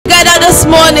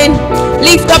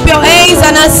Lift up your hands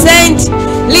and ascend.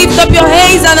 Lift up your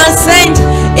hands and ascend.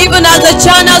 Even as the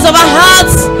channels of our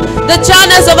hearts, the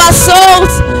channels of our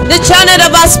souls, the channel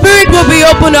of our spirit will be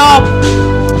opened up.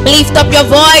 Lift up your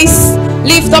voice.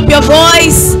 Lift up your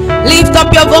voice. Lift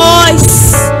up your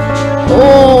voice.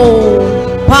 Oh,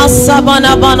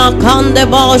 Pasabana bana kande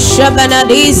ba shebena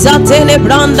diza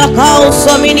telebranda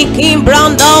kausa mini kim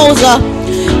brandoza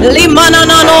limana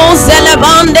nano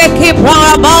zelebande ki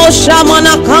praba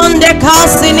shamana kande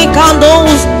kasini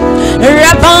kandos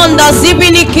rebanda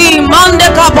zibini ki mande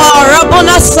kaba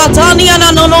rabona satania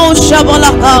nano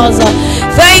shabala kaza.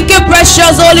 Thank you,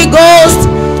 precious Holy Ghost,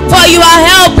 for you are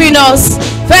helping us.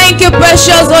 Thank you,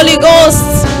 precious Holy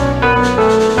Ghost,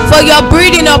 for your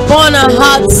breathing upon our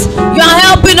hearts. You are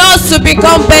helping us to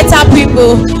become better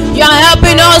people. You are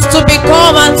helping us to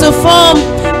become and to form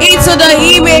into the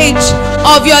image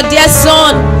of your dear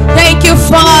Son. Thank you,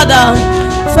 Father.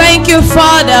 Thank you,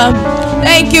 Father.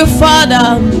 Thank you,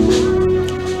 Father.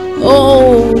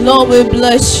 Oh, Lord, we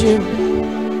bless you.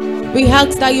 We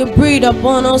ask that you breathe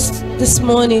upon us this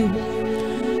morning.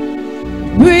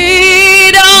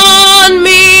 Breathe on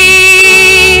me.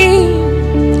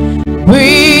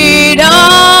 Breathe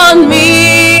on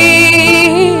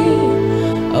me,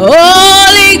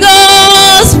 Holy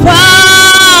Ghost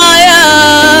fire.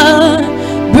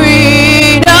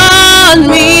 Breathe on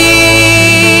me.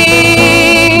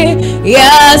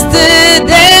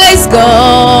 Yesterday's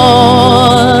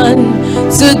gone.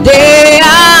 Today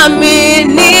I'm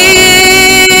in need.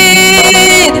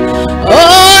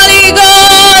 Holy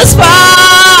Ghost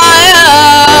fire.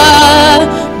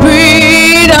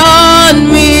 Breathe on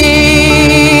me.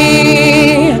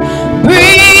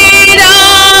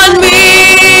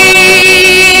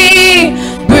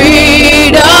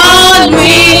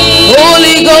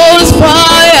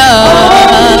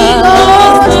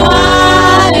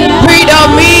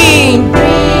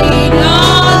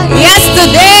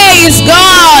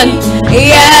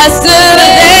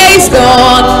 Yesterday's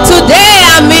gone. Today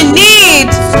I'm in need.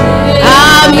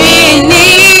 I'm in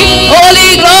need.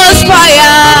 Holy Ghost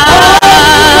fire.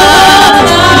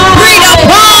 Breathe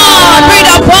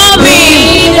upon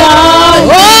me.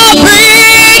 Oh,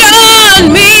 breathe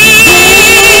on me.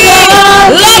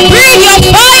 Lord, breathe your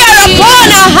fire upon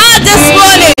our heart this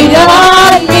morning.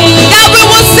 That we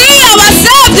will see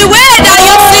ourselves the way that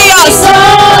you see us.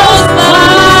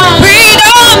 Breathe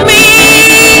on me.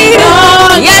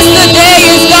 Yesterday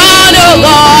is gone, oh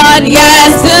God.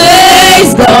 Yesterday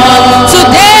is gone.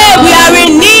 Today we are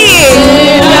in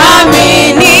need. I'm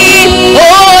in need.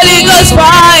 Holy Ghost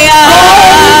fire.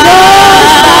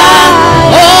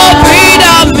 Oh, breathe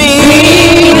on me.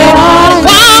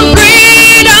 Come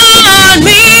breathe on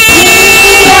me.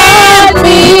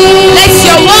 Let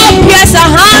your word pierce our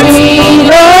hearts.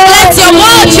 Let your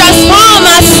word transform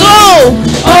our soul.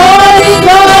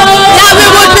 That we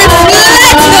would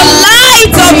reflect the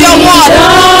light of your word.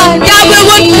 That we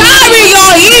would carry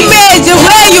your image the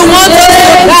way you want us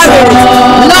to carry it.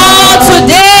 Lord,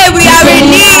 today we are in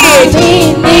need.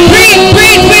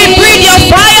 Breathe your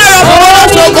fire upon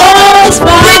us, oh God.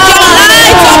 Breathe your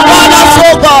light upon us,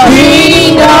 oh God.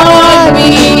 Breathe on me.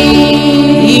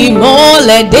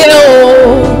 Ìmọ́lẹ̀ dé o,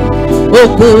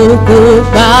 òkùnkùn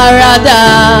paradà.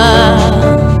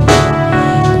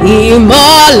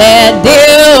 Ìmọ́lẹ̀ dé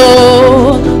o,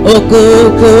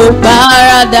 òkùnkùn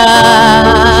paradà.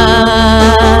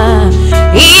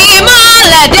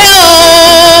 Ìmọ́lẹ̀ dé o,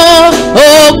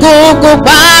 òkùnkùn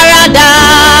paradà.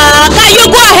 Can you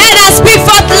go ahead and speak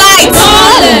forth light?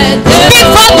 Speak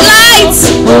forth light.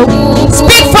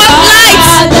 Speak forth light.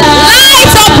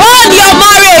 Light upon your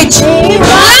marriage.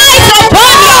 Light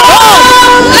upon your home.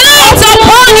 Light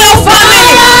upon your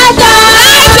family.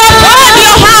 Light upon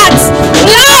your heart.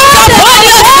 Light upon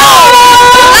your soul.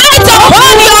 Light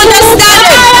upon your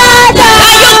understanding.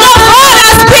 Can you go forward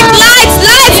and speak light,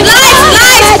 light, light,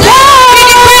 light? We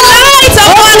decree light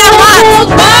upon our heart.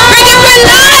 We decree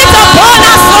light upon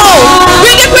our soul.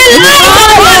 We decree light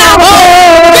upon our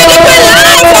home. We decree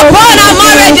light upon our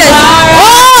marriages.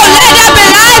 Oh, let there be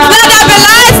light, let there be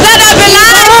light, let there be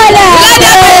light, let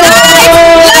there be light,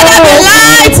 let there be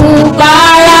light,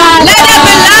 let there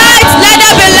be light, let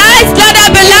there be light, let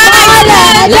there be light, let there be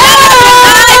light.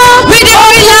 We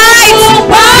decree light.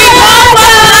 We call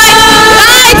for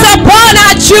light upon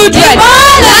our children,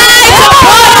 light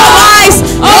upon our wives,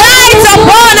 light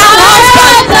upon our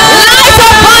husbands, light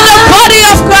upon the body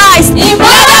of Christ.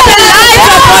 Let there be light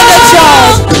upon the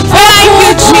church. Thank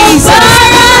you, Jesus.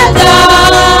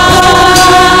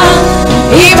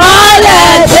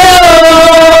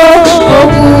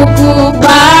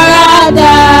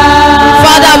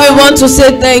 Father, we want to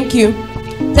say thank you.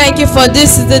 Thank you for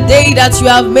this is the day that you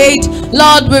have made.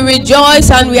 Lord, we rejoice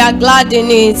and we are glad in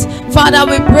it. Father,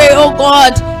 we pray, oh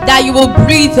God, that you will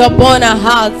breathe upon our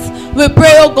hearts. We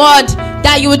pray, oh God,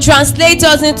 that you will translate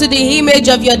us into the image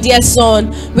of your dear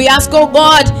Son. We ask, oh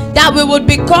God, that we would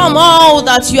become all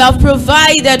that you have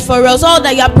provided for us, all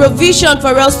that you have provisioned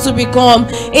for us to become.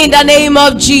 In the name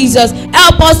of Jesus,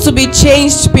 help us to be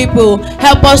changed people.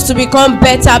 Help us to become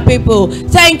better people.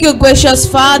 Thank you, gracious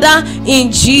Father.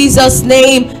 In Jesus'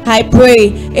 name I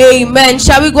pray. Amen.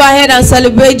 Shall we go ahead and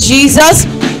celebrate Jesus?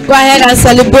 Go ahead and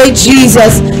celebrate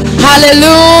Jesus.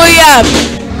 Hallelujah.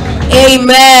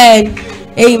 Amen.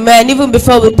 Amen. Even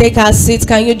before we take our seats,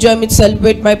 can you join me to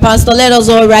celebrate my pastor? Let us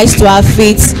all rise to our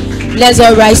feet. Let's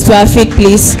all rise to our feet,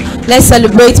 please. Let's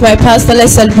celebrate my pastor.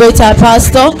 Let's celebrate our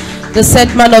pastor, the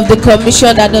set man of the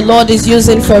commission that the Lord is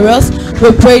using for us.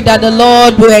 We pray that the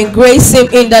Lord will embrace him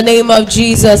in the name of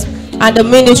Jesus, and the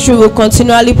ministry will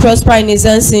continually prosper in his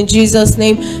hands in Jesus'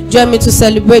 name. Join me to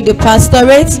celebrate the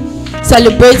pastorate.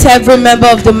 Celebrate every member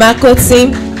of the Marco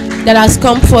team that has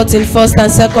come forth in first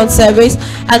and second service,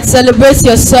 and celebrate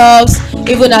yourselves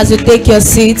even as you take your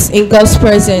seats in God's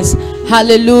presence.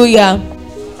 Hallelujah.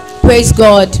 Praise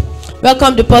God.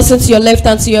 Welcome the person to your left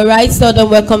and to your right. Tell them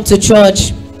welcome to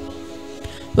church.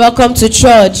 Welcome to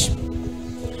church.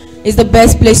 It's the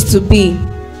best place to be.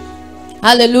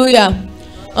 Hallelujah.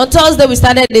 On Thursday we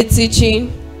started the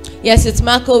teaching. Yes, it's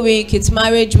Marco week, it's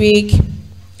marriage week.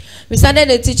 We started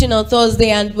the teaching on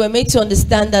Thursday and we're made to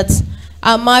understand that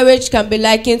our marriage can be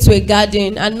likened to a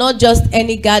garden, and not just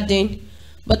any garden,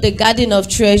 but the garden of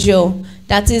treasure.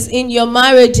 That is, in your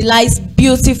marriage lies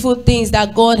beautiful things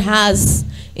that God has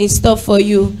in store for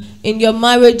you. In your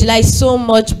marriage lies so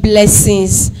much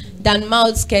blessings that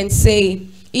mouths can say,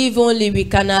 if only we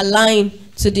can align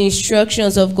to the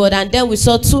instructions of God. And then we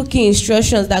saw two key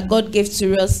instructions that God gave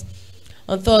to us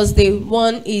on Thursday.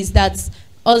 One is that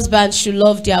husbands should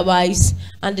love their wives,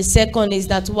 and the second is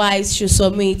that wives should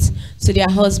submit to their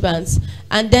husbands.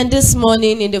 And then this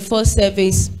morning in the first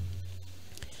service,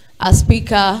 our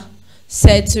speaker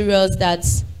said to us that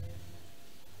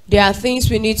there are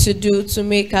things we need to do to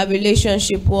make our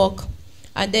relationship work.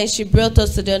 And then she brought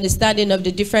us to the understanding of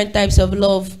the different types of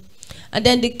love. And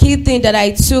then the key thing that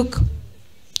I took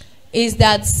is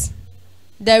that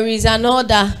there is an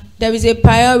order, there is a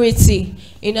priority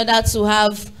in order to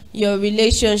have your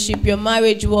relationship, your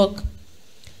marriage work.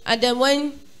 And then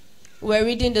when we're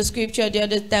reading the scripture the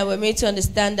other time, we're made to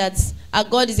understand that our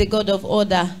God is a God of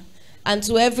order, and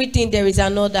to everything there is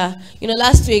an order. You know,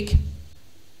 last week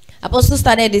Apostle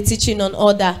started the teaching on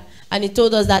order, and he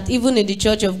told us that even in the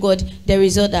church of God there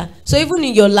is order. So even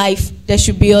in your life there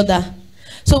should be order.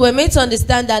 So we're made to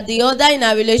understand that the order in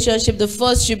our relationship, the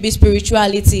first should be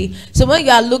spirituality. So when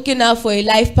you are looking out for a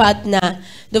life partner,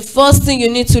 the first thing you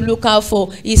need to look out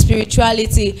for is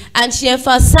spirituality. And she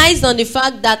emphasized on the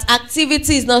fact that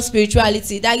activity is not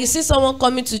spirituality. That you see someone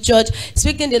coming to church,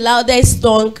 speaking the loudest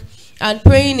tongue, and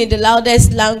praying in the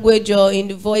loudest language or in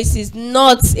the voice is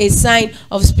not a sign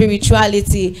of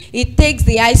spirituality. It takes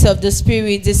the eyes of the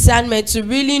spirit, discernment, to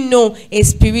really know a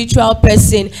spiritual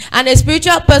person. And a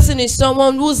spiritual person is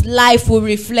someone whose life will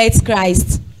reflect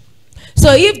Christ.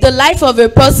 So if the life of a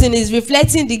person is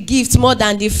reflecting the gift more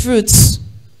than the fruits,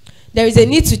 there is a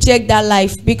need to check that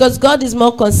life, because God is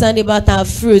more concerned about our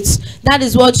fruits. That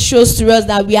is what shows to us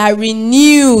that we are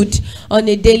renewed on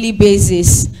a daily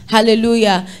basis.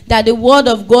 Hallelujah. That the word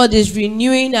of God is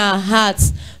renewing our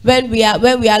hearts when we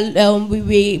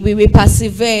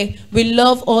persevere, we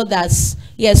love others.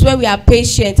 Yes, when we are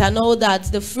patient and all that,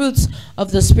 the fruits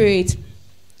of the Spirit.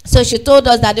 So she told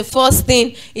us that the first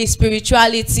thing is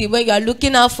spirituality. When you are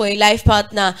looking out for a life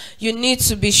partner, you need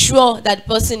to be sure that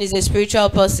the person is a spiritual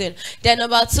person. Then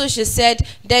number two, she said,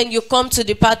 then you come to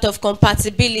the part of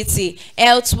compatibility.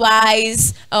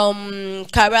 Health-wise,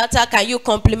 character, can you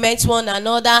complement one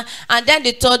another? And then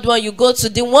the third one, you go to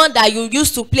the one that you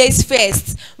used to place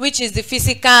first, which is the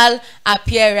physical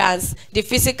appearance, the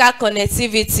physical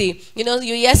connectivity. You know,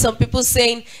 you hear some people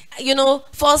saying, you know,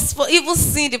 first, for even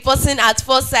seeing the person at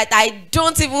first sight, I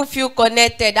don't even feel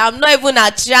connected. I'm not even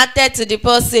attracted to the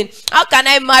person. How can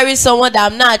I marry someone that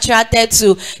I'm not attracted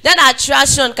to? That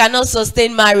attraction cannot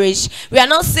sustain marriage. We are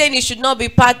not saying it should not be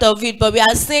part of it, but we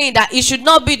are saying that it should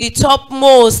not be the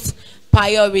topmost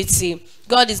priority.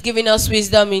 God is giving us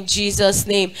wisdom in Jesus'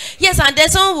 name. Yes, and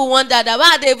there's someone who wonder that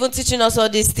why are they even teaching us all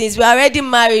these things? We are already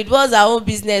married. What's our own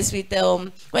business with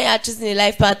when you are choosing a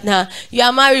life partner? You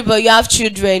are married but you have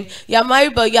children. You are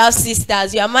married but you have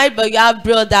sisters. You are married but you have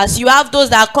brothers. You have those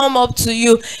that come up to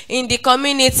you in the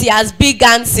community as big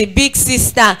auntie, big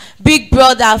sister, big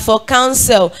brother for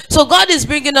counsel. So God is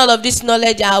bringing all of this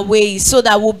knowledge our way so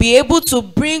that we'll be able to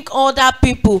bring other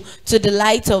people to the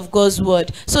light of God's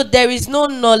word. So there is no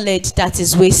knowledge that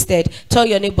is wasted. Tell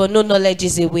your neighbor, no knowledge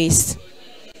is a waste.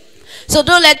 So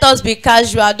don't let us be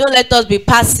casual. Don't let us be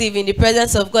passive in the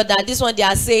presence of God that this one they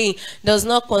are saying does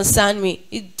not concern me.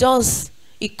 It does.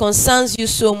 It concerns you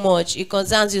so much. It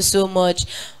concerns you so much.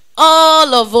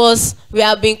 All of us, we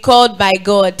have been called by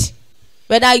God.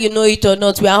 Whether you know it or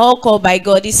not, we are all called by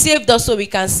God. He saved us so we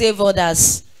can save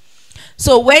others.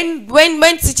 So when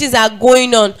teachings are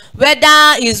going on,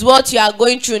 whether it's what you are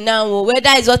going through now or whether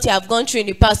it's what you have gone through in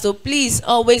the past, so please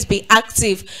always be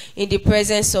active in the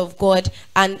presence of God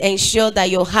and ensure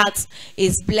that your heart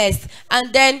is blessed.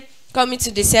 And then coming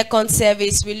to the second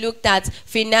service, we looked at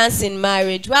finance in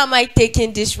marriage. Why am I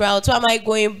taking this route? Why am I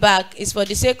going back? It's for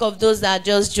the sake of those that are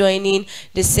just joining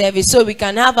the service, so we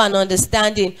can have an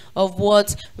understanding of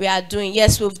what we are doing.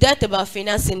 Yes, we've talked about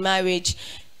finance in marriage,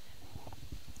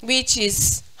 which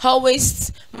is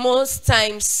always most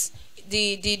times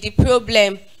the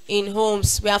problem in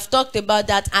homes. We have talked about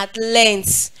that at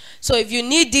length. So if you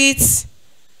need it,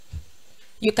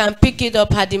 you can pick it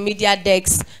up at the media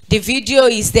decks. The video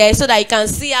is there so that you can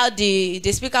see how the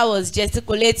speaker was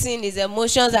gesticulating, his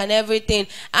emotions and everything.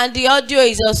 And the audio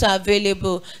is also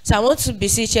available. So I want to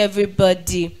beseech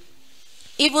everybody,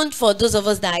 even for those of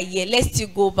us that are here, let's still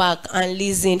go back and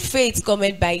listen. Faith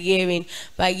cometh by hearing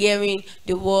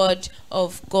the word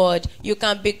of God. You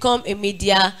can become a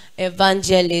media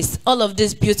evangelist. All of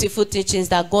these beautiful teachings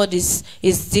that God is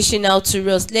dishing out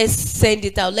to us, let's send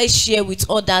it out. Let's share with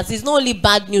others. It's not only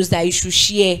bad news that you should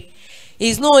share.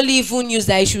 It's not only evil news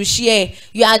that you should share.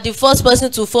 You are the first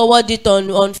person to forward it on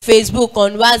Facebook,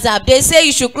 on WhatsApp. They say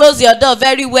you should close your door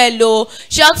very well, oh.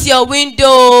 Shut your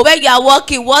window. When you are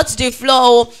walking, watch the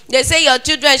floor, oh. They say your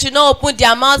children should not open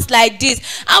their mouths like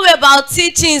this. How about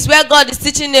teachings where God is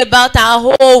teaching about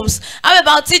our homes? How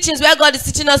about teachings where God is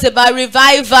teaching us about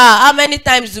revival? How many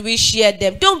times do we share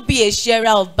them? Don't be a sharer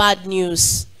of bad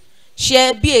news.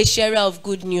 Be a sharer of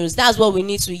good news. That's what we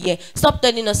need to hear. Stop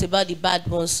telling us about the bad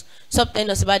ones. Stop telling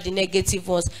us about the negative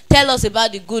ones. Tell us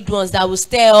about the good ones that will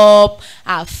stir up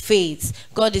our faith.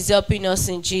 God is helping us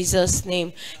in Jesus'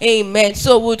 name. Amen.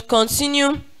 So we'll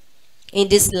continue in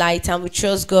this light and we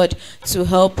trust God to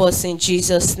help us in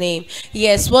Jesus' name.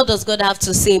 Yes, what does God have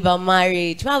to say about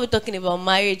marriage? Why are we talking about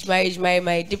marriage?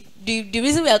 The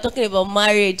reason we are talking about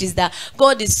marriage is that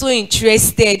God is so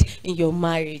interested in your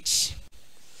marriage.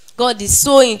 God is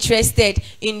so interested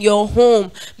in your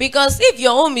home, because if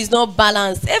your home is not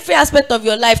balanced, every aspect of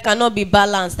your life cannot be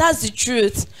balanced. That's the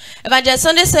truth. Evangelist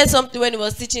Sunday said something when he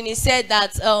was teaching. He said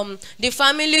that the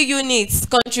family units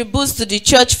contributes to the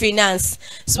church finance.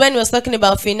 So when he was talking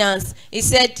about finance, he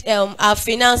said our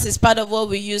finance is part of what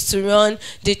we use to run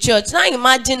the church. Now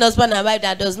imagine husband and wife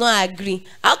that does not agree.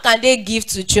 How can they give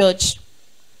to church?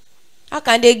 How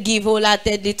can they give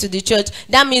wholeheartedly to the church?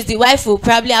 That means the wife will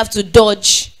probably have to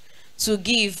dodge to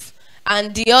give,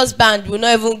 and the husband will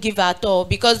not even give at all,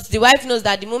 because the wife knows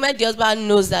that the moment the husband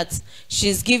knows that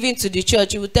she's giving to the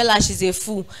church, he will tell her she's a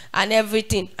fool and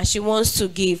everything, and she wants to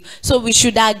give. So we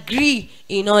should agree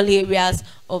in all areas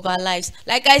of our lives.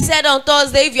 Like I said on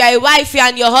Thursday, if you are a wife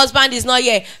and your husband is not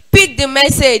here, pick the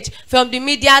message from the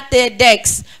media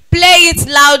decks. Play it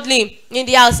loudly in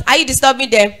the house. Are you disturbing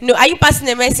them? No. Are you passing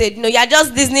a message? No. You are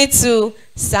just listening to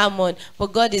sermon.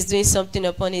 But God is doing something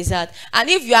upon his heart. And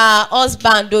if you are a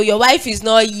husband, though your wife is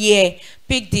not here,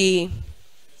 pick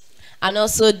and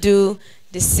also do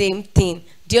the same thing.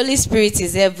 The Holy Spirit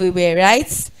is everywhere,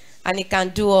 right? And he can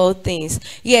do all things.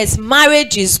 Yes,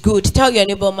 marriage is good. Tell your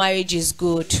neighbor, marriage is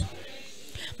good.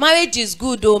 Marriage is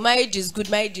good, oh. Marriage is good.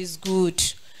 Marriage is good.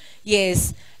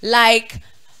 Yes. Like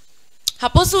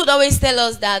Apostle would always tell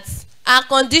us that our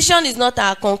condition is not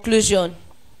our conclusion.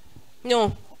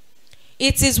 No.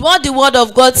 It is what the word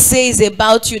of God says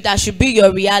about you that should be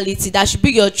your reality, that should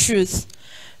be your truth.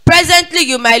 Presently,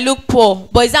 you might look poor,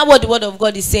 but is that what the word of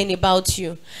God is saying about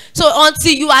you? So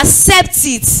until you accept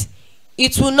it,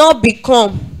 it will not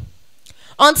become.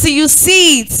 Until you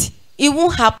see it, it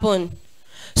won't happen.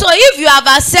 So if you have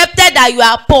accepted that you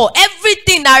are poor,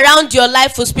 everything around your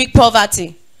life will speak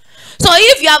poverty. So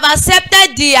if you have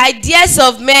accepted the ideas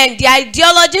of men, the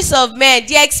ideologies of men,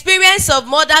 the experience of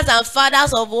mothers and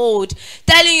fathers of old,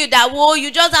 telling you that, whoa,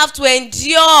 you just have to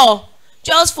endure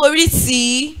just for it,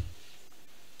 see,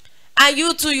 and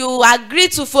you too, you agree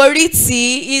to for it,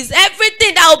 see, is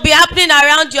everything that will be happening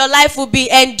around your life will be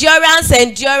endurance,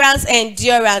 endurance,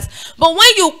 endurance. But when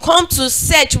you come to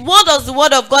search, what does the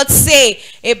word of God say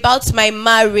about my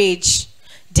marriage?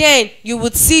 then you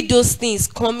would see those things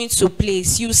coming to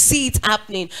place. You see it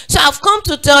happening. So I've come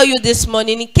to tell you this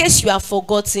morning, in case you have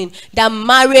forgotten, that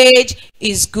marriage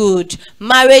is good.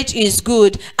 Marriage is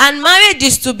good. And marriage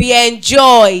is to be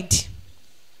enjoyed.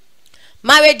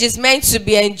 Marriage is meant to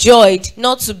be enjoyed,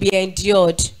 not to be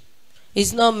endured.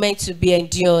 It's not meant to be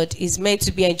endured. It's meant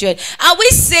to be enjoyed. Are we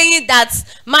saying that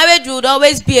marriage would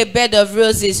always be a bed of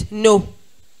roses? No.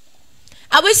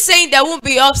 Are we saying there won't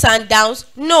be ups and downs?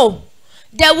 No.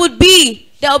 There will be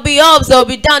ups, there will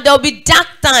be downs, there will be dark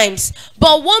times.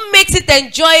 But what makes it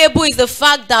enjoyable is the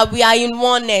fact that we are in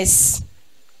oneness.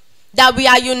 That we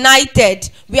are united.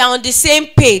 We are on the same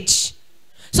page.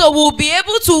 So we'll be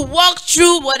able to walk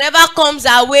through whatever comes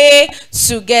our way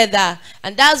together.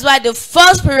 And that's why the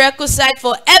first prerequisite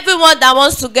for everyone that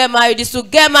wants to get married is to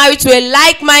get married to a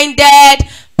like-minded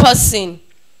person.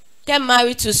 Get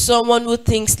married to someone who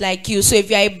thinks like you. So if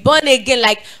you are a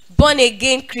born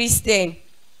again Christian,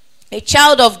 a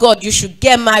child of God, you should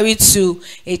get married to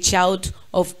a child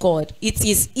of God. It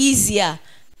is easier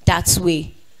that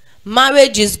way.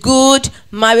 Marriage is good.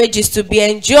 Marriage is to be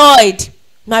enjoyed.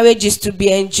 Marriage is to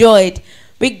be enjoyed.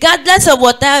 Regardless of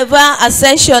whatever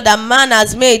ascension that man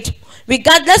has made,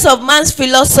 regardless of man's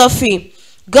philosophy,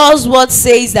 God's word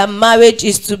says that marriage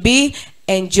is to be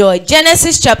enjoyed.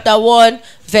 Genesis chapter 1,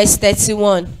 verse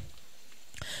 31.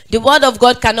 The word of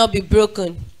God cannot be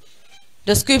broken.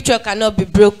 The scripture cannot be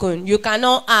broken. You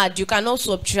cannot add. You cannot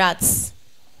subtract.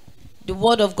 The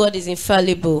word of God is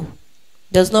infallible.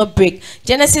 Does not break.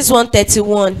 Genesis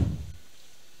 1:31.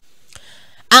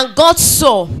 And God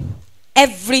saw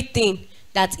everything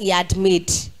that he had made.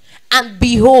 And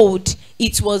behold,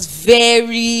 it was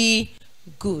very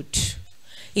good.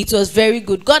 It was very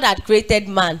good. God had created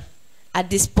man at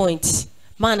this point.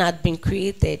 Man had been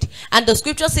created. And the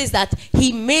scripture says that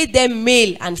he made them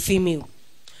male and female.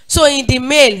 So in the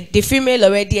male, the female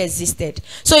already existed.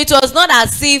 So it was not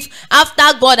as if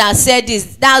after God had said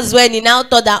this, that's when he now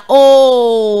thought that,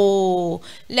 oh,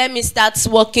 let me start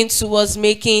working towards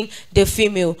making the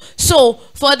female. So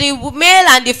for the male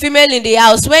and the female in the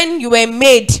house, when you were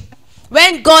made,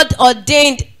 when God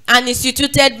ordained and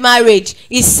instituted marriage,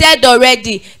 he said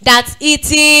already that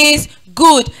it is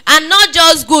good. And not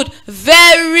just good,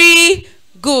 very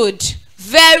good.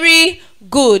 Very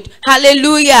good.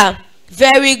 Hallelujah.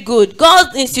 Very good.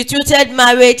 God instituted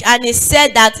marriage and he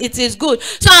said that it is good.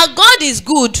 So our God is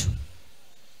good.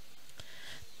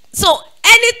 So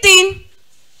anything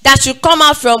that should come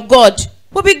out from God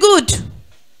will be good.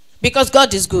 Because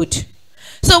God is good.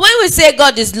 So when we say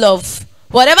God is love,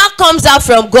 whatever comes out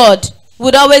from God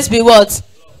would always be what?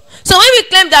 So when we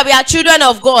claim that we are children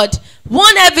of God,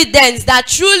 one evidence that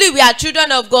truly we are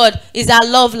children of God is our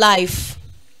love life.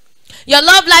 Your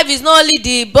love life is not only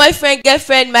the boyfriend,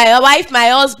 girlfriend, my wife, my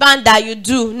husband that you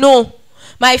do. No.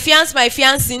 My fiance, my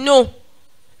fiancé. No.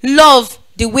 Love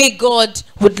the way God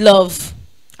would love.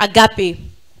 Agape.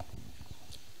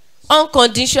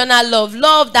 Unconditional love.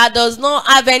 Love that does not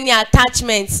have any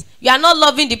attachments. You are not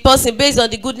loving the person based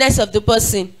on the goodness of the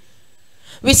person.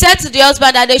 We said to the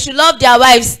husband that they should love their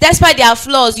wives despite their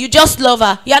flaws. You just love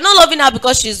her. You are not loving her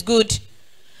because she's good.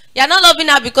 You are not loving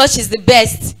her because she's the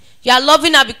best. You are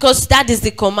loving her because that is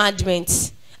the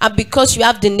commandment. And because you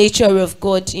have the nature of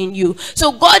God in you.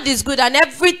 So God is good, and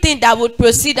everything that would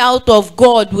proceed out of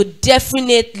God would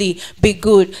definitely be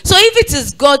good. So if it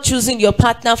is God choosing your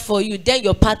partner for you, then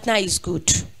your partner is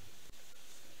good.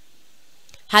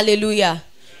 Hallelujah.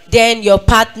 Then your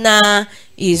partner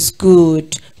is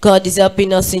good. God is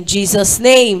helping us in Jesus'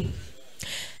 name.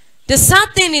 The sad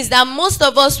thing is that most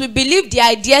of us, we believe the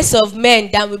ideas of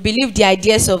men than we believe the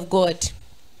ideas of God.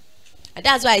 And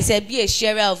that's why I said be a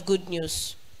sharer of good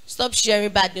news. Stop sharing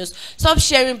bad news. Stop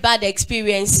sharing bad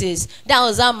experiences. That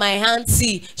was how my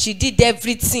auntie, she did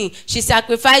everything. She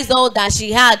sacrificed all that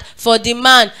she had for the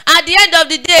man. At the end of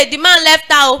the day, the man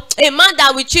left out. A man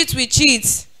that will cheat, we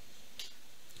cheat.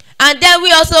 And then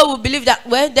we also will believe that,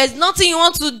 well, there's nothing you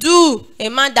want to do. A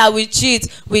man that will cheat,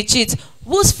 we cheat.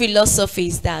 Whose philosophy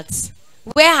is that?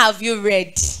 Where have you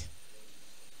read?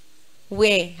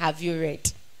 Where have you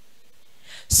read?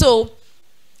 So,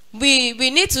 we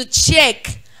need to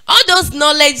check all those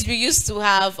knowledge we used to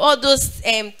have, all those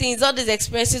things, all those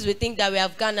experiences we think that we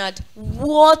have garnered.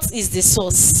 What is the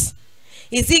source?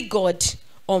 Is it God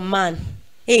or man?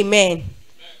 Amen.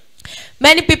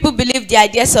 Many people believe the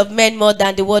ideas of men more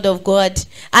than the word of God.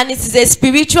 And it is a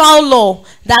spiritual law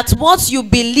that what you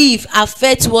believe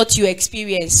affects what you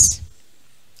experience.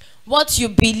 What you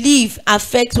believe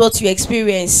affects what you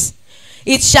experience.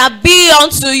 It shall be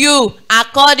unto you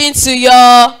according to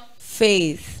your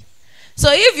faith. So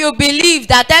if you believe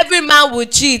that every man will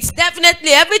cheat,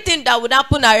 definitely everything that would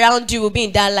happen around you will be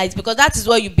in that light, because that is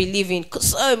what you believe in.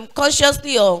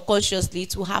 Consciously or unconsciously,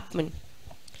 it will happen.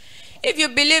 If you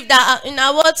believe that in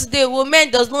our world today,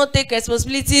 woman does not take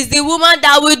responsibilities, the woman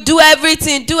that will do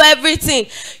everything, do everything.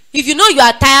 If you know you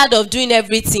are tired of doing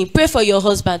everything, pray for your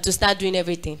husband to start doing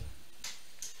everything.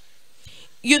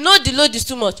 You know the load is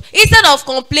too much. Instead of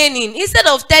complaining, instead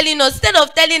of telling us, instead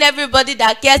of telling everybody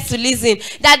that cares to listen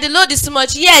that the load is too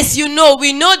much. Yes, you know,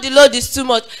 we know the load is too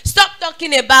much. Stop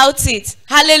talking about it.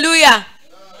 Hallelujah.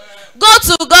 Go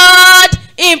to God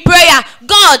in prayer.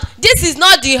 God, this is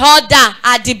not the order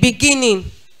at the beginning.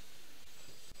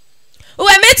 We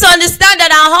were made to understand that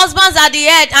our husbands are the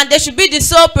head and they should be the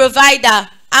sole provider.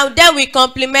 And then we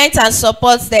complement and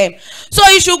support them. So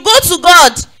you should go to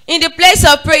God in the place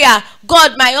of prayer.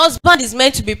 God, my husband is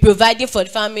meant to be providing for the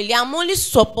family. I'm only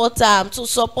supporter to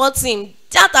support him.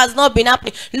 That has not been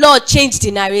happening. Lord, change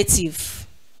the narrative.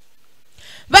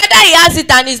 Whether he has it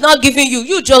and he's not giving you,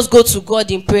 you just go to God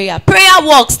in prayer. Prayer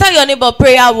works. Tell your neighbor,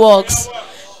 prayer works.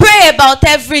 Pray about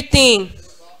everything.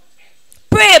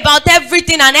 Pray about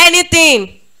everything and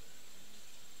anything.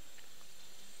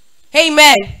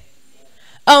 Amen.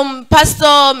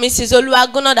 Pastor Mrs.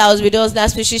 Oluwagunna that was with us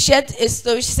last week, she shared a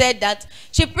story. She said that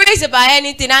she prays about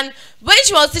anything, and when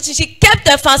she was teaching, she kept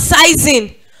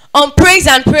emphasizing on praise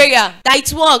and prayer, that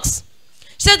it works.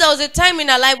 She said there was a time in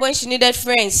her life when she needed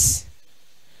friends.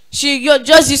 She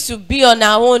just used to be on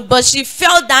her own, but she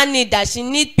felt that need, that she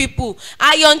need people,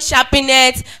 iron sharpened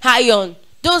iron,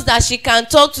 those that she can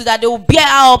talk to, that they will bear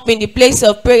her up in the place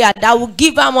of prayer, that will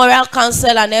give her moral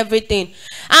counsel and everything.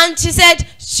 And she said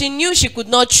she knew she could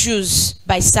not choose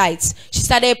by sight. She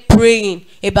started praying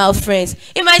about friends.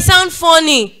 It might sound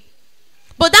funny,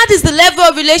 but that is the level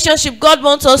of relationship God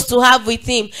wants us to have with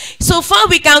him. So far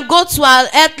we can go to our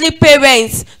earthly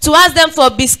parents to ask them for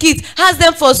biscuits, ask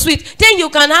them for sweet. Then you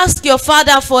can ask your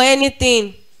father for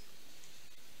anything.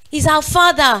 He's our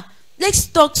father. Let's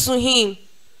talk to him.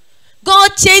 God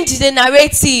changed the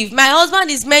narrative. My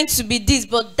husband is meant to be this,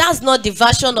 but that's not the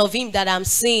version of him that I'm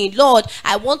seeing. Lord,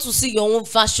 I want to see your own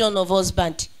version of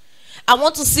husband. I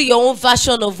want to see your own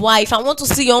version of wife. I want to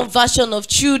see your own version of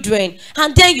children.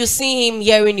 And then you see him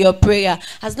hearing your prayer.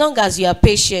 As long as you are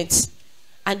patient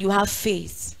and you have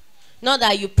faith. Not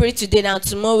that you pray today and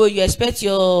tomorrow you expect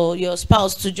your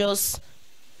spouse to just...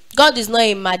 God is not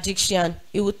a magician.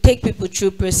 He will take people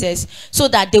through process so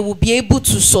that they will be able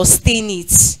to sustain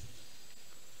it.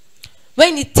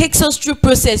 When it takes us through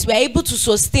process, we are able to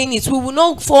sustain it. We will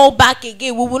not fall back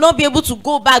again. We will not be able to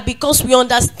go back because we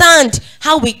understand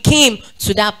how we came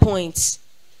to that point.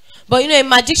 But you know, a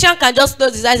magician can just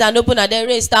close his eyes and open, and then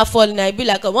rain start falling. And I'll be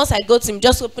like, oh, once I go to him,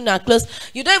 just open and close.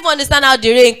 You don't even understand how the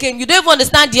rain came. You don't even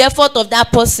understand the effort of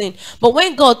that person. But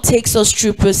when God takes us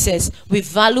through process, we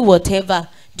value whatever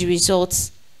the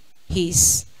result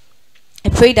is. I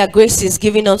pray that grace is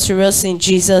given unto us in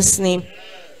Jesus' name.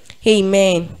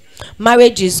 Amen.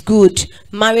 Marriage is good.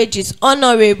 Marriage is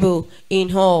honorable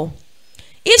in all.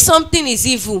 If something is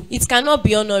evil, it cannot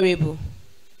be honorable.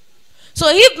 So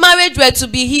if marriage were to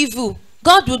be evil,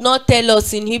 God would not tell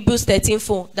us in Hebrews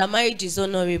 13:4 that marriage is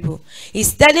honorable.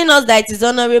 He's telling us that it is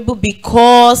honorable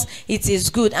because it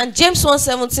is good. And James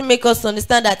 1:17 makes us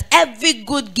understand that every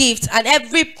good gift and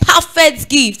every perfect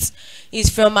gift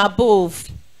is from above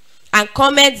and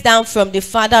cometh down from the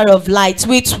Father of lights,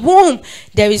 with whom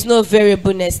there is no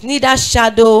variableness, neither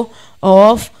shadow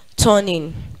of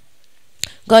turning.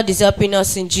 God is helping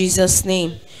us in Jesus'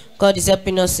 name. God is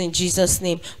helping us in Jesus'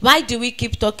 name. Why do we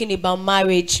keep talking about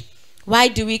marriage? Why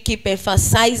do we keep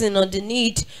emphasizing on the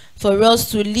need for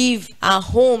us to live our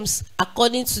homes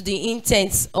according to the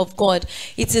intents of God?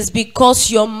 It is because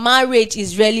your marriage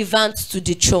is relevant to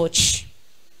the church.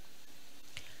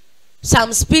 So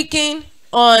I'm speaking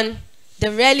on the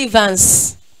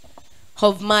relevance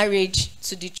of marriage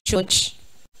to the church.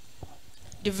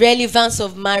 The relevance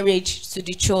of marriage to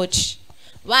the church.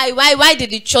 Why did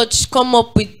the church come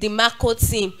up with the Marco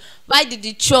theme? Why did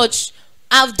the church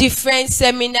have different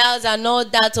seminars and all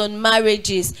that on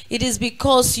marriages? It is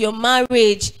because your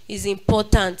marriage is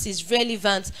important, is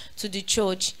relevant to the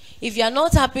church. If you are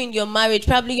not happy in your marriage,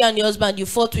 probably you and your husband, you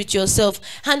fought with yourself,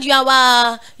 and you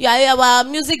are our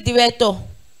music director,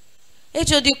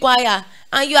 HOD choir,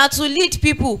 and you are to lead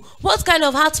people. What kind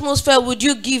of atmosphere would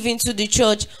you give into the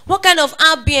church? What kind of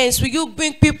ambience will you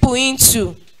bring people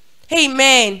into?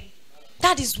 Amen.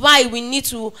 That is why we need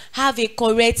to have a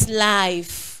correct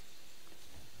life.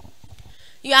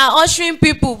 You are ushering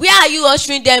people. Where are you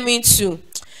ushering them into?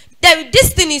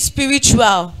 This thing is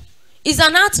spiritual. It's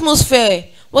an atmosphere.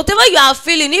 Whatever you are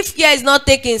feeling, if care is not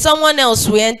taken, someone else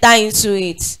will enter into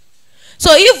it.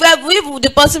 So if the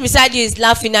person beside you is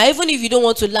laughing now, even if you don't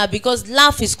want to laugh, because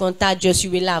laugh is contagious,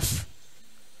 you will laugh.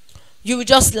 You will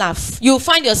just laugh. You will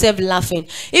find yourself laughing.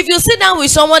 If you sit down with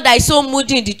someone that is so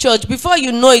moody in the church, before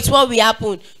you know it, what will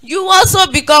happen? You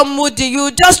also become moody.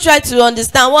 You just try to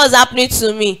understand what's happening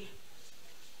to me.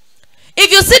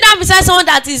 If you sit down beside someone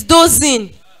that is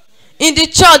dozing in the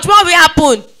church, what will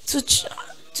happen?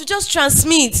 To just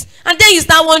transmit. And then you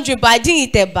start wondering, but I didn't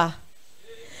eat eba.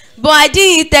 But I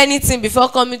didn't eat anything before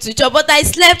coming to church. But I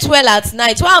slept well at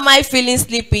night. Why am I feeling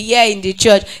sleepy here in the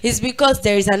church? It's because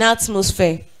there is an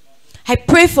atmosphere. I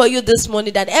pray for you this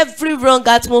morning that every wrong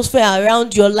atmosphere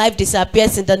around your life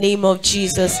disappears in the name of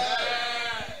Jesus.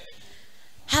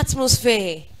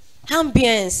 Atmosphere,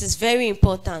 ambience is very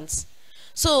important.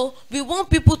 So we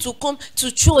want people to come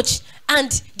to church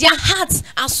and their hearts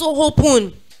are so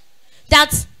open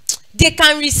that they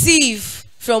can receive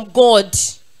from God.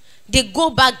 They go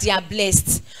back, they are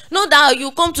blessed. Not that you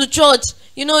come to church,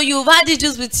 you know, you've had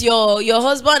issues with your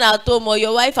husband at home or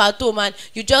your wife at home, and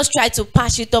you just try to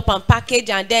patch it up and package,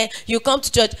 and then you come to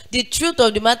church. The truth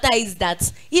of the matter is that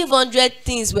if 100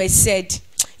 things were said,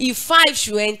 if 5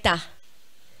 should enter,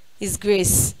 it's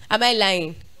grace. Am I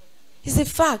lying? It's a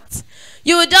fact.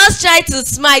 You will just try to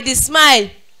smile. The smile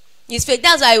is fake.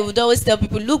 That's why I would always tell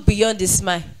people, look beyond the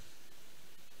smile.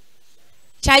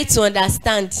 Try to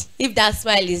understand if that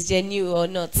smile is genuine or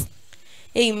not.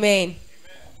 Amen.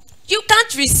 You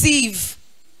can't receive.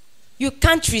 You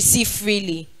can't receive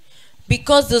freely.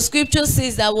 Because the scripture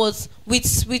says that was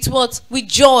with what? With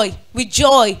joy. With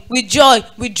joy. With joy.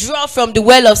 We draw from the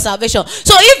well of salvation.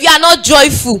 So if you are not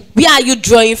joyful, where are you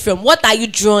drawing from? What are you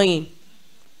drawing?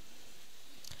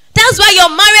 That's why your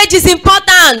marriage is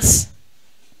important.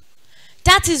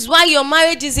 That is why your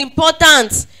marriage is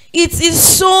important. It's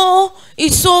so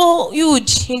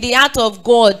huge in the heart of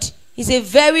God. It's a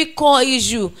very core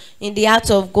issue in the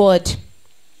heart of God.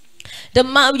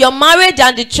 Your marriage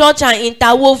and the church are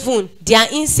interwoven. They are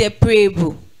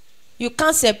inseparable. You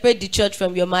can't separate the church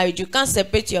from your marriage. You can't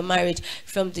separate your marriage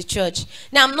from the church.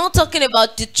 Now, I'm not talking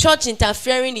about the church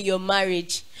interfering in your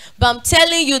marriage. But I'm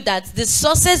telling you that the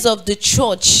success of the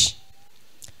church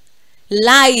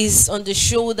lies on the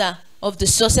shoulder of the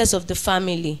success of the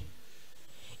family.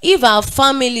 If our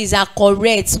families are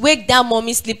correct, wake that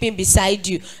mommy sleeping beside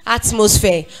you,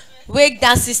 atmosphere. Wake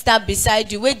that sister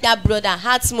beside you, wake that brother,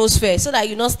 atmosphere, so that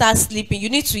you don't start sleeping. You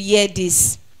need to hear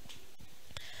this.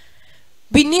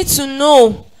 We need to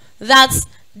know that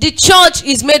the church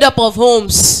is made up of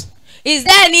homes. Is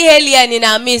there any alien in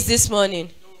our midst this morning?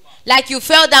 Like you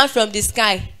fell down from the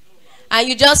sky and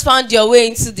you just found your way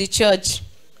into the church.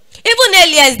 Even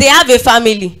aliens, they have a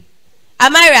family.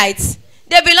 Am I right?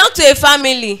 They belong to a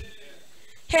family.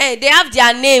 Hey, they have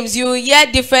their names. You hear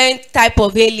different type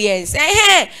of aliens.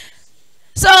 Hey.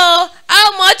 So,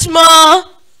 how much more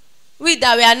we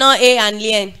that we are not A and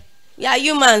Lien? We are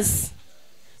humans.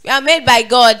 We are made by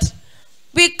God.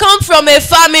 We come from a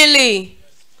family.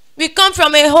 We come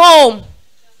from a home.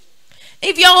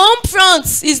 If your home front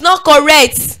is not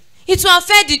correct, it will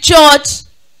affect the church.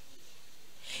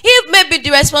 If maybe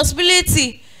the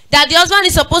responsibility that the husband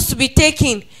is supposed to be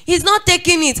taking, he's not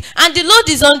taking it, and the load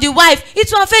is on the wife, it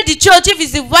will affect the church if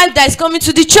it's the wife that is coming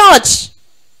to the church.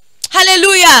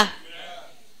 Hallelujah. Yeah.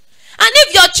 And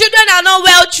if your children are not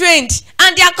well trained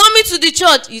and they are coming to the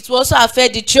church, it will also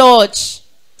affect the church.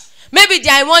 Maybe they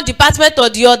are in one department or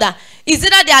the other. It's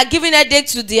either they are giving headache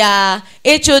to their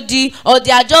HOD or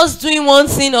they are just doing one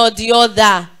thing or the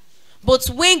other. But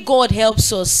when God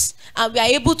helps us and we are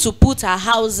able to put our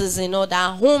houses in order,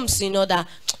 our homes in order,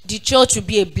 the church will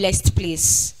be a blessed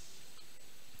place.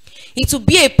 It will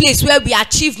be a place where we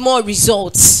achieve more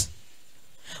results.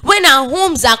 When our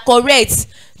homes are correct,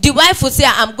 the wife will say,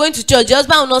 I'm going to church. The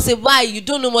husband will not say, why? You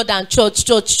don't know more than church.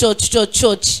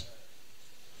 The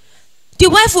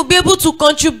wife will be able to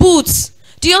contribute.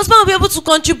 The husband will be able to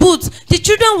contribute. The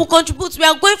children will contribute. We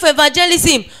are going for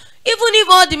evangelism. Even if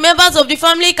all the members of the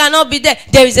family cannot be there,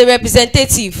 there is a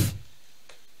representative.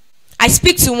 I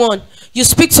speak to one. You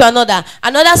speak to another.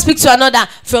 Another speaks to another.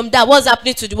 From that, what's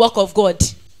happening to the work of God?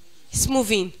 It's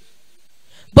moving.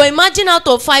 But imagine out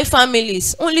of 5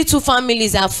 families, only 2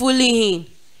 families are fully in.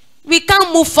 We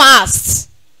can't move fast.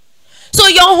 So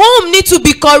your home needs to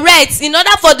be correct in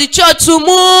order for the church to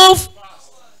move.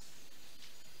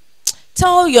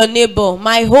 Tell your neighbor,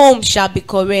 my home shall be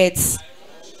correct.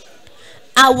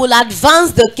 I will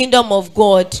advance the kingdom of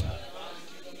God.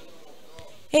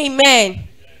 Amen.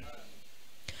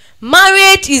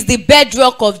 Marriage is the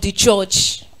bedrock of the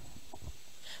church.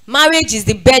 Marriage is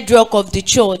the bedrock of the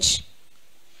church.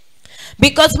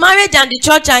 Because marriage and the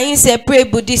church are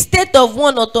inseparable, the state of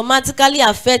one automatically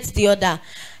affects the other.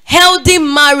 Healthy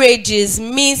marriages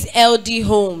means healthy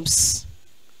homes.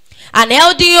 And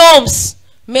healthy homes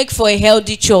make for a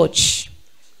healthy church.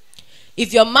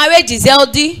 If your marriage is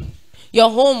healthy, your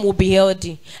home will be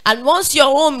healthy. And once your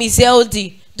home is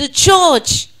healthy, the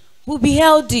church will be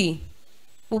healthy.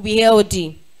 Will be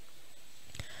healthy.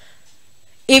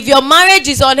 If your marriage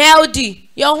is unhealthy,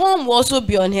 your home will also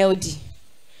be unhealthy.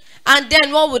 And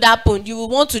then what would happen? You will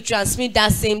want to transmit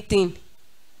that same thing.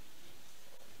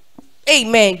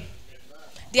 Amen.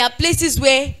 There are places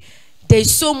where there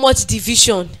is so much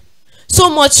division, so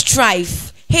much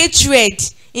strife, hatred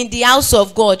in the house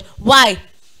of God. Why?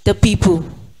 The people.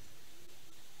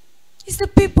 It's the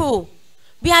people.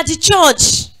 We are the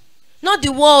church. Not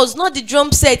the walls, not the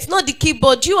drum sets, not the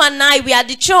keyboard. You and I, we are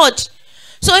the church.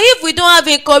 So if we don't have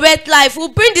a correct life, we'll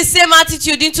bring the same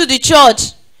attitude into the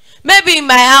church. Maybe in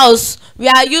my house, we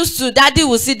are used to daddy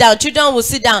will sit down, children will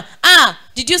sit down.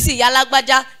 Did you see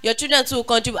Yalagbaja? Your children too will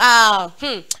contribute.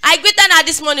 I greeted her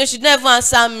this morning, she never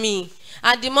answer me.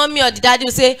 And the mommy or the daddy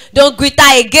will say, don't greet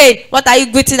her again. What are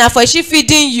you greeting her for? Is she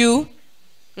feeding you?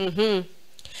 And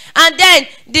then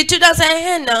the children say,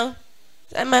 hey now.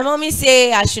 And my mommy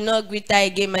say I should not greet her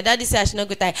again. My daddy say I should not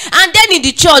greet her. And then in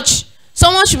the church,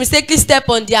 someone should mistakenly step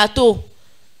on their toe.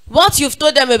 What you've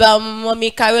told them about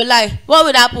Mommy Caroline, what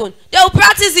would happen? They will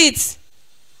practice it.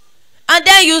 And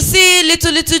then you see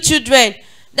little children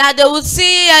that they will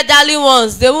see elderly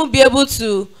ones. They won't be able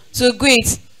to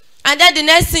greet. And then the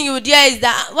next thing you would hear is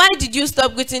that, why did you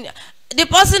stop greeting? The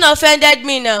person offended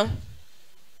me now.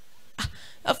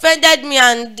 Offended me,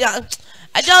 and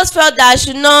I just felt that I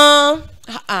should not.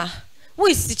 Who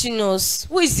is teaching us?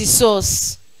 Who is the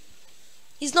source?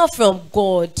 It's not from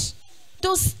God.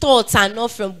 Those thoughts are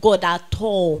not from God at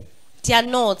all. They are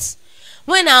not.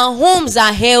 When our homes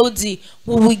are healthy,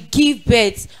 we will give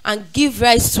birth and give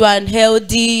rise to an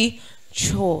healthy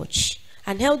church.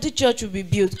 An healthy church will be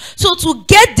built. So to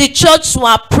get the church to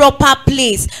a proper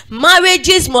place,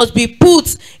 marriages must be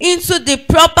put into the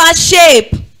proper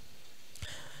shape.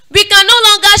 We can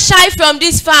no longer shy from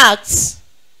these facts.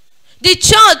 The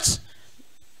church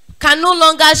can no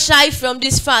longer shy from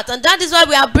this fact, and that is why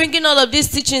we are bringing all of these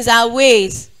teachings our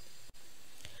ways.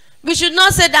 We should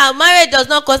not say that marriage does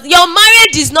not cost. Your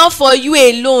marriage is not for you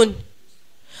alone.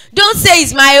 Don't say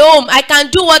it's my home, I can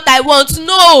do what I want.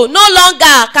 No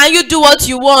longer can you do what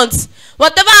you want.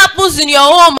 Whatever happens in your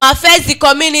home affects the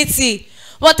community.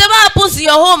 Whatever happens in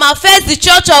your home affects the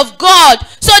church of God.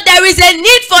 So there is a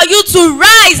need for you to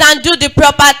rise and do the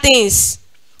proper things.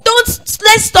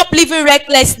 Let's stop living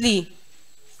recklessly.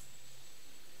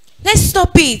 Let's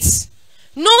stop it.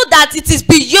 Know that it is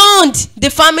beyond the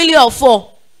family of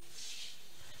four.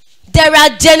 There are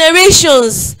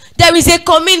generations. There is a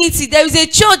community. There is a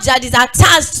church that is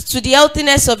attached to the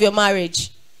healthiness of your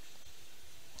marriage.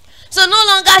 So no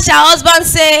longer shall husband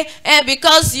say,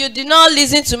 because you did not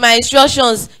listen to my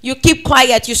instructions, you keep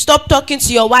quiet, you stop talking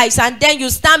to your wives, and then you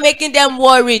start making them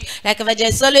worried. Like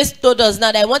Evangelist always told us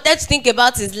now, that I wanted to think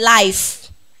about his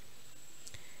life.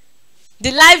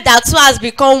 The life that two has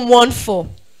become one for.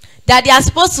 That they are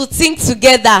supposed to think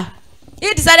together.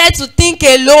 He decided to think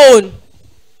alone.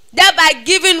 Thereby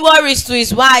giving worries to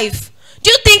his wife. Do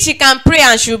you think she can pray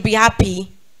and she'll be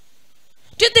happy?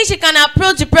 Do you think she can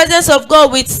approach the presence of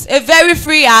God with a very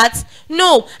free heart?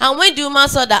 No. And when the woman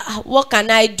saw that, what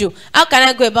can I do? How can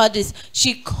I go about this?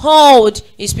 She called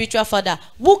his spiritual father.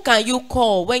 Who can you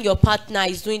call when your partner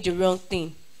is doing the wrong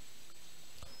thing?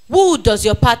 Who does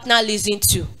your partner listen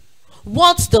to?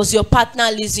 What does your partner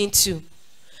listen to?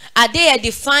 Are they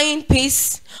edifying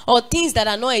pace or things that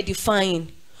are not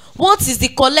edifying? What is the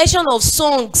collection of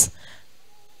songs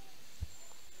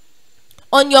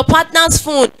on your partner's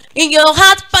phone, in your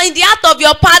heart, in the heart of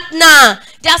your partner?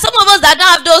 There are some of us that don't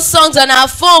have those songs on our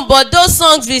phone, but those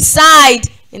songs reside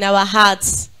in our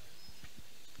hearts.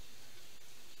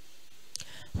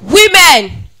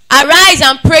 Women, arise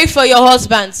and pray for your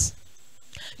husbands.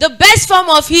 The best form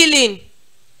of healing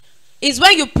is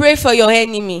when you pray for your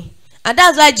enemy. And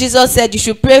that's why Jesus said you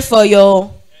should pray for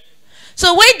your.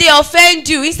 So when they offend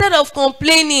you, instead of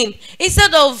complaining,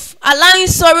 instead of allowing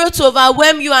sorrow to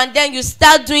overwhelm you, and then you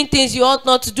start doing things you ought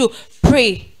not to do,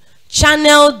 pray.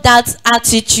 Channel that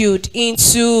attitude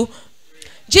into.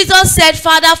 Jesus said,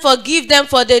 Father, forgive them,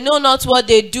 for they know not what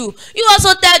they do. You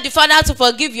also tell the father to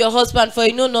forgive your husband, for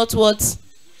you know not what.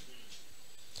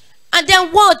 And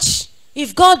then watch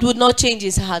if God would not change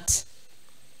his heart.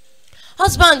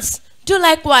 Husbands, do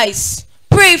likewise.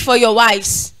 Pray for your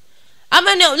wives. How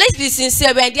many of, let's be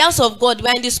sincere, we're in the house of God,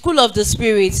 we're in the school of the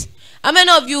Spirit. How many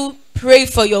of you pray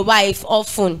for your wife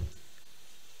often?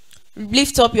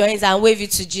 Lift up your hands and wave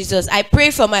it to Jesus. I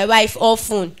pray for my wife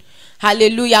often.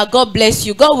 Hallelujah. God bless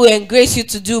you. God will engrace you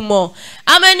to do more.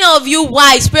 How many of you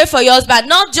wives pray for your husband?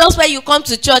 Not just when you come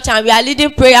to church and we are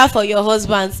leading prayer for your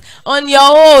husbands. On your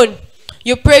own,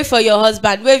 you pray for your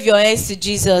husband. Wave your hands to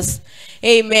Jesus.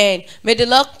 Amen. May the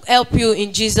Lord help you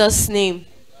in Jesus' name.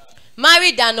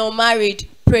 Married and unmarried,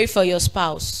 pray for your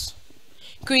spouse.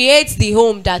 Create the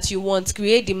home that you want.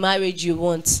 Create the marriage you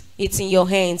want. It's in your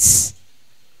hands.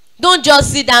 Don't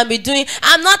just sit down and be doing,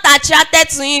 I'm not attracted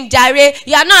to him, Jare.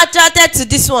 You are not attracted to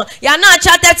this one. You are not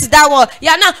attracted to that one. You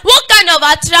are not. What kind of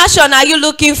attraction are you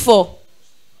looking for?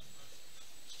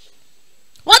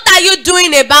 What are you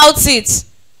doing about it?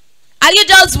 Are you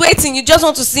just waiting? You just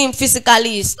want to see him physically.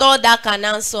 He's tall, dark, and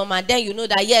handsome, and then you know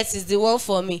that yes, it's the one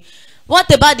for me.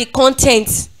 What about the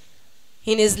content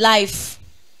in his life?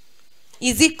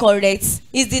 Is it correct?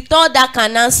 Is the thought that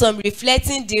can handsome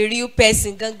reflecting the real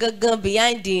person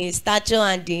behind the statue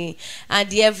and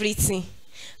the everything?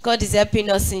 God is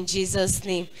helping us in Jesus'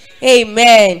 name.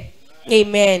 Amen.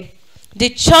 Amen. The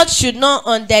church should not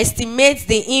underestimate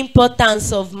the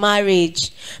importance of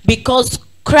marriage, because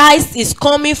Christ is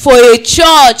coming for a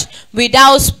church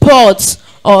without spots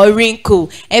or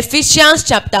wrinkle. Ephesians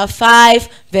chapter 5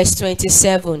 verse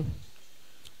 27.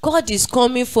 God is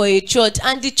coming for a church,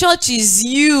 and the church is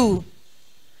you.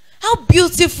 How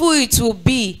beautiful it will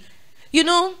be. You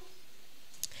know,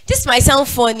 this might sound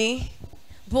funny,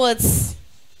 but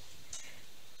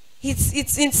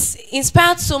it's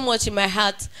inspired so much in my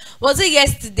heart. Was it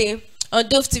yesterday on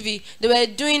Dove TV? They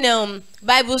were doing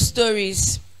Bible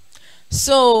stories.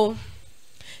 So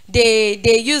they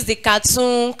used the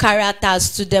cartoon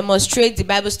characters to demonstrate the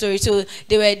Bible story. So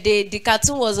the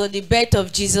cartoon was on the birth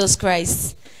of Jesus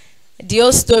Christ. The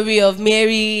whole story of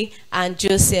Mary and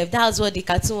Joseph. That's what the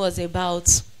cartoon was about.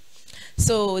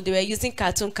 So they were using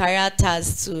cartoon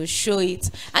characters to show it.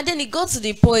 And then it got to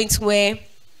the point where,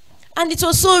 and it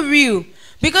was so real,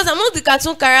 because among the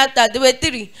cartoon characters, there were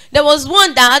 3. There was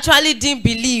one that actually didn't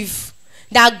believe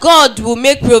that God will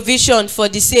make provision for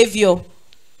the Savior.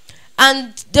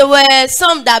 And there were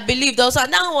some that believed also.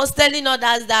 And that was telling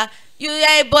others that,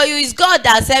 but it's God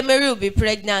that said Mary will be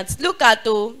pregnant. Look at,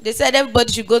 they said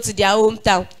everybody should go to their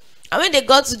hometown. And when they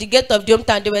got to the gate of the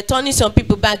hometown, they were turning some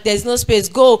people back. There's no space.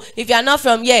 Go. If you are not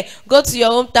from here, go to your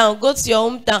hometown. Go to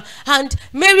your hometown. And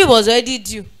Mary was already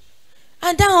due.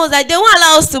 And that was like, they won't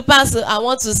allow us to pass. So I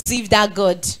want to see if that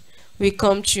God will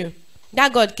come true.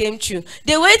 That God came true.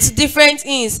 They went to different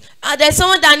inns. And there's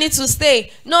someone that needs to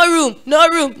stay. No room, no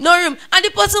room, no room. And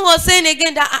the person was saying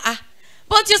again that,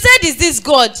 but you said, is this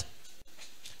God?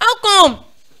 How come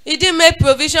he didn't make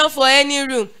provision for any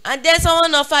room? And then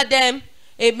someone offered them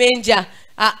a manger.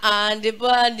 And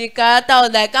the character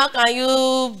was like, how can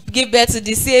you give birth to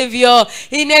the Savior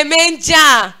in a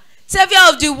manger? Savior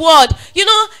of the world. You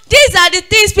know, these are the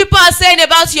things people are saying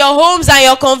about your homes and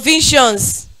your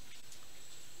convictions.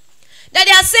 That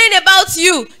they are saying about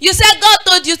you. You said God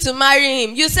told you to marry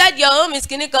him. You said your home is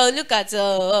clinical. Look at,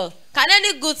 can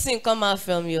any good thing come out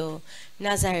from your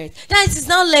Nazareth? Now it is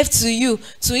now left to you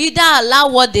to either allow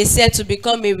what they said to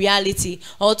become a reality,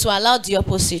 or to allow the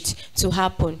opposite to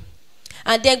happen.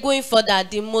 And then going further,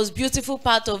 the most beautiful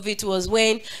part of it was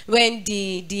when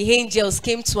the angels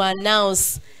came to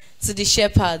announce to the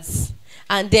shepherds,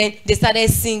 and then they started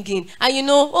singing, and you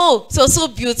know, so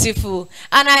beautiful.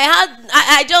 And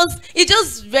it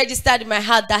just registered in my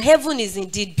heart that heaven is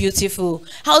indeed beautiful.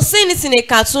 I was seeing it in a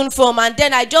cartoon form, and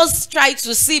then I just tried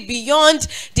to see beyond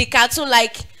the cartoon,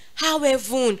 like how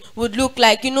heaven would look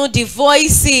like, you know, the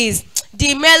voices,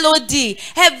 the melody,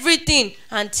 everything.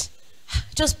 And I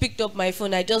just picked up my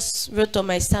phone. I just wrote on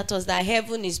my status that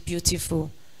heaven is beautiful.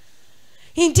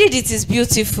 Indeed, it is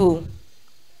beautiful.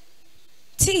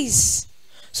 It is.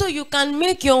 So you can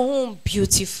make your home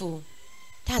beautiful.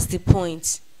 That's the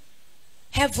point.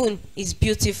 Heaven is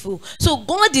beautiful. So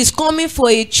God is coming for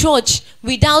a church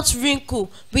without wrinkle,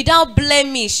 without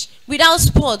blemish, without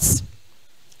spots.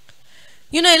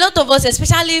 You know, a lot of us,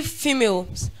 especially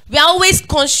females, we are always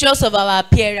conscious of our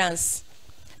appearance.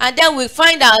 And then we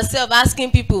find ourselves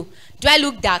asking people, do I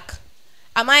look dark?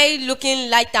 Am I looking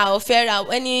lighter or fairer?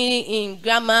 Any in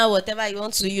grammar, whatever you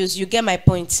want to use, you get my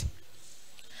point.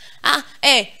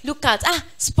 Look at,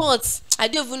 sports. I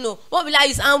don't even know. What will I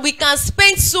use? And we can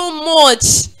spend so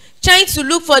much trying to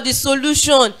look for the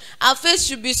solution. Our face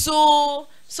should be so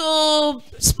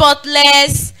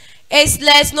spotless,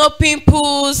 ageless, no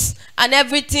pimples, and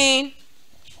everything.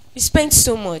 We spend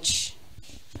so much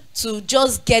to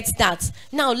just get that.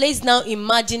 Now, let's now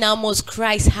imagine how much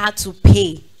Christ had to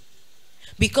pay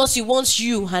because he wants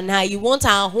you and I, he wants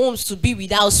our homes to be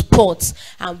without spots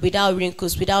and without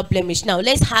wrinkles, without blemish. Now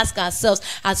let's ask ourselves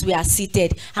as we are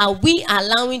seated, are we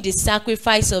allowing the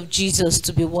sacrifice of Jesus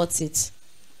to be worth it?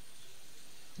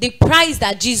 The price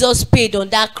that Jesus paid on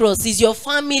that cross, is your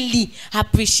family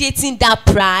appreciating that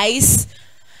price?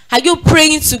 Are you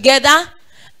praying together?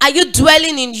 Are you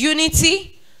dwelling in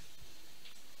unity?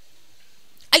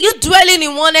 Are you dwelling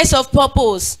in oneness of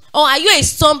purpose? Or are you a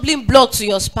stumbling block to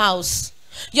your spouse?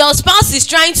 Your spouse is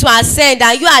trying to ascend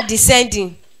and you are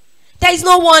descending. There is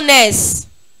no oneness.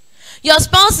 Your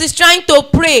spouse is trying to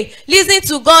pray, listen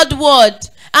to God's word,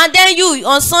 and then you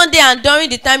on Sunday and during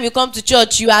the time you come to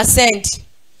church, you ascend.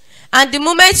 And the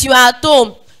moment you are at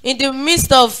home, in the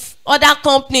midst of other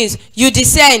companies, you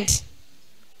descend.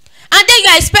 And then you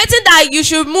are expecting that you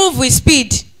should move with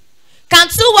speed. Can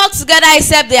two work together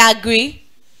except they agree?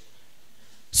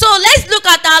 So let's look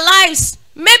at our lives.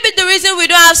 Maybe the reason we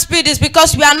don't have speed is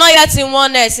because we are not yet in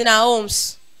oneness in our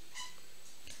homes.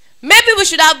 Maybe we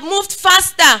should have moved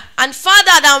faster and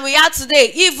farther than we are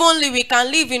today, if only we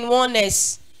can live in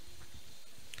oneness.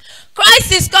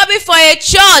 Christ is coming for a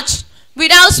church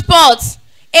without spots,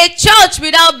 a church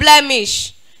without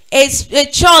blemish, a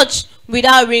church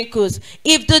without wrinkles.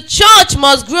 If the church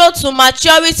must grow to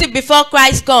maturity before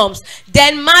Christ comes,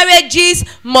 then marriages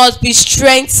must be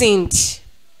strengthened.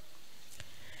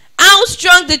 How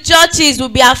strong the church is will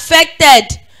be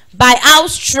affected by how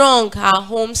strong our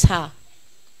homes are.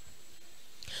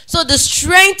 So the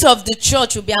strength of the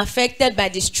church will be affected by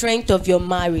the strength of your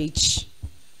marriage.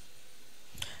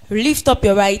 Lift up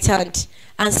your right hand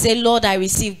and say, Lord, I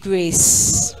receive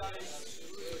grace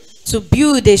to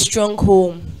build a strong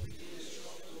home.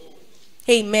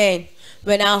 Amen.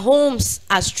 When our homes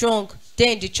are strong,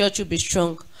 then the church will be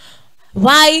strong.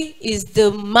 Why is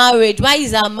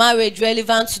our marriage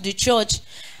relevant to the church?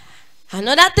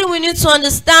 Another thing we need to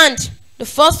understand. The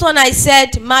first one I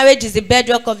said, marriage is the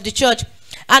bedrock of the church.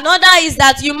 Another is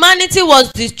that humanity was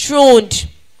dethroned.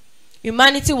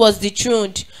 Humanity was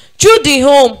dethroned. Through the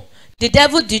home, the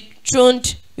devil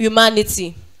dethroned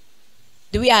humanity.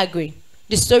 Do we agree?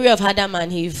 The story of Adam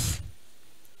and Eve.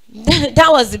 That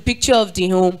was the picture of the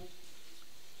home.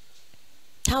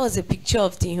 That was a picture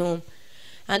of the home.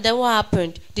 And then what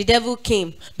happened? The devil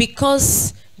came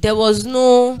because there was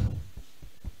no...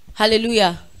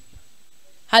 Hallelujah.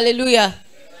 Hallelujah.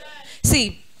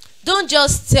 See, don't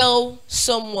just tell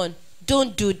someone,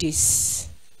 don't do this.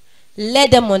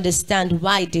 Let them understand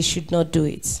why they should not do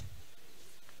it.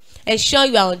 Ensure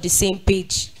you are on the same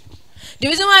page. The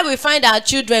reason why we find our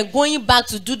children going back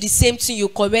to do the same thing you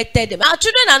corrected them. Our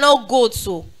children are not good,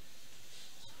 so.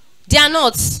 They are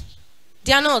not.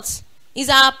 They are not. It's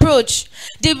our approach.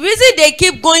 The reason they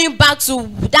keep going back to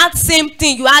that same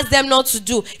thing you asked them not to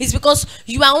do is because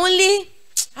you are only...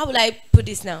 How will I put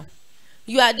this now?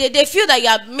 They feel that you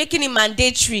are making it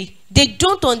mandatory. They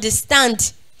don't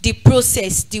understand the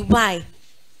process, the why.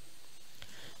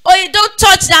 Oh, you don't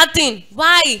touch that thing.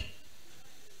 Why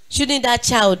shouldn't that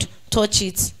child touch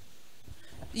it?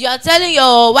 You are telling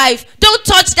your wife, don't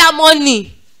touch that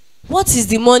money. What is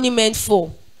the money meant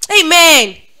for?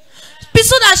 Amen.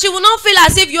 So that she will not feel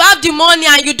as if you have the money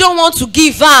and you don't want to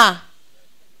give her.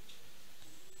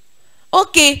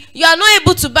 Okay, you are not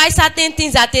able to buy certain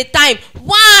things at a time.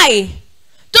 Why?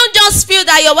 Don't just feel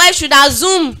that your wife should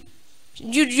assume.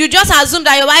 You just assume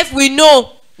that your wife will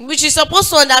know. Which is supposed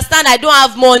to understand I don't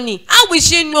have money. How will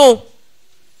she know?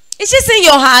 Is she seeing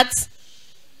your heart?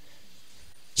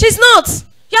 She's not.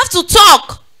 You have to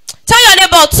talk. Tell your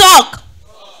neighbor, talk.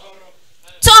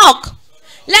 Talk.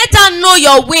 Let her know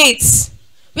your weight.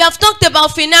 We have talked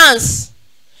about finance.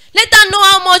 Let her know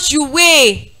how much you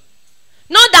weigh.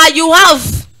 Not that you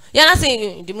have. You're not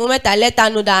saying, the moment I let her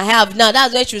know that I have, now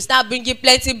that's when she'll start bringing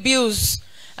plenty bills.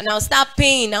 And I'll start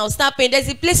paying. There's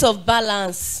a place of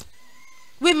balance.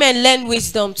 Women learn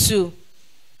wisdom too.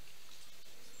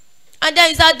 And then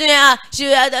you start doing, I'll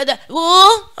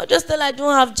just tell her I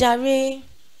don't have jare.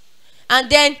 And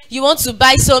then you want to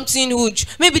buy something huge.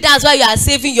 Maybe that's why you are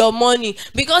saving your money.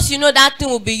 Because you know that thing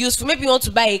will be useful. Maybe you want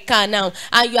to buy a car now.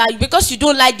 And because you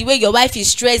don't like the way your wife is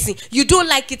stressing. You don't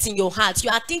like it in your heart. You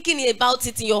are thinking about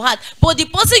it in your heart. But the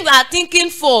person you are thinking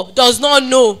for does not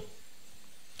know.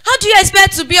 How do you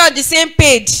expect to be on the same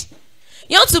page?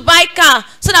 You want to buy car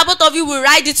so that both of you will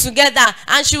ride it together.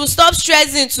 And she will stop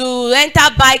stressing to enter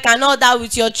bike and all that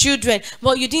with your children.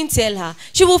 But you didn't tell her.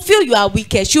 She will feel you are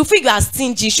wicked. She will feel you are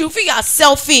stingy. She will feel you are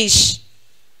selfish.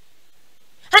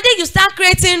 And then you start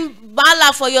creating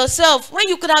bala for yourself when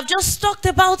you could have just talked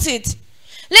about it.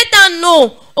 Let her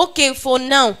know, okay, for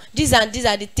now, these are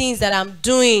the things that I'm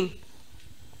doing.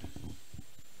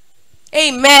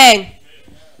 Amen.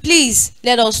 Please,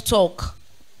 let us talk.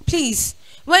 Please,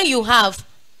 when you have,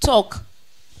 talk.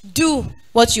 Do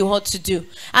what you ought to do.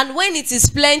 And when it is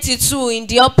plenty too, in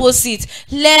the opposite,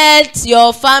 let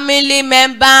your family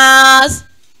members,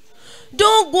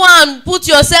 don't go and put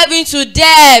yourself into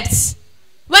debt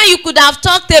when you could have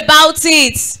talked about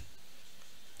it.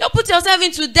 Don't put yourself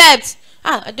into debt.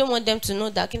 I don't want them to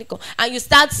know that. And you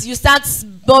start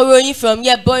borrowing from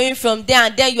here, borrowing from there,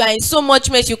 and then you are in so much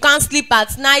mess. You can't sleep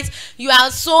at night. You are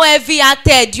so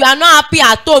heavy-hearted. You are not happy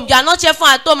at home. You are not cheerful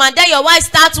at home. And then your wife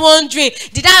starts wondering,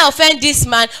 did I offend this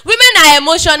man? Women are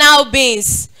emotional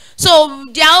beings. So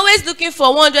they are always looking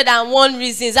for 101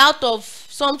 reasons out of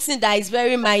something that is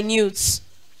very minute.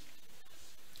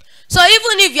 So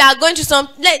even if you are going to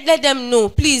let them know,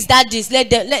 please, daddies,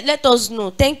 let us know.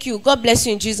 Thank you. God bless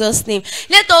you in Jesus' name.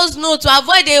 Let us know to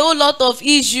avoid a whole lot of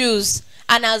issues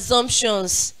and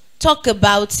assumptions. Talk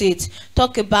about it.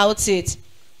 Talk about it.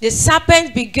 The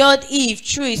serpent beguiled Eve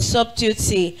through his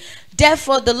subtlety.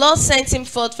 Therefore, the Lord sent him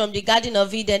forth from the Garden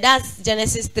of Eden. That's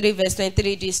Genesis 3 verse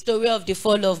 23, the story of the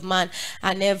fall of man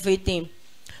and everything.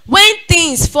 When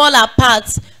things fell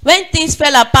apart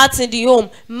in the home,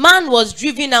 man was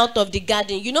driven out of the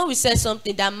garden. You know, we said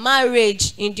something that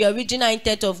marriage in the original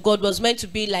intent of God was meant to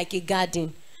be like a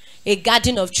garden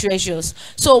of treasures.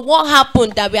 So what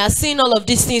happened that we are seeing all of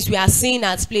these things we are seeing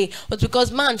at play was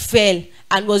because man fell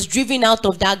and was driven out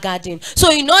of that garden.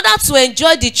 So in order to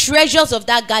enjoy the treasures of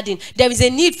that garden, there is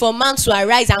a need for man to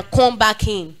arise and come back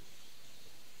in.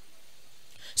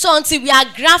 So until we are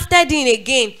grafted in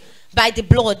again, by the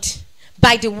blood,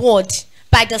 by the word,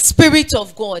 by the Spirit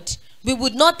of God, we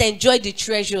would not enjoy the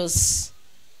treasures.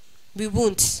 We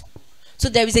won't. So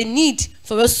there is a need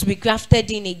for us to be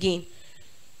grafted in again.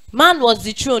 Man was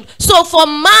dethroned. So for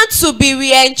man to be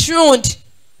re-enthroned,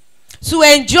 to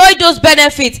enjoy those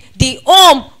benefits, the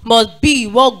home must be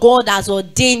what God has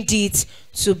ordained it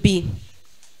to be.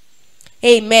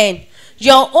 Amen.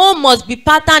 Your home must be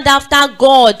patterned after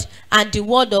God and the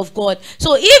word of God.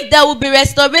 So if there will be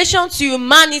restoration to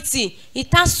humanity,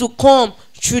 it has to come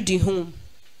through the home.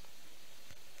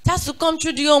 It has to come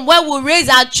through the home, where we raise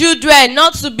our children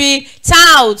not to be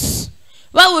touts,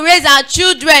 where we raise our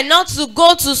children not to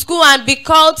go to school and be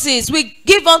cultists. We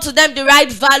give unto them the right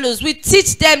values. We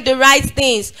teach them the right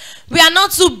things. We are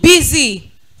not too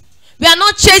busy. We are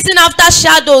not chasing after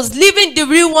shadows, leaving the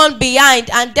real one behind,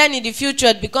 and then in the future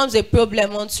it becomes a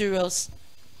problem unto us.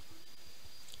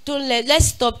 Let's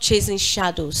stop chasing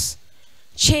shadows.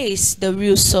 Chase the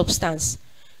real substance.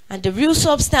 And the real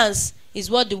substance is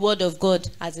what the word of God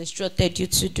has instructed you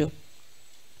to do.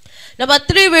 Number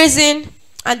 3 reason,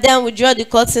 and then we draw the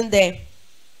curtain there,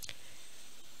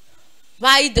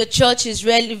 why the church is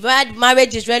relevant, why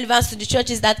marriage is relevant to the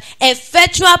church, is that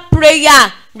effectual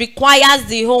prayer requires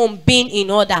the home being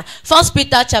in order. 1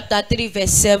 Peter chapter 3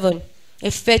 verse 7.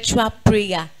 Effectual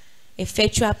prayer.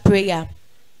 Effectual prayer.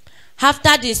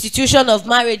 After the institution of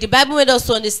marriage, the Bible made us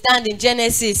to understand in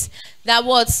Genesis that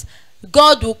what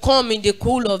God will come in the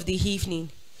cool of the evening.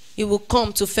 He will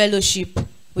come to fellowship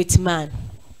with man.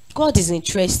 God is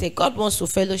interested. God wants to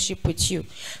fellowship with you.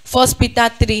 1 Peter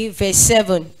 3 verse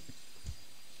 7.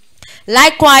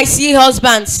 Likewise, ye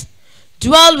husbands,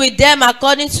 dwell with them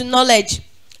according to knowledge,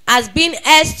 as being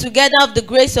heirs together of the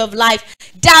grace of life,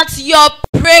 that your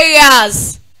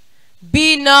prayers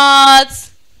be not.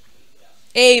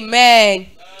 Amen.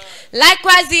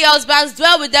 Likewise, the husbands,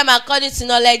 dwell with them according to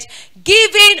knowledge,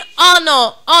 giving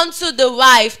honor unto the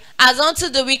wife as unto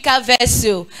the weaker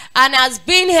vessel, and as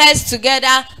being heirs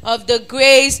together of the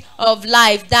grace of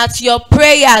life, that your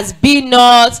prayers be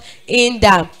not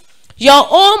hindered. Your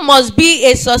home must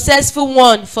be a successful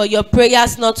one for your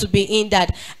prayers not to be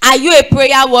hindered. Are you a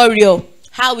prayer warrior?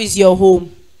 How is your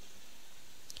home?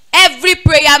 Every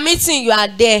prayer meeting you are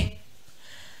there.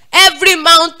 Every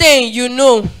mountain you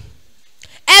know.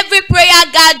 Every prayer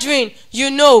gathering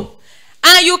you know.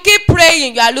 And you keep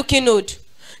praying, you are looking old.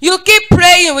 You keep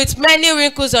praying with many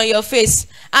wrinkles on your face.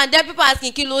 And then people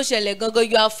asking, Kilo shele gogo,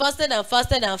 you have fasted and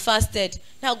fasted and fasted.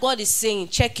 Now God is saying,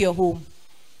 check your home.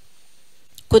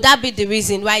 Could that be the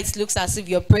reason why it looks as if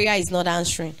your prayer is not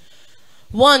answering?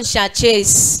 1 shall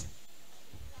chase,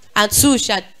 and 2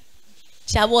 shall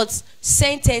what?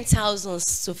 Send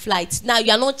 10,000s to flight. Now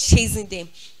you are not chasing them.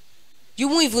 You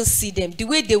won't even see them the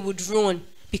way they would run,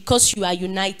 because you are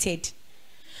united.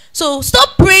 So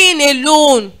stop praying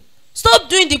alone. Stop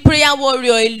doing the prayer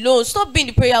warrior alone. Stop being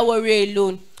the prayer warrior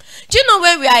alone. Do you know,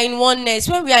 when we are in oneness,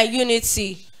 when we are in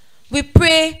unity, we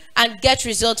pray and get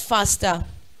results faster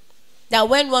than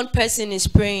when one person is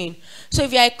praying. So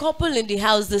if you are a couple in the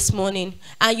house this morning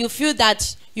and you feel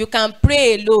that you can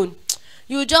pray alone,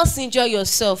 You just enjoy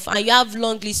yourself and you have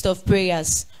long list of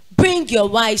prayers. Bring your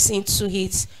wives into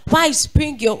it. Wives,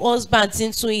 bring your husbands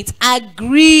into it.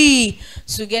 Agree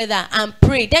together and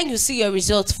pray. Then you see your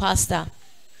results faster.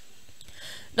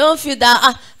 Don't feel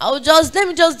that let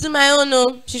me just do my own.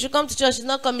 No, she should come to church. She's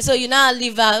not coming, so you now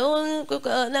leave her. No,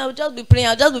 I'll just be praying.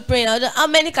 How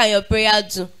many can your prayer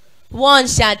do? One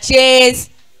shall chase.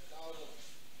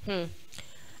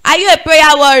 Are you a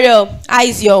prayer warrior? How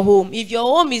is your home? If your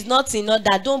home is not in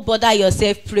order, don't bother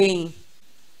yourself praying,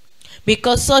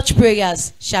 because such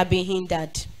prayers shall be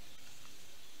hindered.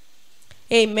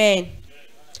 Amen.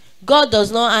 God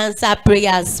does not answer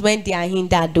prayers when they are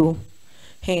hindered, though.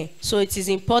 Hey, so it is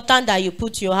important that you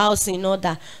put your house in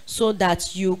order so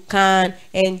that you can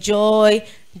enjoy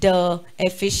the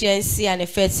efficiency and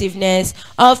effectiveness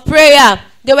of prayer.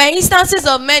 There were instances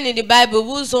of men in the Bible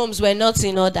whose homes were not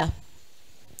in order.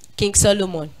 King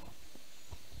Solomon.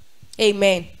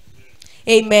 Amen.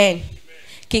 Amen.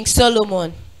 King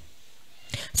Solomon.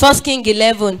 1 King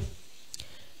 11.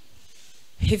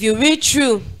 If you read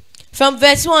through from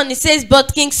verse 1, it says,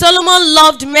 "But King Solomon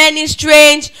loved many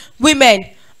strange women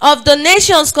of the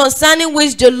nations concerning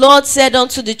which the Lord said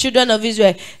unto the children of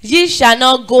Israel, Ye shall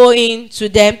not go in to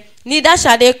them, neither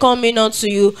shall they come in unto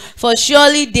you, for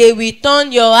surely they will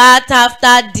turn your heart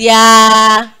after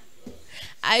their..."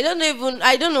 I don't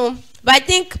know, but I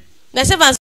think myself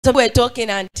and some were talking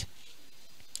and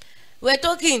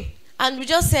we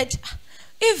just said,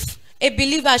 if a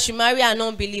believer should marry an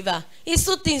unbeliever, it's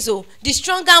two things. So the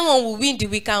stronger one will win the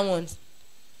weaker one.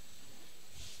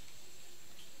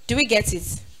 Do we get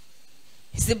it?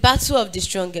 It's the battle of the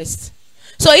strongest.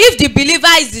 So if the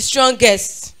believer is the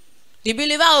strongest, the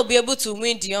believer will be able to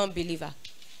win the unbeliever.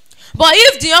 But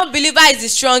if the unbeliever is the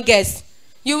strongest,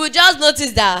 you will just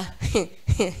notice that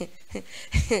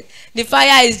the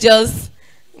fire is just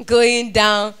going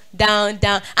down, down,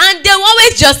 down. And they will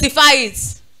always justify it.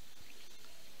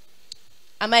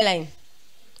 Am I lying?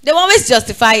 They will always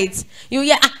justify it.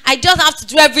 I just have to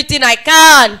do everything I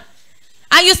can.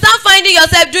 And you start finding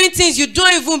yourself doing things you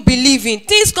don't even believe in.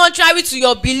 Things contrary to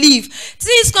your belief.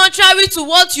 Things contrary to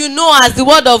what you know as the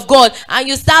word of God. And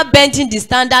you start bending the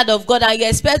standard of God and you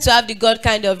expect to have the God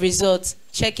kind of results.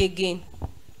 Check again.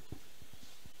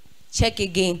 Check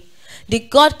again. The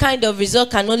God kind of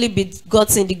result can only be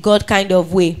gotten the God kind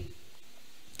of way.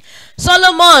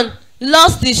 Solomon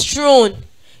lost his throne.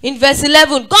 In verse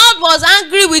 11, God was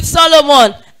angry with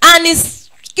Solomon and his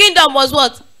kingdom was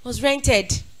what? Was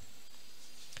rented.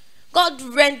 God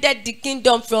rented the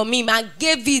kingdom from him and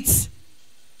gave it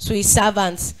to his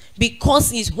servants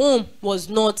because his home was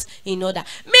not in order.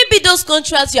 Maybe those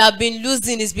contracts you have been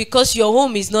losing is because your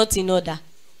home is not in order.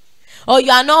 Or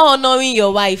you are not honoring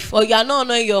your wife, or you are not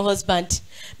honoring your husband.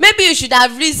 Maybe you should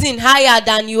have risen higher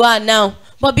than you are now.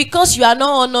 But because you are not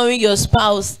honoring your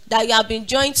spouse that you have been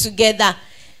joined together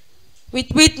with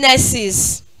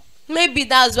witnesses, maybe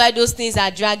that's why those things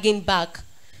are dragging back.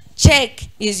 Check,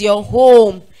 is your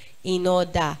home in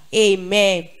order?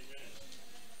 Amen.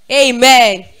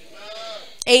 Amen.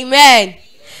 Amen.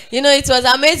 You know, it was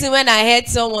amazing when I heard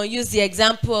someone use the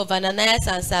example of Ananias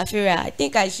and Sapphira. I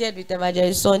think I shared with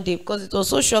Evangelist Sunday because it was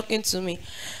so shocking to me.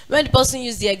 When the person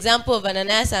used the example of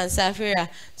Ananias and Sapphira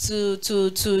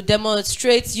to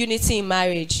demonstrate unity in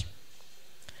marriage.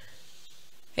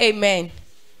 Amen.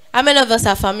 How many of us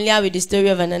are familiar with the story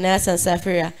of Ananias and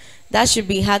Sapphira? That should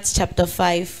be Acts chapter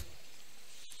 5.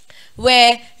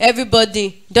 Where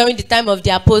everybody, during the time of the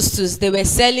apostles, they were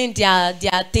selling their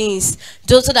things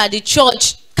just so that the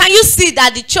church, can you see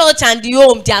that the church and the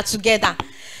home, they are together?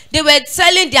 They were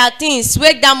selling their things.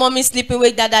 Wake that mommy sleeping,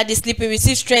 wake that daddy sleeping,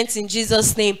 receive strength in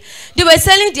Jesus' name. They were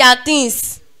selling their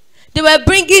things. They were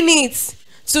bringing it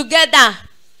together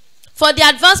for the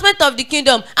advancement of the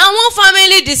kingdom. And one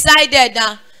family decided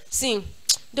that, see,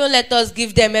 don't let us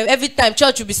give them. Every time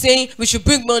church will be saying, we should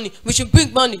bring money, we should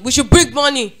bring money, we should bring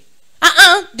money.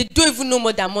 They don't even know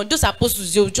more than money. Those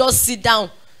apostles, they'll just sit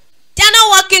down. They're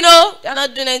not working, they're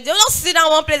not doing anything. They'll just sit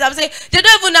down one place. I'm saying, they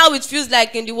don't even know how it feels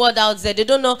like in the world out there. They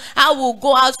don't know how we'll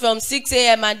go out from 6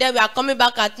 a.m. and then we are coming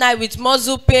back at night with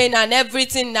muscle pain and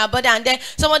everything in our body. And then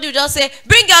somebody will just say,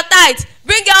 bring your tithe,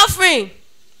 bring your offering,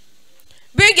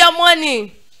 bring your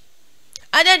money.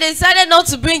 And then they decided not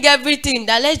to bring everything.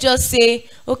 That let's just say,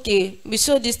 okay, we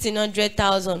sold this thing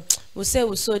 100,000. We'll say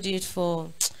we sold it for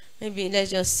maybe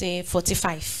let's just say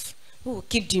 45. We'll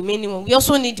keep the minimum. We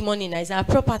also need money now. It's our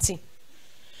property.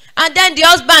 And then the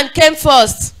husband came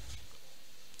first.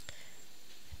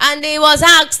 And he was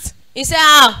asked. He said,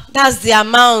 that's the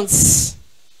amount.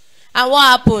 And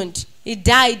what happened? He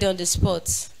died on the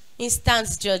spot.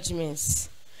 Instant judgments.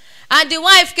 And the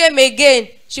wife came again.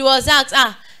 She was asked,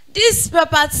 this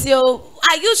property,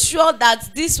 are you sure that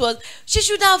this was? She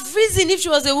should have reasoned if she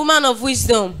was a woman of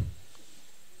wisdom.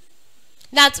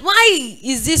 That why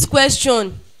is this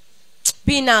question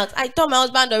being asked? I told my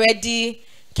husband already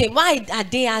came. Why are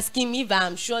they asking me if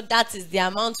I'm sure that is the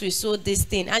amount we sold this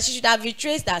thing? And she should have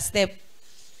retraced that step.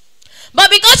 But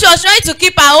because she was trying to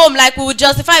keep her home, like we would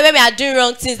justify when we are doing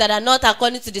wrong things that are not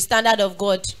according to the standard of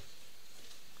God.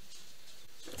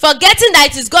 Forgetting that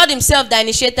it is God himself that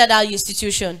initiated our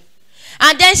institution.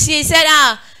 And then she said,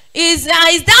 that's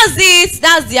it,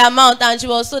 that's the amount. And she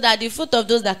was told that the fruit of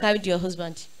those that carried your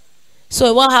husband.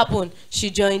 So what happened? She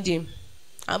joined him.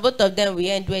 And both of them will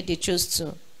end where they chose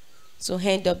to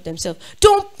hand up themselves.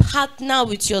 Don't partner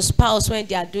with your spouse when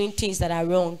they are doing things that are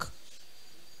wrong.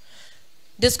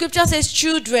 The scripture says,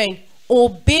 children,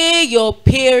 obey your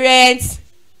parents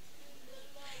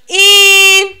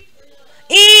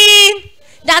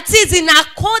that is in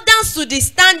accordance to the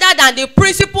standard and the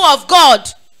principle of God.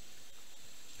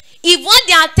 If what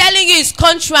they are telling you is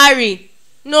contrary,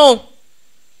 no.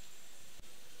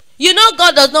 You know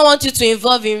God does not want you to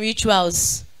involve in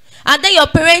rituals. And then your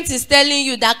parents is telling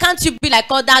you that can't you be like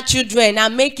other children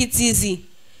and make it easy.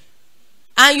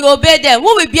 And you obey them.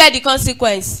 Who will bear the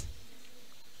consequence?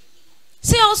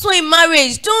 See, also in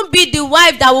marriage, don't be the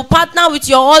wife that will partner with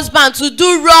your husband to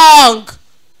do wrong.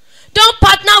 Don't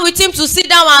partner with him to sit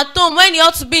down at home when he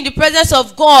ought to be in the presence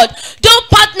of God. Don't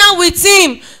partner with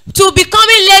him to be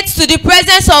coming late to the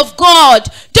presence of God.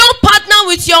 Don't partner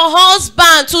with your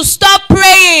husband to stop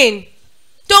praying.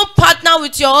 Don't partner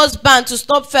with your husband to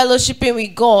stop fellowshipping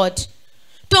with God.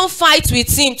 Don't fight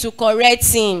with him to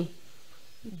correct him.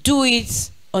 Do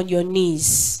it on your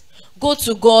knees. Go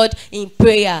to God in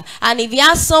prayer. And if he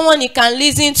has someone he can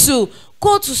listen to,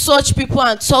 go to such people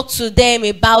and talk to them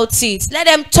about it. Let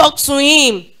them talk to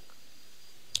him.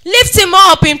 Lift him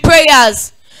up in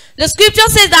prayers. The scripture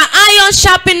says that iron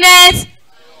sharpeneth.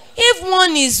 If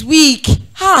one is weak,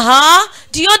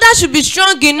 the other should be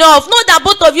strong enough. Not that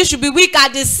both of you should be weak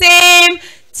at the same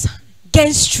time.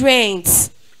 Get strength.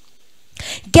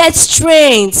 Get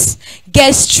strength.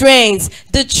 Get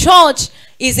strength. The church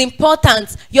is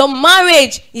important. Your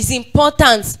marriage is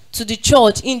important to the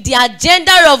church. In the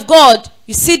agenda of God,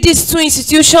 you see these two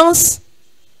institutions?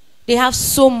 They have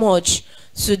so much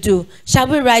to do. Shall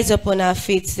we rise up on our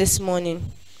feet this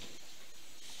morning?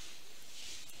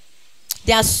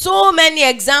 There are so many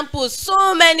examples,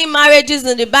 so many marriages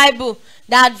in the Bible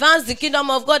that advance the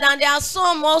kingdom of God, and there are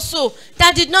some also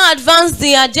that did not advance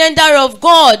the agenda of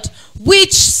God.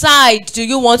 Which side do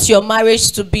you want your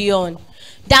marriage to be on?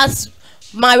 That's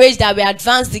marriage that will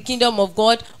advance the kingdom of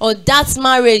God, or that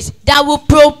marriage that will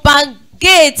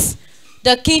propagate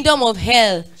the kingdom of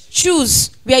hell? Choose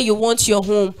where you want your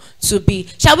home to be.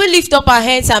 Shall we lift up our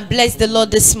hands and bless the Lord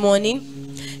this morning?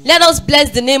 Let us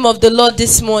bless the name of the Lord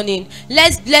this morning.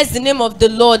 Let's bless the name of the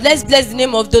Lord. Let's bless the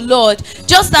name of the Lord.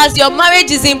 Just as your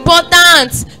marriage is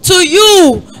important to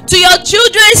you, to your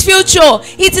children's future,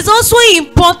 it is also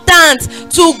important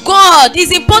to God. It's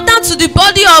important to the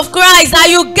body of Christ that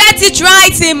you get it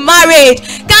right in marriage.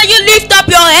 Can you lift up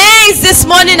your hands this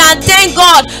morning and thank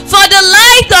God for the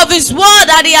light of his word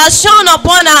that he has shone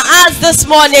upon our hearts this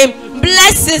morning?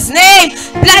 Bless his name,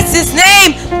 bless his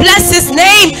name, bless his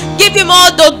name. Give him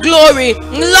all the glory.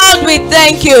 Lord, we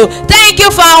thank you. Thank you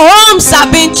for our homes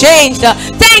have been changed.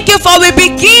 Thank you for we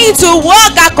begin to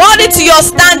walk according to your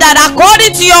standard,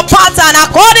 according to your pattern,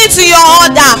 according to your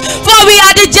order. For we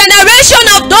are the generation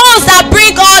of those that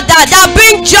bring order, that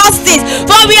bring justice.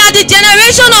 For we are the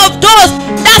generation of those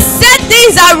that set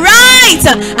things aright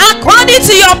according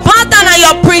to your pattern and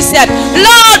your precept.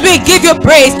 Lord, we give you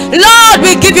praise. Lord,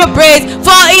 we give you praise.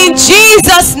 For in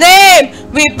Jesus'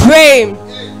 name we pray.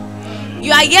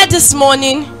 You are here this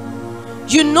morning.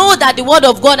 You know that the word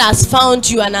of God has found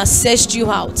you and has searched you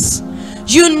out.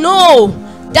 You know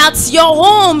that your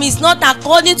home is not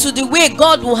according to the way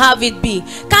God will have it be.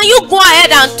 Can you go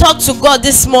ahead and talk to God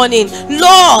this morning?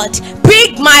 Lord,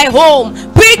 bring my home,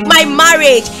 bring my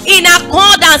marriage in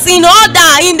accordance, in order,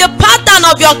 in the pattern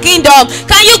of your kingdom.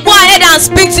 Can you go ahead and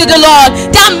speak to the Lord?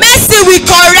 That mercy will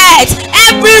correct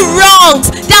every wrong.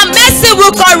 That mercy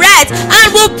will correct and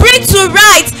will bring to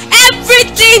right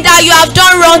everything that you have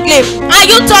done wrongly. Are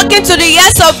you talking to the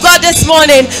yes of God this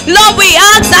morning? Lord, we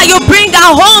ask that you bring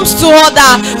our homes to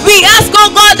order. We ask, oh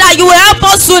God, that you help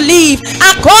us to live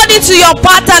according to your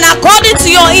pattern, according to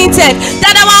your intent,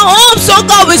 that our homes, oh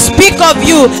God, will speak of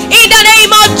you. In the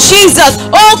name of Jesus,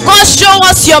 oh God, show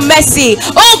us your mercy.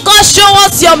 Oh God, show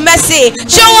us your mercy.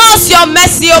 Show us your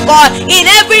mercy, oh God, in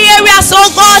every area, so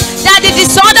God, that the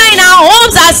disorder in our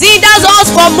homes has hindered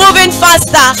us from moving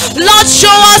faster. Lord, show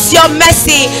us your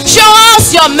mercy. Show us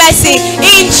your mercy.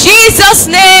 In Jesus'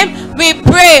 name we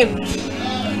pray.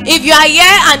 If you are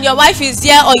here and your wife is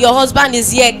here or your husband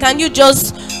is here, can you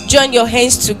just join your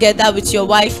hands together with your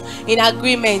wife in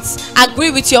agreement? Agree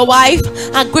with your wife,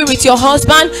 agree with your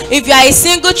husband. If you are a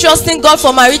single trusting God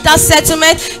for marital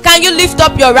settlement, can you lift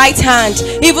up your right hand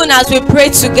even as we pray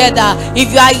together?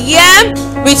 If you are here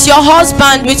with your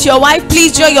husband, with your wife,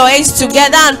 please join your hands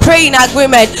together and pray in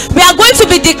agreement. We are going to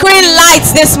be decreeing light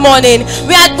this morning.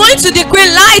 We are going to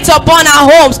decree light upon our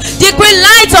homes, decree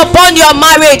light upon your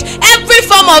marriage. Every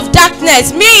form of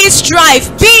darkness, be it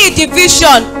strife, be it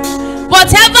division,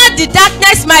 whatever the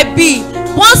darkness might be,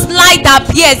 once light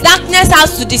appears, darkness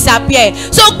has to disappear.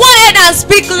 So go ahead and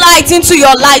speak light into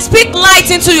your life, speak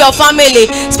light into your family,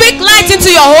 speak light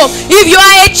into your home. If you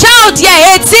are a child here,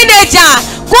 a teenager,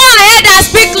 go ahead and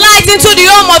speak light into the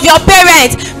home of your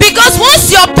parents, because once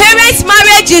your parents'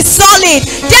 marriage is solid,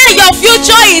 then your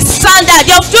future is standard,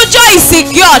 your future is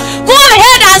secured. Go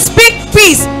ahead and speak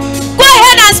peace. Go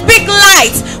ahead and speak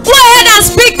light. Go ahead and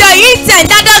speak the intent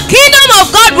that the kingdom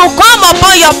of God will come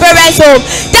upon your parents' home,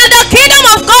 that the kingdom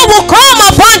of God will come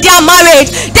upon their marriage,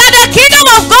 that the kingdom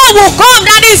of God will come,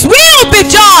 that His will be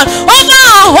done over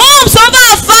our homes, over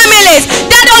our families,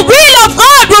 that the will of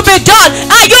God will be done.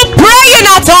 Are you praying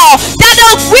at all? That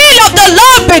the will of the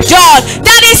Lord be done,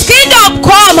 that His kingdom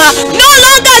come. No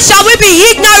longer shall we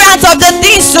be ignorant of the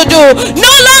things to do.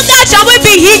 No longer shall we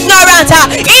be ignorant.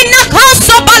 In the house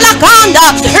of Balakanda,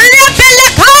 no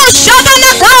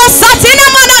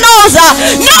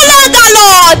longer,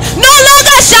 Lord, no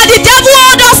longer shall the devil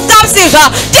hold us captive.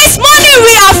 This morning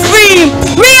we are free,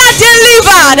 we are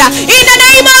delivered in the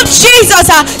name of Jesus.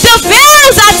 The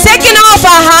veils are taken off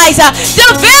our eyes. The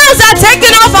veils are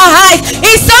taken off our eyes.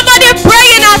 Is somebody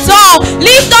praying at all?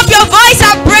 Lift up your voice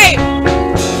and pray.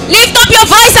 Lift up your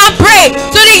voice and pray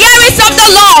to the hearings of the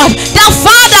Lord. The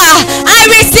Father, I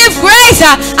receive grace.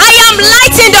 I am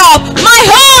lightened up. My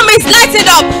home is lightened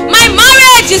up. My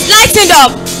marriage is lightened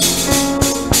up.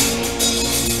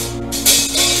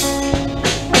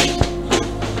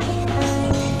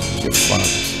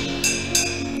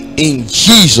 In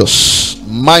Jesus'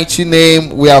 mighty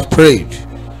name we have prayed.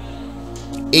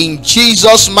 In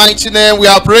Jesus' mighty name we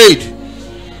have prayed.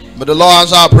 May the Lord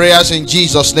answer our prayers in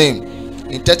Jesus' name.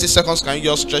 In 30 seconds, can you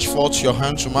just stretch forth your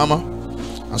hand to Mama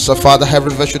and say, Father,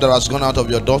 every virtue that has gone out of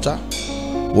your daughter,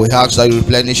 we ask that you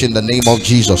replenish in the name of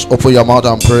Jesus. Open your mouth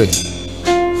and pray.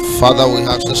 Father, we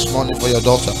ask this morning for your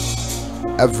daughter,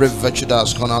 every virtue that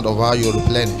has gone out of her, you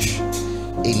replenish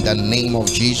in the name of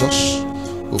Jesus.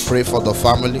 We pray for the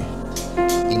family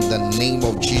in the name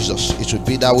of Jesus. It will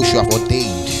be that which you have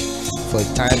ordained for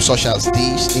a time such as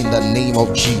this in the name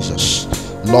of Jesus.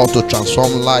 Lord, to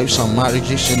transform lives and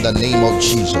marriages in the name of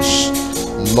Jesus.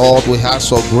 Lord, we ask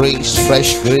for grace,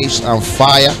 fresh grace and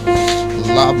fire.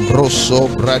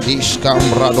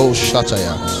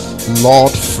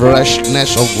 Lord,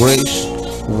 freshness of grace,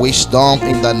 wisdom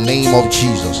in the name of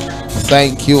Jesus.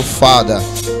 Thank you, Father.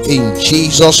 In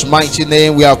Jesus' mighty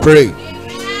name we are praying.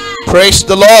 Praise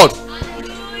the Lord.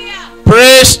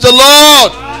 Praise the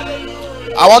Lord.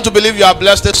 I want to believe you are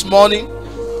blessed this morning.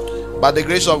 By the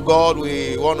grace of God,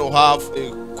 we want to have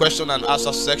a question and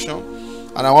answer section.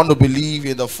 And I want to believe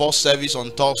in the first service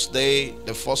on Thursday,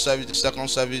 the first service, the second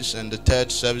service, and the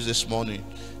third service this morning.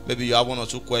 Maybe you have one or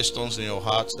two questions in your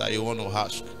heart that you want to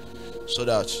ask, so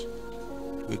that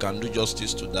we can do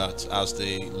justice to that as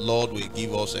the Lord will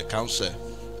give us a counsel.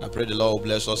 I pray the Lord will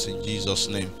bless us in Jesus'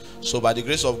 name. So by the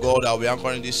grace of God, I'll be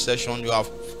anchoring this session. You have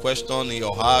question in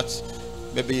your heart.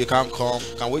 Maybe you can't come.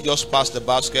 Can we just pass the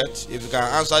basket? If you can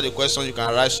answer the question, you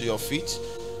can rise to your feet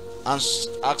and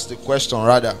ask the question,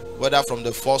 rather, whether from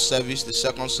the first service, the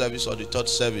second service, or the third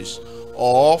service,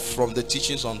 or from the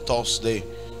teachings on Thursday.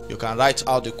 You can write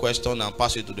out the question and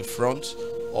pass it to the front,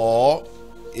 or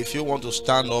if you want to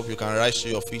stand up, you can rise to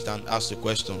your feet and ask the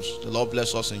questions. The Lord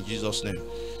bless us in Jesus' name.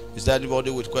 Is there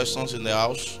anybody with questions in the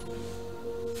house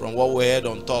from what we heard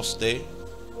on Thursday,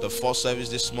 the first service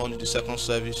this morning, the second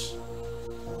service?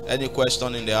 Any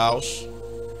question in the house?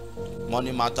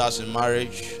 Money matters in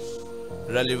marriage,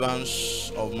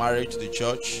 relevance of marriage to the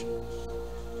church,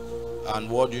 and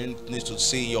what do you need to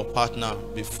see in your partner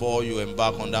before you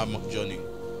embark on that journey?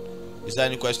 Is there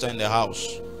any question in the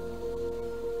house?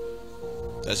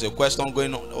 There's a question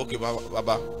going on. Okay,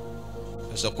 Baba.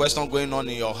 There's a question going on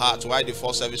in your heart. Why the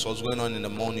first service was going on in the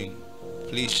morning?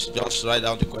 Please just write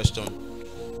down the question.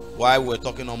 Why we're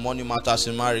talking on money matters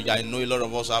in marriage? I know a lot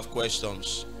of us have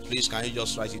questions. Please, can you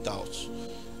just write it out?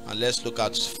 And let's look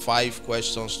at 5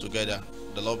 questions together.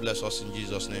 The Lord bless us in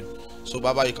Jesus' name. So,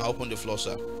 Baba, you can open the floor,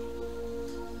 sir.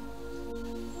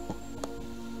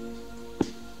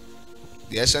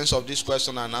 The essence of this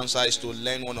question and answer is to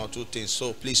learn one or two things.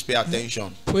 So please pay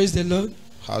attention. Praise the Lord.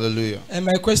 Hallelujah. And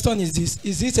my question is this: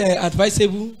 is it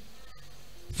advisable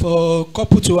for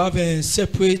couple to have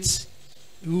separate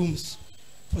rooms,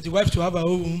 for the wife to have her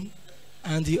own room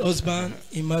and the husband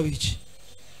in marriage?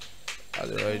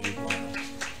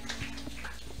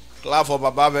 Clap for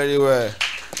Baba very well.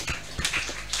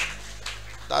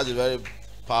 That's a very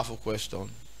powerful question.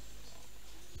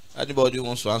 Anybody who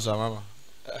wants to answer, Mama?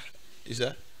 Is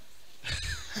that?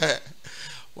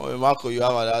 Mommy Marco, you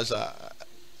have an answer.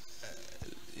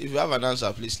 If you have an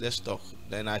answer, please let's talk.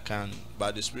 Then I can,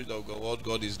 by the Spirit of God, what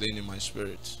God is laying in my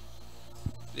spirit.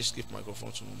 Please give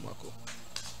microphone to Mommy Marco.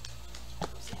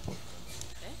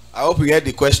 I hope you get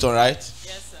the question right.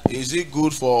 Yes, sir. Is it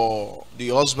good for the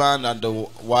husband and the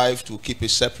wife to keep a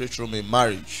separate room in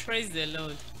marriage? Praise the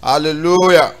Lord.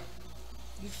 Hallelujah.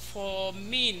 For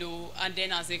me, no, and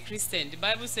then as a Christian, the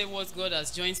Bible says what God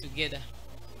has joined together,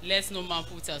 let no man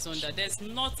put us under. There's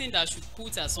nothing that should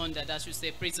put us under, that should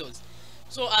separate us.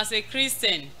 So as a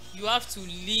Christian, you have to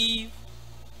live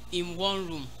in one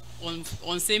room,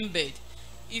 on same bed.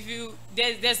 If you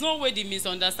there's no way the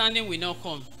misunderstanding will not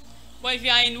come. But if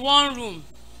you are in one room,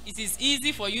 it is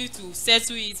easy for you to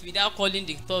settle it without calling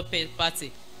the third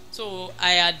party. So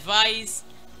I advise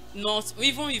not,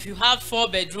 even if you have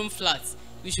 4-bedroom flats,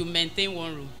 we should maintain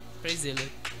one room. Praise the Lord.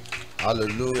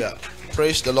 Hallelujah.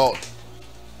 Praise the Lord.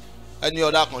 Any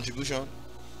other contribution?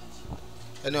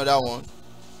 Any other one?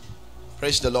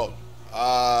 Praise the Lord.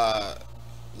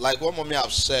 Like what mommy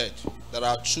have said, there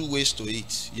are two ways to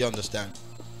it. You understand?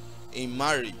 In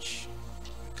marriage,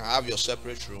 you can have your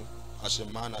separate room as a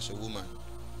man, as a woman.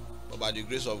 But by the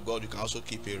grace of God, you can also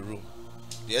keep a room.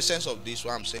 The essence of this,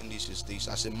 why I'm saying this, is this: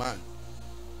 as a man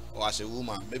or as a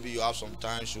woman, maybe you have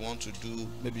sometimes you want to do,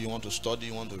 maybe you want to study,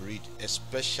 you want to read,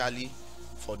 especially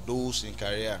for those in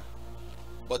career.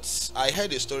 But I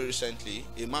heard a story recently.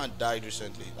 A man died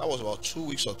recently. That was about 2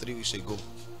 weeks or 3 weeks ago.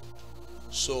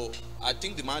 So I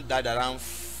think the man died around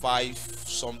 5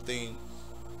 something,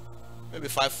 maybe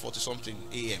 5:40 something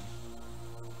a.m.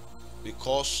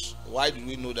 Because why do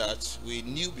we know that? We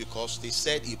knew because they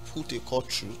said he put a cord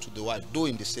through to the wife, though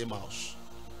in the same house.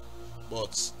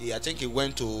 But I think he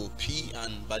went to pee,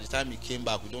 and by the time he came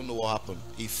back, we don't know what happened.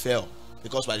 He fell,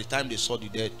 because by the time they saw the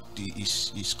dead,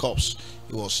 his corpse,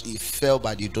 he fell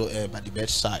by the door, by the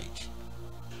bedside.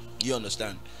 You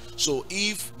understand? So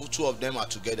if the two of them are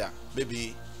together,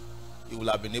 maybe he will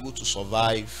have been able to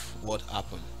survive what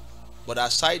happened. But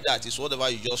aside that, it's whatever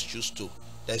you just choose to.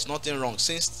 There's nothing wrong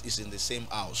since it's in the same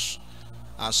house.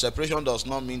 And separation does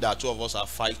not mean that two of us are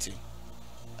fighting.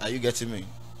 Are you getting me?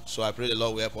 So I pray the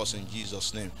Lord will help us in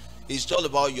Jesus' name. It's all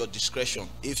about your discretion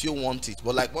if you want it.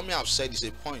 But like mommy have said, it's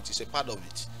a point, it's a part of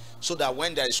it. So that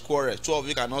when there is quarrel, two of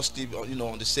you cannot sleep,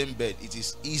 on the same bed. It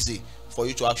is easy for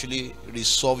you to actually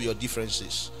resolve your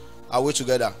differences. Are we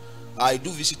together? I do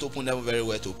visit Open Heaven very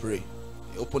well to pray.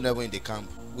 Open Heaven in the camp,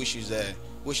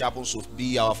 which happens to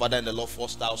be our Father in the Lord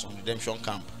First House on Redemption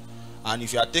Camp. And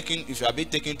if you are being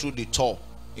taken through the tour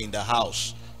in the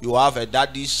house, you have a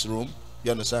daddy's room.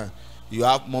 You understand? You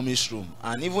have mommy's room,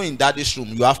 and even in daddy's room,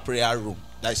 you have prayer room.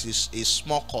 That is a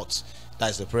small court. That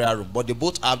is the prayer room. But they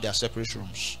both have their separate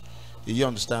rooms. You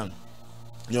understand?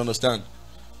 You understand?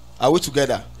 Are we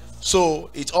together? So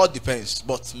it all depends.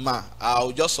 But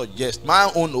I'll just suggest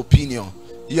my own opinion.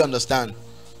 You understand?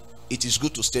 It is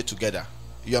good to stay together.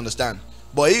 You understand?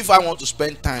 But if I want to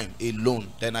spend time alone,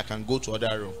 then I can go to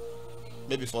other room.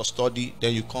 Maybe for study,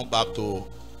 then you come back to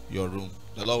your room.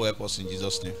 The Lord will help us in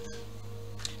Jesus' name.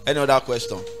 Any other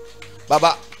question?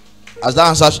 Baba, has that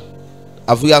answered?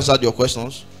 Have we answered your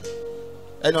questions?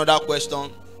 Any other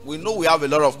question? We know we have a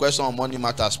lot of questions on money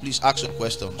matters. Please ask your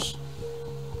questions.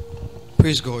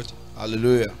 Praise God.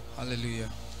 Hallelujah. Hallelujah.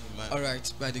 Amen. All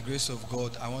right, by the grace of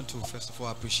God, I want to first of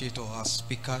all appreciate all our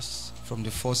speakers from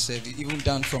the first service, even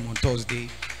down from on Thursday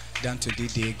down to the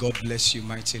day. God bless you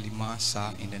mightily,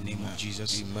 sir, in the name of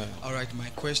Jesus. Amen. All right, my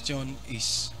question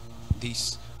is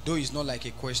this. Though it's not like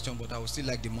a question, but I would still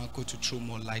like the Marco to throw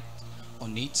more light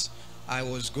on it. I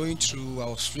was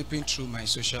flipping through my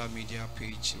social media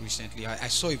page recently. I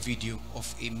saw a video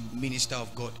of a minister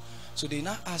of God. So they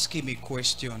now ask him a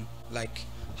question like,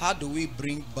 how do we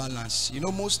bring balance?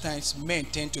 Most times men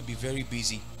tend to be very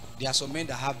busy. There are some men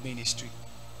that have ministry.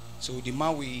 So the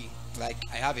man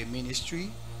I have a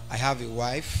ministry, I have a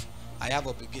wife, I have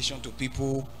obligation to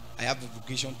people, I have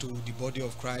obligation to the body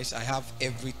of Christ. I have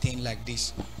everything like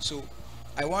this. So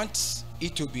I want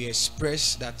it to be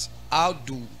expressed that how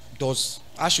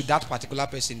should that particular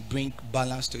person bring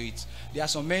balance to it? There are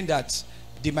some men that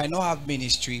they might not have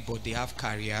ministry, but they have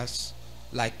careers.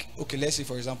 like, okay, let's say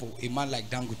for example, a man like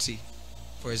Dangote,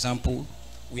 for example,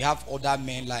 we have other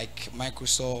men like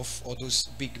Microsoft, or those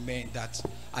big men that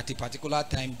at a particular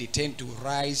time they tend to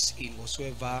rise in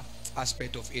whatsoever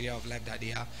aspect of area of life that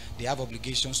they are. They have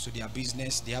obligations to their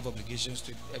business, they have obligations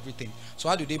to everything. So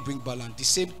how do they bring balance? The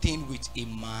same thing with a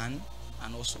man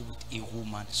and also with a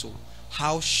woman. So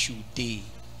how should they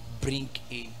bring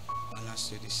in balance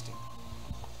to this thing?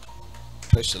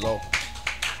 Praise the Lord.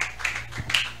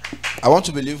 I want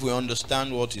to believe we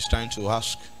understand what he's trying to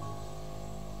ask.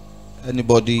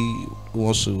 Anybody who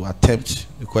wants to attempt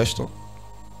the question?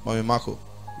 Mommy Marco,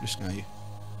 please can you?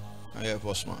 Can you help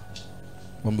us, man?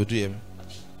 Mommy, do you hear me?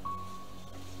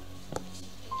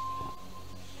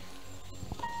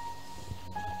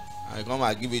 I come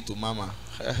and give it to Mama.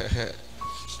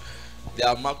 They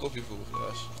are Marco people.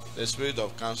 Yes. The spirit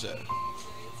of cancer.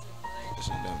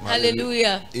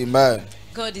 Hallelujah. Amen.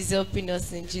 God is helping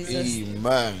us in Jesus.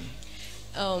 Amen.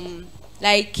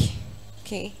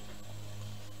 Okay.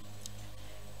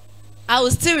 I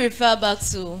will still refer back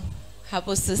to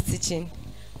Apostle's teaching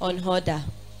on order.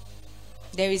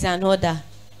 There is an order,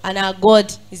 and our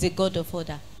God is a God of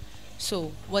order.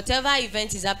 So whatever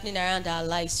event is happening around our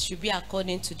lives should be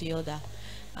according to the order.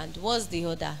 And what's the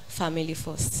order? Family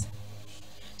first.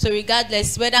 So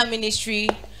regardless whether ministry,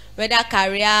 whether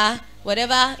career,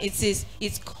 whatever it is,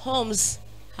 it comes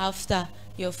after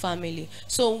your family.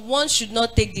 So one should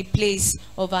not take the place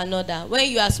of another.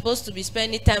 When you are supposed to be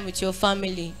spending time with your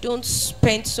family, don't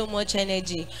spend so much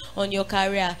energy on your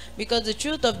career, because the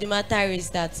truth of the matter is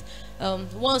that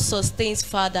one sustains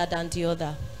farther than the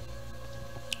other.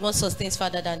 One sustains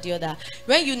farther than the other.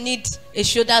 When you need a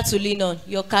shoulder to lean on,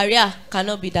 your career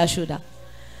cannot be that shoulder.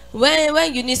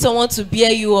 When you need someone to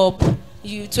bear you up,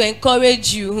 to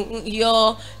encourage you,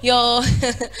 your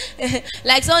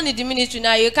like someone in the ministry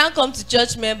now, you can't come to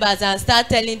church members and start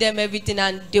telling them everything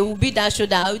and they will be that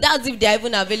shoulder. That's if they are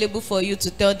even available for you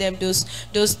to tell them those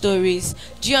stories.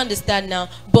 Do you understand now?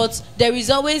 But there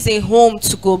is always a home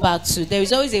to go back to. There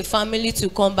is always a family to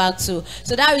come back to.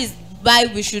 So that is why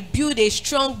we should build a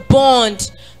strong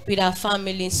bond with our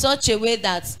family in such a way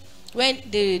that when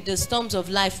the storms of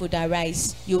life would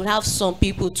arise, you will have some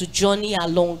people to journey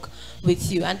along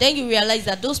with you. And then you realize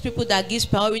that those people that gives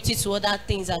priority to other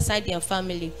things aside their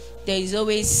family, there is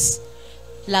always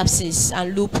lapses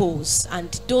and loopholes, and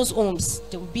those homes,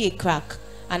 there will be a crack,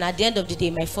 and at the end of the day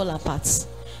might fall apart.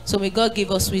 So may God give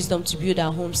us wisdom to build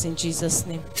our homes in Jesus'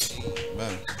 name.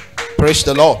 Amen. Praise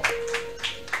the Lord.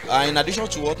 In addition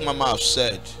to what Mama has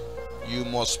said, you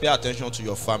must pay attention to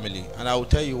your family, and I will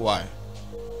tell you why.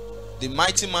 The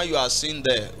mighty man you are seeing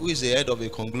there, who is the head of a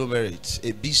conglomerate,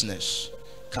 a business,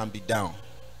 can be down.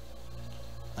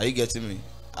 Are you getting me?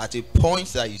 At a point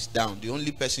that is down, the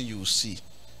only person you will see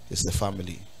is the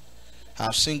family.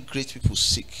 I've seen great people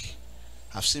sick.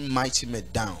 I've seen mighty men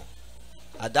down.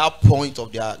 At that point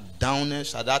of their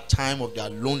downness, at that time of their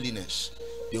loneliness,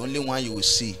 the only one you will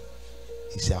see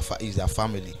is their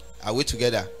family. Are we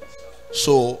together?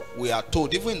 So we are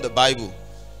told, even in the Bible,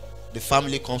 the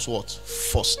family comes what?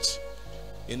 First.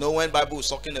 You know, when Bible is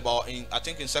talking about, I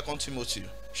think in 2 Timothy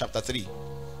chapter 3,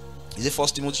 is it 1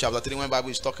 Timothy chapter 3, when Bible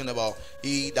is talking about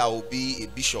he that will be a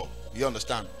bishop? You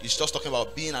understand? It's just talking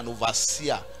about being an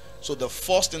overseer. So the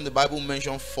first in the Bible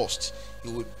mentioned first, he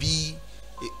will be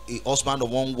a husband of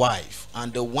one wife,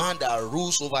 and the one that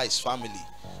rules over his family.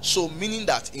 So meaning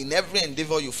that in every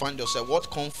endeavor you find yourself, what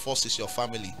comes first is your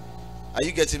family. Are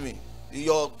you getting me?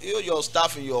 Your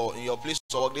staff in your place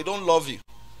of work, they don't love you.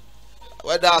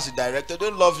 Whether as a director, they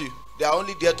don't love you. They are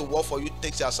only there to work for you,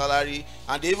 take their salary,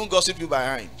 and they even gossip you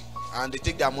behind, and they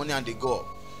take their money and they go.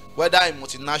 Whether in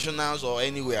multinationals or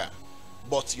anywhere,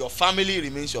 but your family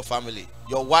remains your family.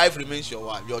 Your wife remains your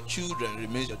wife. Your children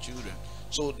remains your children.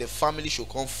 So the family should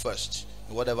come first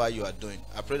in whatever you are doing.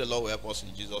 I pray the Lord will help us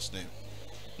in Jesus' name.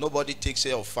 Nobody takes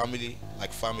care of family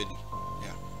like family.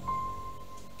 Yeah.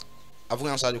 Have we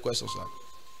answered the question, sir?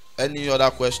 Any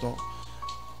other question?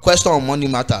 Question on money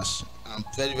matters. I'm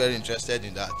very, very interested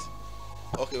in that.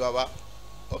 Okay, Baba.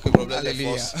 Okay, problem.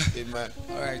 Amen.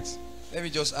 All right. Let me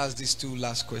just ask these two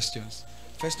last questions.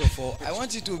 First of all, I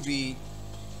want the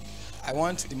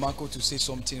Marco to say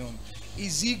something on,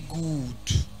 is it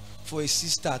good for a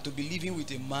sister to be living with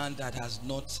a man that has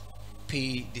not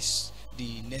paid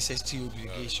the necessary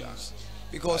obligations?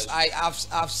 Because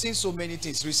I've seen so many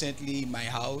things recently in my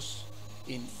house,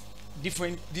 in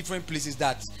different places,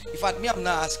 that in fact me, I'm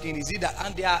not asking, is it that,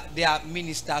 and they are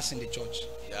ministers in the church.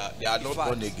 Yeah, they are not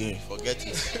born again. Forget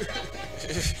it.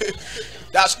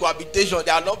 That's cohabitation.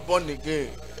 They are not born again.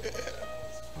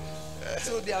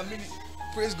 So they are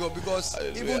Praise God, because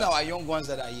Hallelujah. even our young ones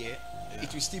that are here,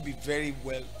 it will still be very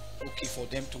well okay for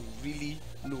them to really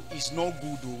know it's not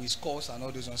good though, it's cost and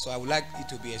all those ones. So I would like it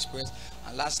to be expressed.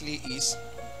 And lastly is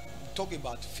talk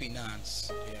about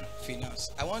finance.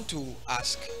 Finance. I want to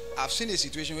ask, I've seen a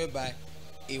situation whereby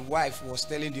a wife was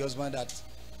telling the husband that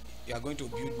you are going to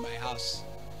build my house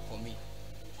for me,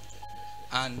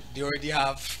 and they already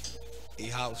have a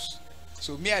house.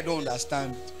 So me, I don't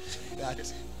understand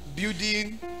that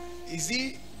building. Is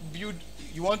it build?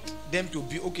 You want them to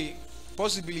be okay?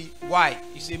 Possibly. Why?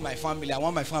 You say my family. I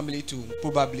want my family to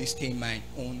probably stay in my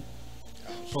own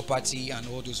property and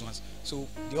all those ones. So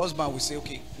the husband will say,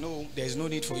 okay, no, there's no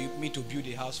need for me to build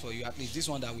a house for you. At least this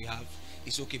one that we have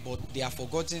is okay. But they are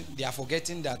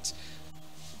forgetting that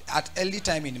at early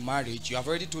time in marriage, you have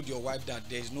already told your wife that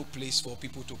there is no place for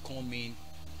people to come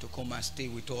and stay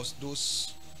with us.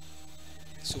 Those.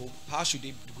 So how should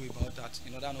they go about that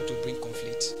in order not to bring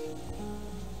conflict?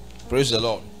 Praise the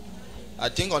Lord. I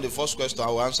think on the first question I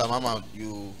will answer, Mama.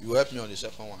 You help me on the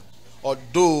second one.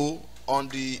 Although on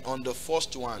the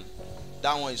first one,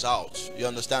 that one is out. You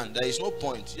understand? There is no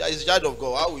point. Yeah, it's a child of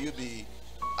God. How will you be?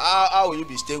 How will you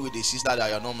be staying with a sister that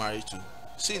you are not married to?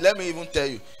 See, let me even tell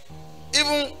you.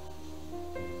 Even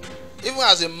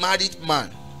as a married man,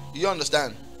 you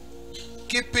understand?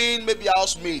 Keeping maybe a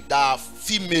housemaid that are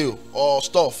female or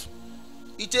stuff,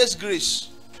 it takes grace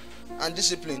and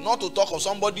discipline. Not to talk of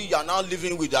somebody you are now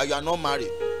living with that you are not married.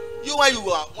 When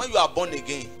you are born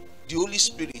again, the Holy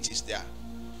Spirit is there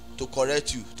to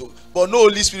correct you. But no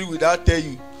Holy Spirit will not tell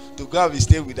you to go and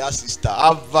stay with that sister.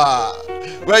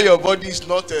 Where your body is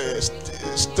not a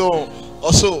stone.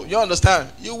 Also, you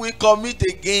understand? You will commit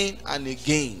again and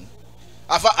again.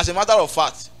 As a matter of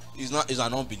fact, he's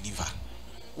an unbeliever.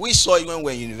 We saw it when we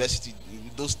were in university in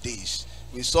those days.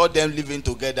 We saw them living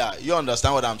together. You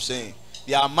understand what I'm saying?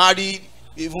 They are married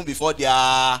even before they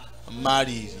are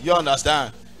married. You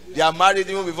understand? They are married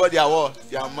even before they are what?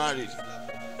 They are married.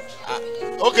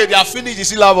 Okay, they are finished the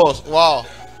syllabus. Wow.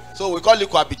 So we call it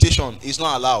cohabitation. It's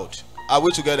not allowed. Are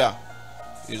we together?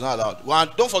 It's not allowed.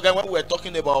 Well, don't forget when we were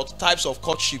talking about types of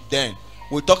courtship then,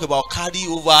 we talk about carry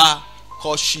over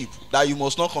courtship that you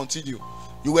must not continue.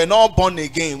 You were not born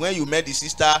again when you met the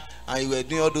sister and you were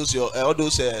doing all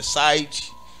those side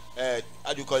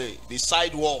how do you call it, the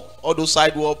side wall, all those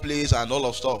side wall plays and all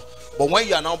of stuff. But when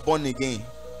you are now born again,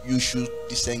 you should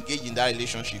disengage in that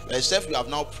relationship, except you have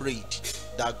now prayed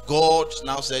that God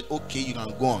now said okay, you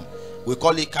can go on. We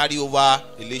call it carry over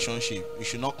relationship. You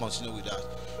should not continue with that.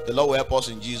 The Lord will help us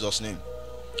in Jesus' name.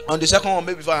 On the second one,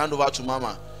 maybe before I hand over to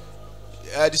Mama,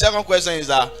 the second question is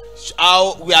that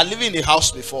how we are living in a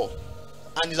house before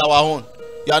and it's our own.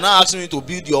 You are now asking me to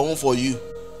build your own for you.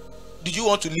 Did you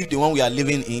want to leave the one we are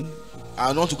living in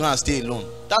and want to go and stay alone?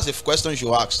 That's a question you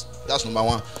should ask. That's number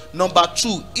one. Number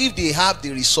two, if they have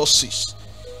the resources,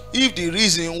 if the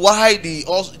reason why the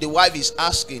wife is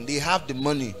asking, they have the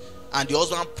money and the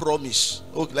husband promise,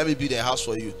 okay, let me build a house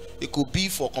for you. It could be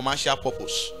for commercial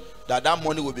purpose. That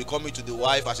money will be coming to the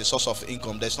wife as a source of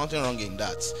income. There's nothing wrong in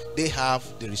that. They have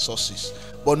the resources,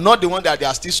 but not the one that they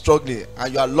are still struggling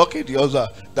and you are locking the other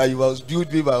that you must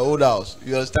build me my own house.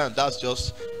 You understand? That's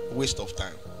just waste of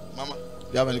time. Mama,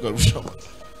 do you have any conclusion?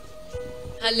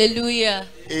 Hallelujah.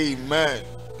 Amen.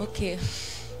 Okay.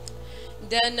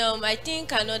 Then I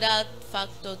think another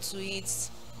factor to it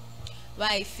why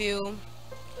I feel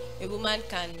a woman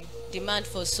can demand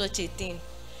for such a thing.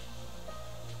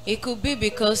 It could be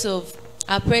because of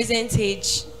our present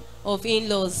age of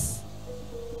in-laws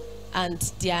and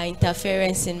their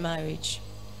interference in marriage.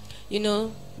 You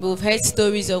know, we've heard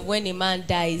stories of when a man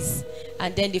dies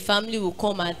and then the family will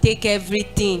come and take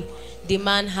everything the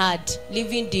man had,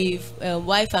 leaving the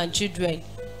wife and children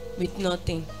with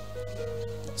nothing.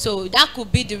 So that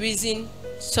could be the reason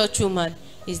such woman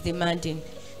is demanding.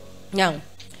 Now,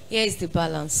 here is the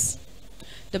balance.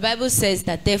 The Bible says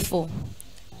that therefore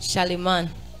shall a man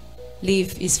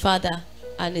leave his father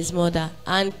and his mother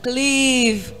and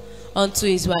cleave unto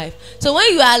his wife. So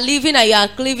when you are leaving and you are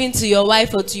cleaving to your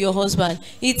wife or to your husband,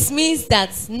 it means that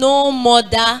no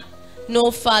mother, no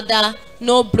father,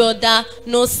 no brother,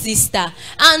 no sister.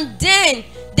 And then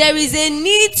there is a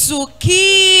need to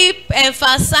keep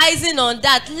emphasizing on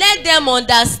that. Let them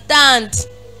understand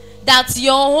that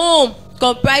your home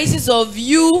comprises of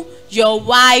you, your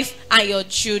wife, and your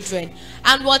children.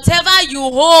 And whatever you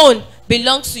own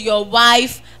belongs to your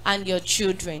wife and your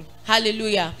children.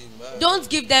 Hallelujah. Amen. Don't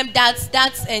give them that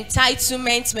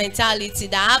entitlement mentality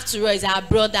that after all is our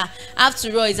brother,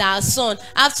 after all is our son,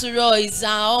 after all is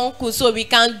our uncle, so we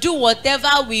can do whatever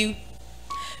we.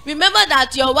 Remember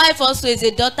that your wife also is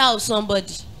a daughter of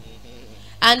somebody.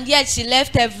 and yet she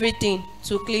left everything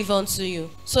to cleave unto you.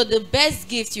 So the best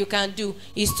gift you can do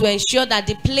is to ensure that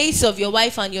the place of your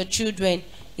wife and your children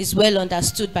is well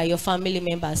understood by your family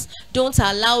members. Don't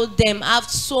allow them have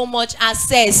so much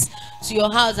access to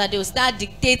your house that they will start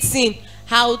dictating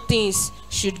how things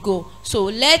should go. So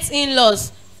let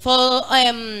in-laws, for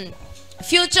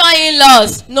future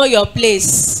in-laws, know your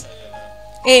place.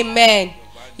 Amen.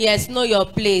 Yes, know your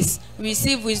place.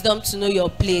 Receive wisdom to know your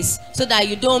place, so that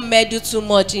you don't meddle too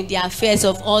much in the affairs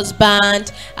of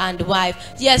husband and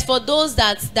wife. Yes, for those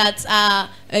that are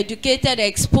educated,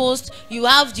 exposed, you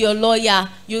have your lawyer,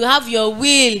 you have your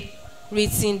will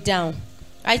written down.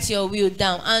 Write your will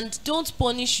down, and don't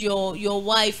punish your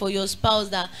wife or your spouse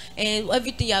that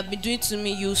everything you have been doing to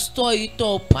me, you store it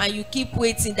up and you keep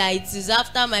waiting that it is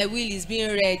after my will is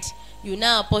being read you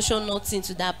now apportion nothing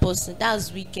to that person.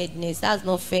 That's wickedness. That's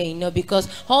not fair, because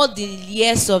all the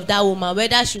years of that woman,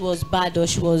 whether she was bad or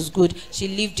she was good, she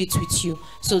lived it with you.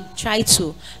 So try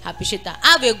to appreciate that.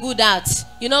 Have a good heart.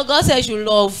 God says you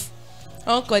love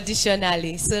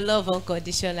unconditionally. So love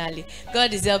unconditionally.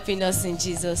 God is helping us in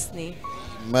Jesus' name.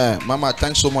 Man, Mama,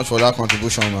 thanks so much for that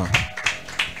contribution, man.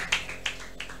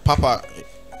 Papa,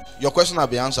 your question will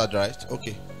be answered, right?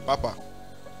 Okay, Papa.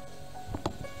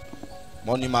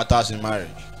 Money matters in marriage.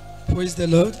 Praise the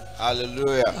Lord.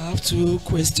 Hallelujah. I have 2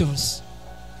 questions.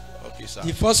 Okay, sir.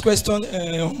 The first question,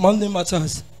 money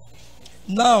matters.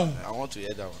 Now, I want to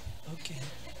hear that one. Okay.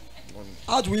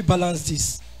 How do we balance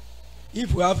this?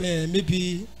 If we have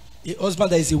maybe a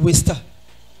husband that is a waster.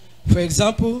 For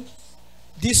example,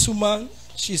 this woman,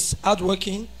 she's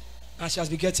hardworking and she has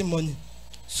been getting money.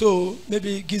 So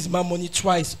maybe gives my money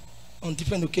twice on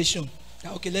different occasions.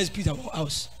 Okay, let's build our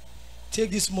house. Take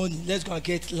this money, let's go and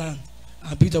get land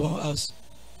and build our house.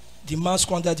 The man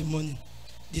squandered the money.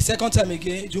 The second time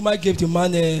again, the woman gave the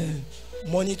man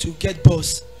money to get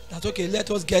bus. That okay, let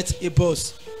us get a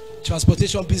bus,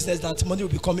 transportation business, that money will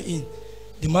be coming in.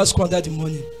 The man squandered the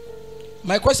money.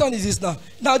 My question is this now.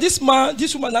 Now this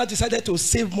woman now decided to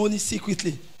save money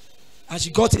secretly, and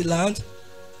she got a land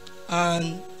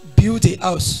and built a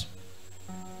house.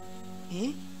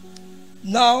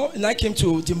 Now, and I came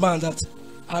to demand that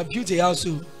I built a house,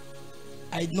 so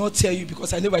I did not tell you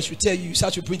because I know I should tell you. You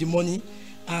start to bring the money,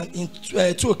 and in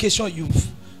 2 occasions you've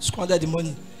squandered the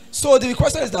money. So the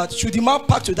question is that should the man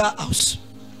pack to that house?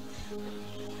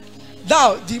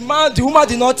 Now the woman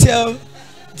did not tell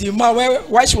the man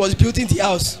why she was building the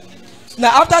house.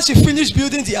 Now after she finished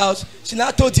building the house, she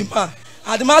now told the man,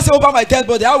 and the man said, "Over my dead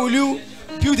body, how will you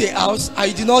build a house and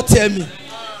you did not tell me?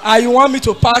 And you want me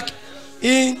to pack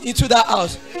into that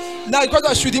house?" Now the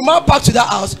question is, should the man pack to that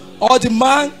house, or the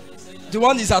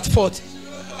one is at fault?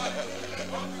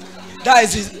 That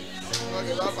is it.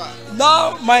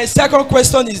 Now my second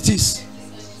question is this.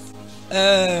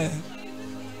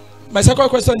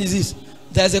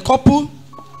 There's a couple,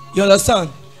 you understand,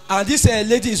 and this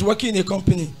lady is working in a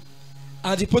company,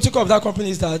 and the protocol of that company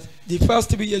is that the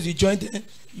first 3 years you join them,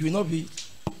 you will not be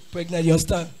pregnant. You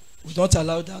understand? We don't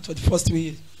allow that for the first 3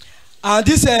 years. And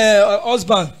this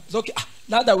husband is okay.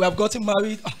 Now that we have gotten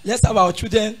married, let's have our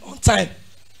children on time.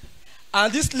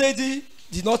 And this lady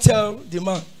did not tell the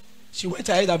man. She went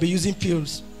ahead and be using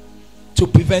pills to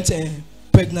prevent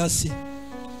pregnancy.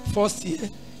 First year,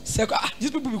 second, these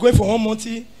people be going from 1 month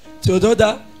to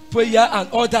another, prayer and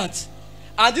all that.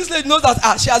 And this lady knows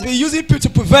that she has been using pills to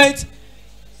prevent,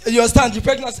 you understand, the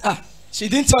pregnancy. She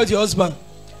didn't tell the husband.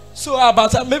 So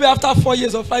about maybe after 4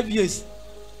 years or 5 years,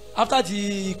 after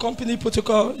the company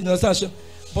protocol, you understand,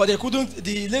 but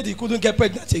the lady couldn't get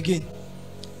pregnant again.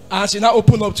 And she now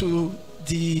opened up to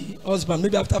the husband,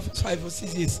 maybe after 5 or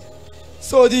 6 years.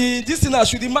 So this thing now,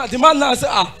 the man now say,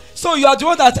 so you are the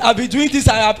one that have been doing this,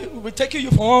 and I will be taking you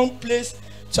from one place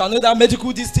to another,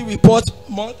 medical this thing report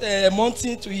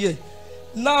monthly to year.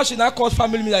 Now she now called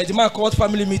family meeting, like the man called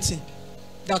family meeting.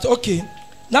 That okay,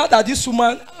 now that this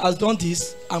woman has done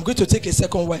this, I'm going to take a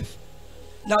second wife.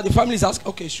 Now the family is asking,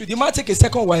 okay, should the man take a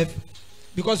second wife?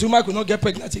 Because the woman could not get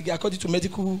pregnant again according to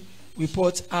medical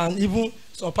reports, and even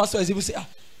some pastors even say,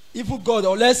 even God,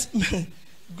 unless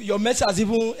your message has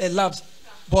even elapsed.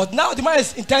 But now the man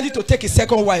is intending to take a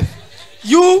second wife.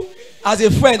 You, as a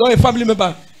friend or a family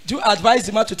member, do you advise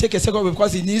the man to take a second wife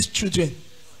because he needs children?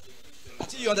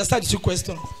 Do you understand the 2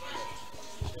 questions?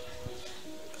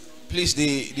 Please,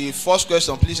 the first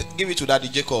question, please give it to Daddy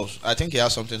Jacobs. I think he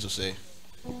has something to say.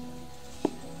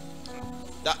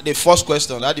 The first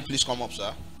question, Daddy, please come up,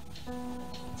 sir.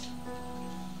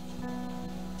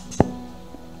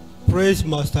 Praise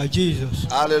Master Jesus.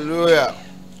 Hallelujah.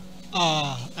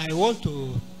 I want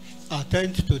to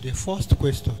attend to the first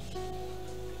question.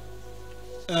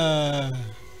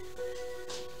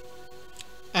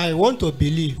 I want to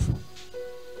believe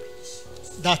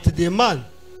that the man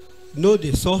know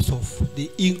the source of the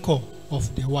income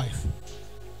of the wife.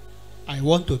 I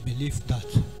want to believe that.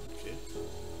 Okay.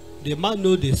 The man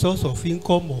know the source of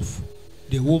income of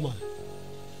the woman.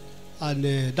 And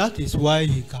that is why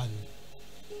he can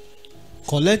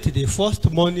collect the first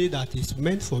money that is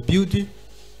meant for building.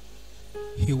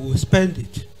 He will spend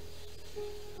it.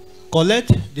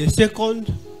 Collect the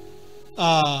second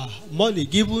money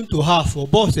given to her for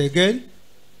boss again.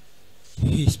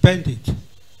 He spend it.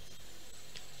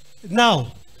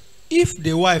 Now, if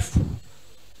the wife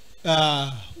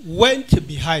went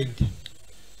behind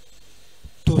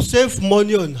to save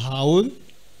money on her own,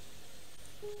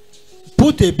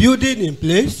 put a building in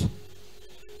place,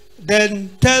 then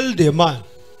tell the man,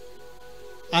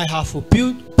 I have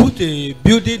put a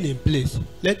building in place,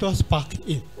 let us pack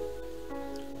in.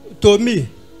 To me,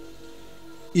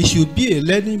 it should be a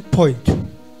learning point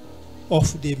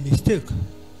of the mistake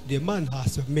the man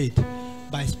has made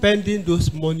by spending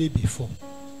those money before.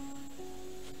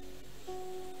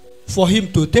 For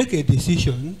him to take a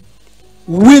decision,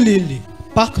 willingly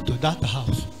pack to that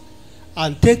house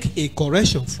and take a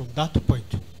correction from that point.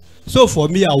 So for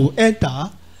me, I will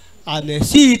enter and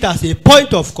see it as a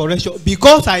point of correction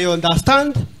because I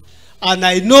understand and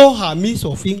I know her means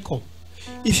of income.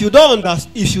 If you don't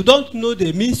know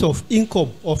the means of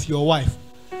income of your wife,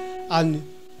 and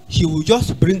she will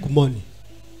just bring money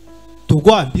to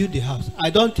go and build the house, I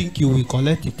don't think you will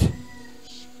collect it.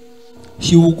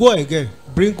 She will go again,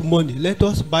 bring money, let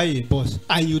us buy a bus,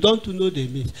 and you don't know the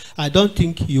means. I don't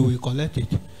think you will collect it.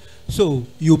 So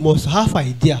you must have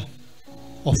idea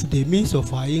of the means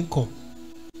of her income.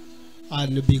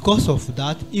 And because of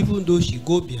that, even though she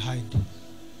go behind,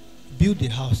 build the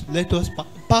house, let us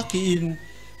pack in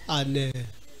and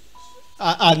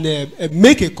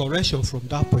make a correction from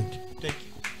that point. Thank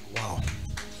you. Wow.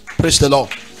 Praise the Lord.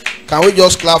 Can we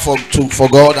just clap for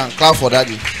God and clap for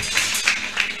Daddy?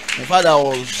 In fact, there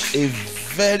was a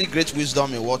very great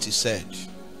wisdom in what he said.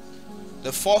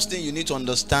 The first thing you need to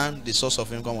understand the source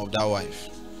of income of that wife.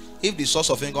 If the source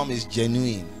of income is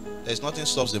genuine, there's nothing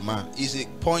stops the man. It's a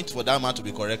point for that man to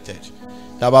be corrected.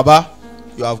 That Baba,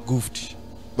 you have goofed.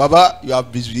 Baba, you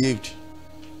have misbehaved.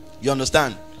 You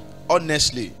understand?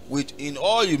 Honestly, in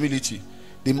all humility,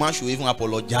 the man should even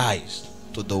apologize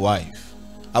to the wife.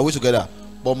 Are we together?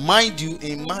 But mind you,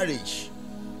 in marriage,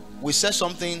 we said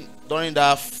something during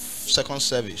that second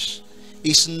service.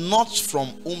 It's not from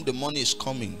whom the money is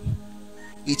coming.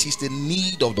 It is the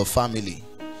need of the family.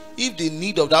 If the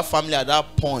need of that family at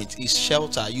that point is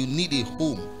shelter, you need a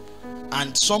home,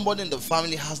 and somebody in the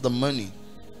family has the money.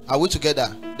 Are we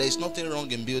together? There is nothing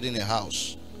wrong in building a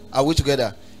house. Are we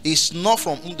together? It's not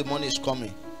from whom the money is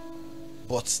coming,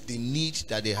 but the need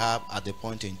that they have at the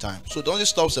point in time. So don't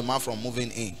stop the man from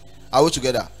moving in. Are we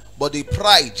together? But the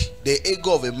pride, the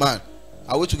ego of a man,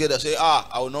 are we together? Say,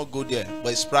 I will not go there.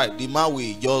 But it's pride. The man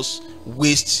will just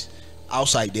waste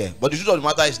outside there. But the truth of the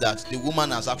matter is that the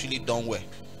woman has actually done well.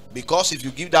 Because if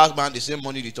you give that man the same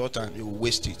money the third time, he will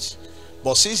waste it.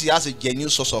 But since he has a genuine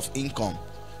source of income,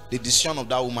 the decision of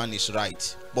that woman is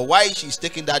right. But why she's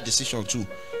taking that decision too,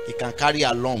 he can carry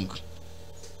along.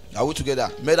 Are we together?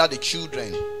 Murder the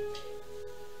children,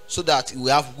 so that we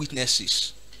have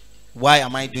witnesses. Why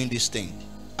am I doing this thing?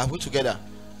 Are we together?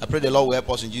 I pray the Lord will help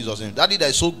us in Jesus' name. Daddy, there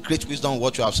is so great wisdom in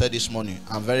what you have said this morning.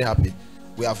 I'm very happy.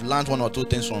 We have learned one or two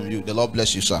things from you. The Lord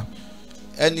bless you, sir.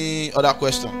 Any other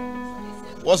question?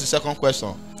 What's the second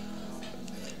question?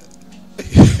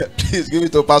 Please give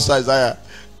it to Pastor Isaiah.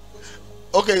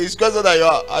 Okay, it's question that you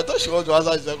are. I thought she wanted to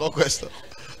answer the second question.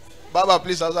 Baba,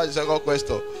 please answer the second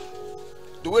question.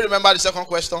 Do we remember the second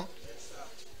question?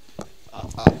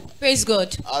 Praise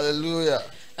God. Hallelujah.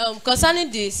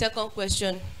 Concerning the second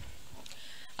question,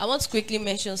 I want to quickly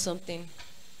mention something.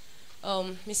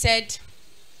 He said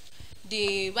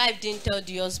the wife didn't tell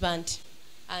the husband,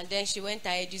 and then she went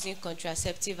ahead using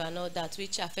contraceptive and all that,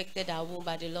 which affected her womb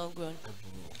at the long run.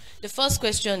 The first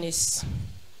question is,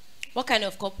 what kind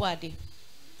of couple are they?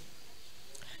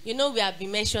 You know, we have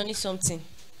been mentioning something.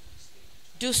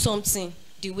 Do something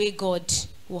the way God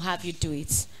will have you do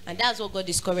it. And that's what God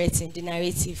is correcting, the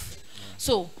narrative.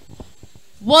 So,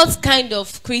 what kind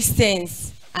of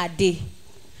Christians are they?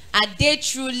 Are they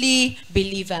truly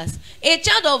believers? A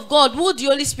child of God, who the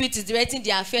Holy Spirit is directing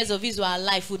the affairs of his or her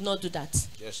life, would not do that.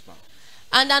 Yes, ma'am.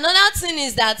 And another thing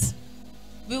is that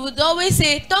we would always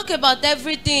say, talk about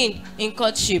everything in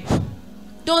courtship.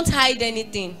 Don't hide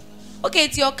anything. Okay,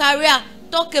 it's your career.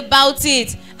 Talk about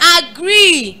it.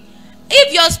 Agree.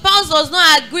 If your spouse does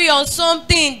not agree on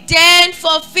something, then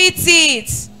forfeit it.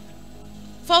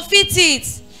 Forfeit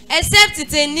it. except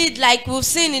it's a need like we've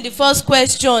seen in the first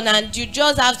question and you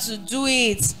just have to do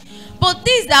it. But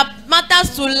things that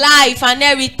matters to life and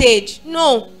heritage,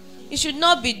 no, it should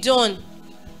not be done.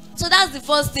 So that's the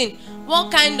first thing.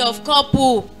 What kind of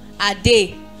couple are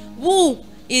they? Who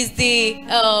is the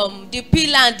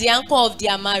pillar and the anchor of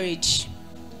their marriage?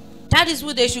 That is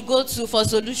who they should go to for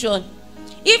solution.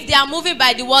 If they are moving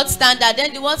by the world standard,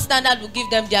 then the world standard will give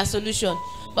them their solution.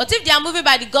 But if they are moving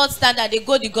by the God standard, they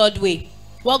go the God way.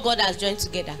 What God has joined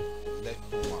together,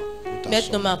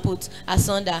 let no man put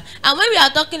asunder. And when we are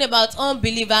talking about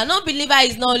unbeliever, an unbeliever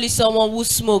is not only someone who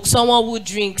smokes, someone who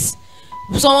drinks,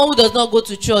 someone who does not go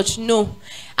to church. No.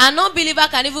 An unbeliever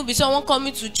can even be someone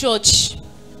coming to church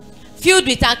filled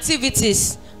with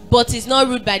activities, but is not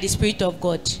ruled by the Spirit of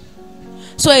God.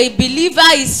 So a believer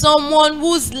is someone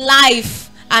whose life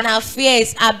and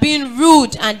affairs are being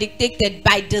ruled and dictated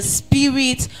by the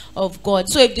Spirit of God.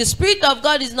 So if the Spirit of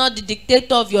God is not the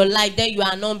dictator of your life, then you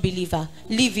are an unbeliever.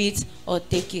 Leave it or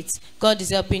take it. God is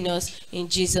helping us in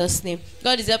Jesus' name.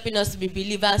 God is helping us to be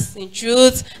believers in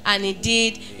truth and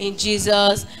indeed in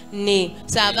Jesus' name.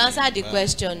 So I've answered the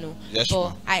question. No. Yes,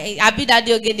 but I've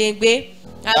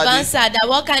answered that.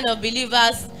 What kind of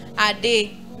believers are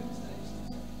they?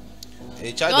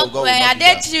 A child of God. Are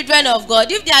they children of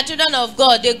God? If they are children of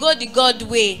God, they go the God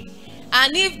way.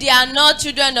 And if they are not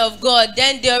children of God,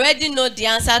 then they already know the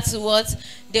answer to what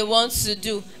they want to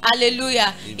do.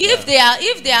 Hallelujah. Amen.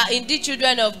 If they are indeed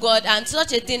children of God and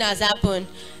such a thing has happened,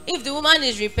 if the woman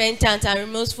is repentant and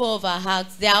remorseful of her heart,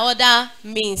 there are other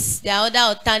means, there are other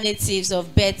alternatives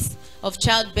of birth, of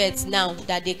childbirth now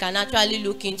that they can actually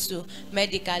look into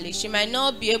medically. She might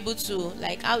not be able to,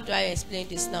 like, how do I explain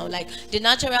this now? Like, the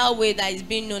natural way that is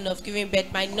being known of giving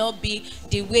birth might not be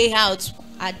the way out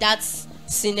at that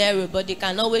scenario, but they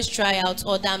can always try out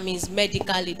other means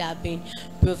medically that have been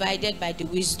provided by the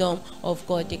wisdom of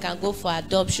God. They can go for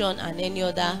adoption and any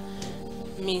other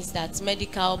means that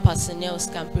medical personnel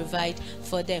can provide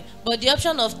for them. But the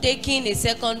option of taking a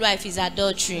second wife is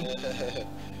adultery.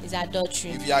 Is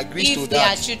adultery. If you agree to if they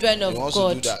that, are children of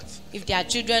God, that. if they are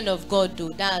children of God,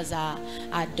 though, that's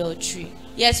adultery.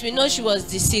 Yes, we know she was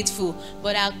deceitful,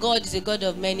 but our God is a God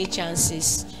of many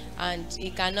chances, and He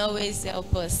can always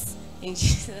help us in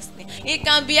Jesus' name. It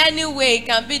can be any way. It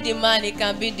can be the man. It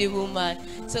can be the woman.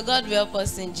 So God will help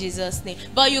us in Jesus' name.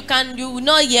 But you will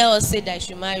not hear us say that you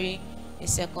should marry a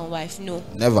second wife. No.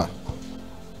 Never.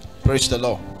 Praise the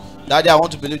Lord. Daddy, I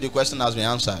want to believe the question has been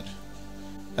answered.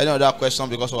 Any other question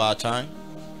because of our time?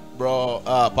 Bro,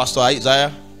 Pastor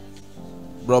Isaiah?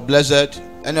 Bro, Blessed?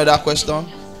 Any other question?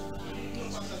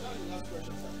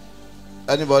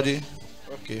 Anybody?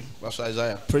 Okay, Pastor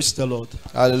Isaiah. Praise the Lord.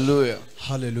 Hallelujah.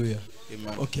 Hallelujah.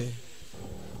 Amen. Okay.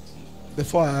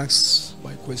 Before I ask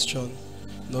my question,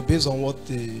 based on what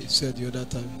they said the other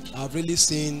time, I've really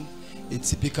seen a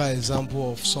typical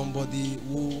example of somebody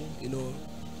who,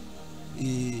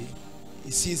 he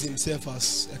sees himself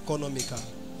as economical.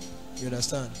 You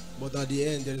understand? But at the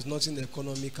end, there is nothing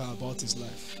economical about his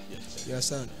life. You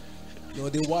understand?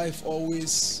 The wife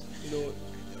always,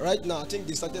 right now, I think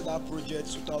they started that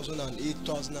project 2008,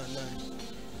 2009.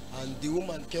 And the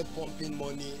woman kept pumping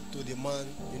money to the man,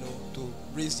 to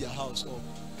raise their house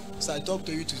up. So I talked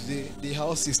to you today, the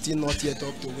house is still not yet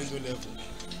up to window level.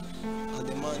 And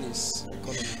the man is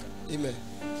economical. Amen.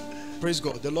 Praise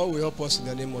God. The Lord will help us in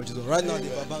the name of Jesus. Right now,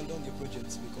 they've abandoned the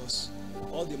project because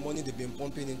all the money they've been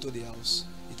pumping into the house,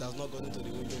 it has not gone into the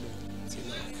window level till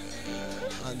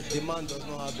now. And the man does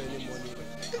not have any money,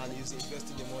 and he's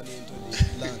investing the money into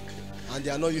the land. And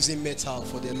they are not using metal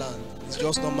for the land. It's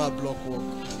just normal block work.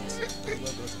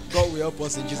 God will help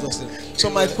us in Jesus' name. So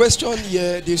my question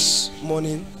here this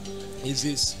morning is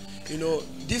this.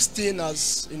 This thing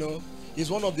has,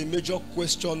 is one of the major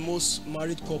questions most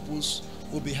married couples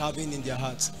will be having in their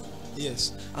hearts.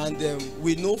 Yes, and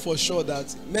we know for sure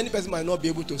that many people might not be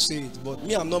able to say it, but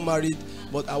me, I'm not married,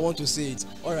 but I want to say it.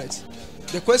 All right.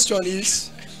 The question is,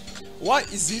 why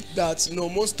is it that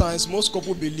most times most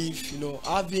couples believe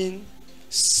having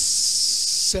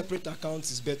separate accounts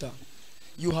is better?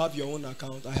 You have your own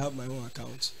account, I have my own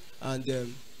account,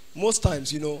 and most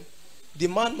times the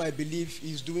man might believe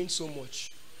he's doing so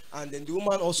much, and then the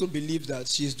woman also believes that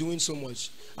she's doing so much.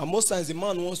 And most times the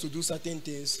man wants to do certain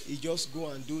things, he just go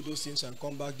and do those things and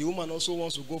come back. The woman also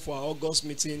wants to go for our August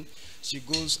meeting, she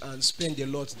goes and spend a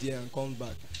lot there and come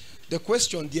back. The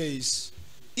question there is,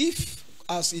 if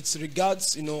as it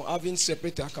regards having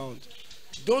separate account,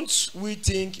 don't we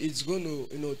think it's going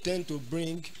to tend to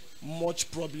bring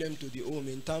much problem to the home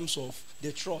in terms of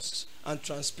the trust and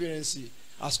transparency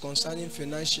as concerning the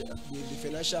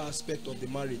financial aspect of the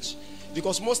marriage.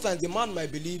 Because most times the man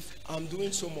might believe, I'm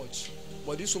doing so much,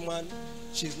 but this woman,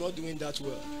 she's not doing that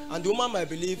well. And the woman might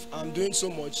believe, I'm doing so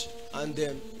much, and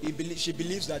then she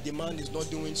believes that the man is not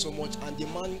doing so much, and the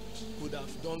man could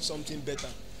have done something better.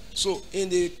 So in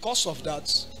the course of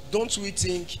that, don't we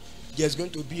think there's going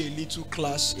to be a little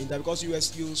clash in that? Because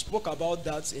you spoke about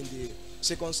that in the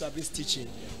second service teaching,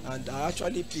 and I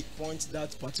actually pinpoint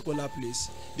that particular place,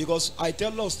 because I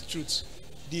tell us the truth,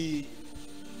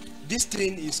 this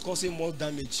thing is causing more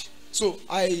damage. So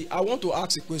I want to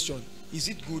ask a question: is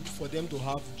it good for them to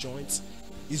have joints?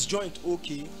 Is joint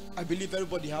okay? I believe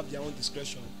everybody have their own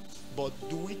discretion, but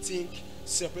do we think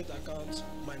separate accounts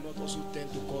might not also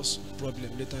tend to cause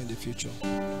problem later in the future?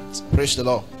 Praise the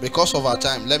Lord. Because of our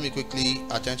time, let me quickly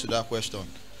attend to that question.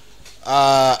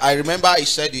 I remember I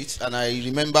said it, and I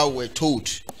remember we're told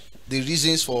the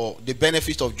reasons for the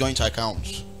benefit of joint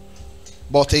accounts.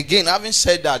 But again, having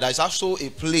said that, there's also a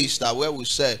place that where we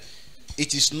said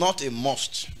it is not a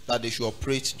must that they should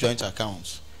operate joint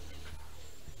accounts.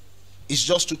 It's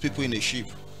just two people in a ship.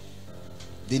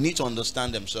 They need to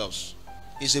understand themselves.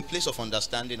 It's a place of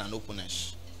understanding and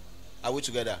openness. Are we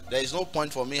together? There is no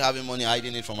point for me having money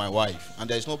hiding it from my wife, and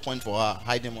there is no point for her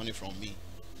hiding money from me.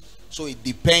 So it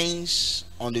depends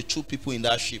on the two people in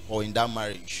that ship or in that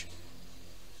marriage.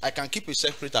 I can keep a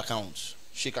separate account.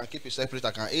 She can keep a separate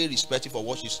account, irrespective of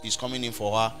what is coming in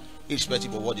for her,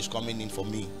 irrespective of what is coming in for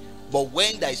me. But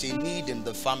when there is a need in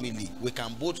the family, we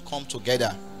can both come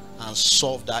together and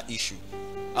solve that issue.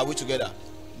 Are we together?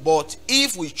 But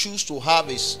if we choose to have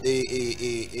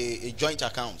a joint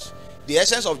account, the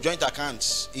essence of joint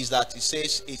accounts is that it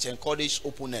says it encourages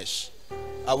openness.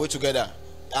 Are we together?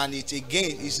 And it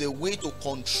again is a way to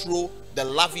control the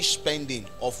lavish spending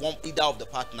of either of the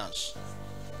partners,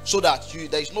 so that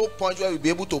there is no point where we'll be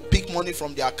able to pick money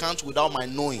from the account without my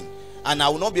knowing, and I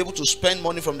will not be able to spend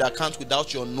money from the account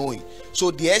without your knowing. So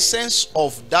the essence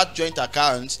of that joint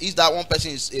account is that one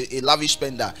person is a lavish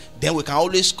spender, then we can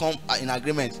always come in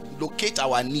agreement, locate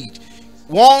our need.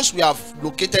 Once we have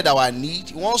located our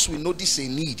need, once we notice a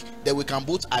need, then we can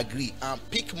both agree and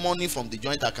pick money from the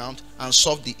joint account and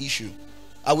solve the issue.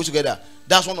 Are we together?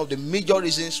 That's one of the major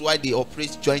reasons why they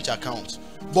operate joint accounts.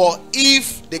 But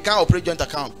if they can't operate joint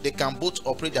account, they can both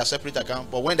operate their separate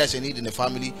account. But when there's a need in the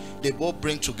family, they both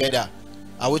bring together.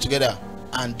 Are we together?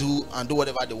 And do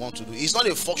whatever they want to do. It's not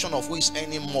a function of who is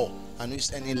earning more and who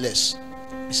is earning less.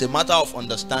 It's a matter of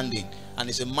understanding, and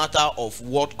it's a matter of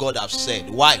what God has said.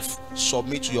 Wife,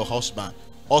 submit to your husband.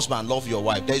 Husband, love your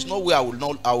wife. There is no way I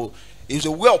will. It's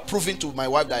a way of proving to my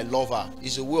wife that I love her.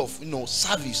 It's a way of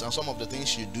service and some of the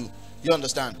things you do. You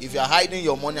understand? If you are hiding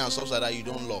your money and stuff like that, you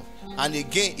don't love. And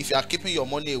again, if you are keeping your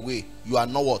money away, you are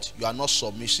not what? You are not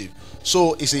submissive.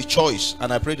 So it's a choice,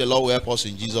 and I pray the Lord will help us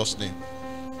in Jesus' name.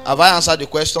 Have I answered the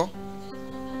question?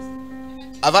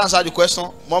 Have I answered the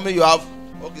question? Mommy, you have?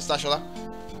 Okay, Stashola.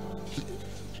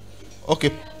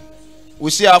 Okay. We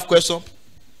still have question.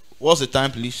 What's the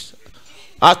time, please?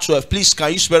 At 12. Please,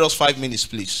 can you spare us 5 minutes,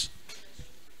 please?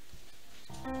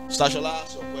 Stashola,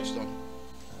 ask your question.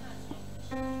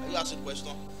 Are you asking a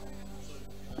question?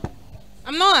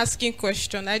 I'm not asking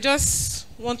question. I just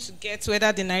want to get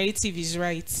whether the narrative is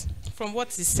right from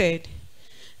what he said.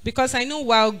 Because I know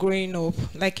while growing up,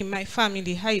 like in my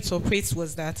family, how it operates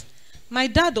was that my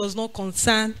dad does not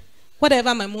concern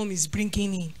whatever my mom is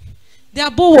bringing in. They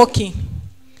are both working.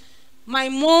 My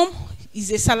mom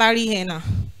is a salary earner.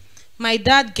 My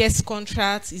dad gets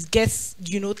contracts, he gets,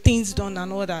 things done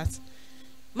and all that.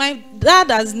 My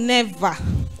dad has never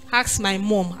asked my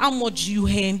mom, how much do you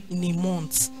earn in a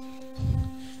month?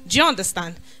 Do you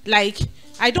understand? Like,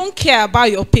 I don't care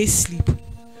about your pay slip.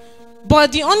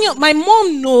 But my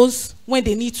mom knows when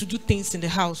they need to do things in the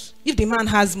house. If the man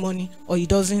has money or he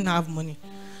doesn't have money.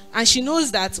 And she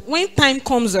knows that when time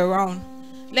comes around,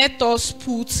 let us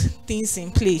put things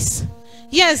in place.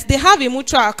 Yes, they have a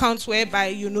mutual account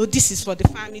whereby, this is for the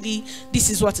family, this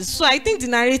is what is. So I think the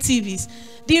narrative is,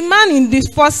 the man in the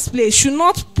first place should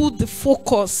not put the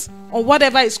focus on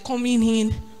whatever is coming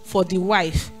in for the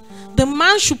wife. The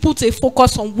man should put a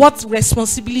focus on what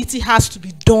responsibility has to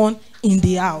be done in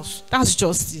the house. That's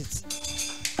just it.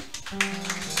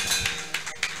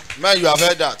 Man, you have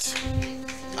heard that.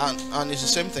 And it's the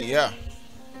same thing, yeah.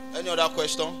 Any other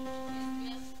question?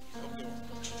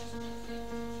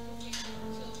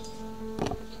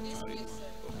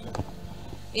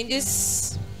 In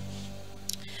this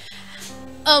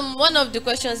One of the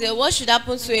questions here: what should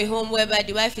happen to a home whereby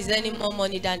the wife is earning more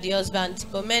money than the husband,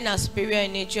 but men are superior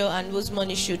in nature, and whose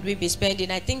money should we be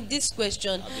spending? I think this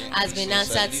question has been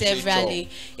answered severally.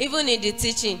 Even in the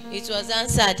teaching, it was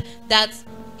answered that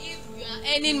if you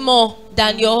are earning more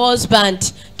than your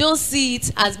husband, don't see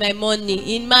it as my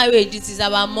money. In marriage, it is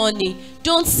our money.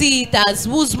 Don't see it as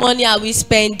whose money are we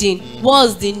spending.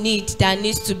 What's the need that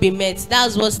needs to be met?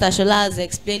 That's what Stashola has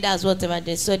explained. That's what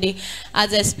Evangelist Sunday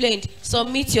has explained.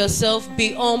 Submit yourself,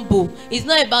 be humble. It's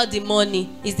not about the money,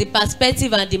 it's the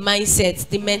perspective and the mindset,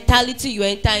 the mentality you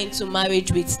enter into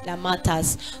marriage with that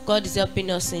matters. God is helping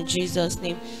us in Jesus'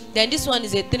 name. Then this one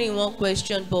is a 3-in-1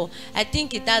 question, but I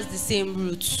think it has the same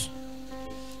roots.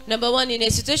 Number 1, in a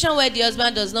situation where the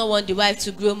husband does not want the wife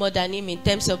to grow more than him in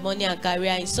terms of money and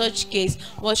career, in such case,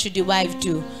 what should the wife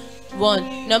do?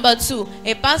 1. Number 2,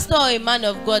 a pastor or a man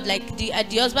of God, like the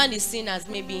husband is seen as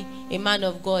maybe a man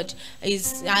of God,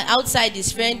 is outside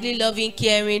is friendly, loving,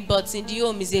 caring, but in the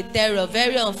home is a terror,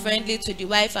 very unfriendly to the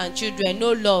wife and children,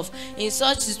 no love. In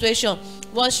such situation,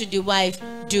 what should the wife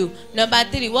do? Number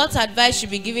 3, what advice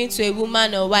should be given to a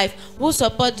woman or wife who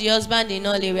support the husband in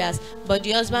all areas, but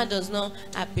the husband does not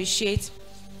appreciate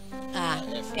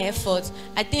effort?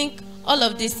 I think all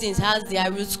of these things has their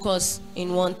root cause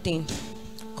in one thing: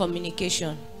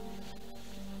 communication.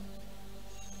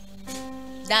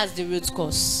 That's the root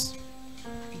cause.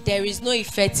 There is no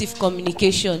effective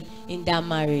communication in that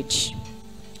marriage.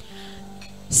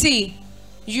 See,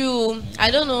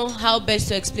 I don't know how best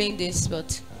to explain this,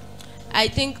 but I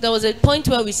think there was a point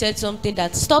where we said something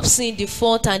that stop seeing the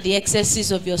fault and the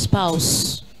excesses of your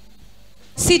spouse.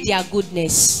 See their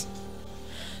goodness.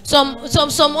 Some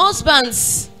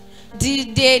husbands,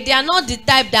 they are not the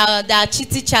type that are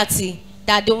chitty chatty,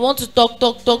 that they want to talk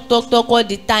all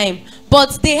the time,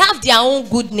 but they have their own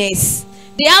goodness.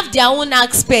 They have their own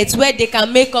aspects where they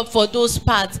can make up for those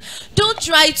parts. Don't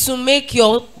try to make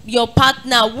your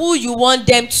partner who you want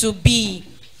them to be.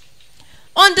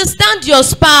 Understand your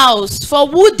spouse for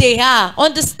who they are.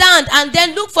 Understand, and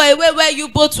then look for a way where you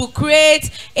both will create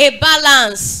a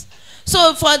balance.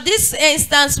 So for this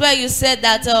instance where you said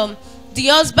that the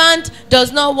husband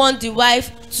does not want the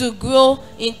wife to grow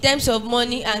in terms of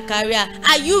money and career,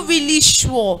 are you really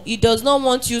sure he does not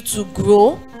want you to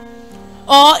grow?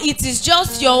 Or it is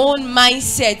just your own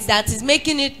mindset that is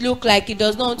making it look like he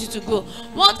does not want you to grow?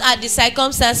 What are the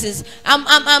circumstances? I'm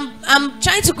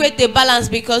trying to create a balance,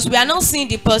 because we are not seeing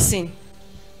the person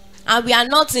and we are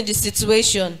not in the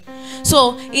situation.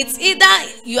 So it's either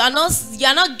you are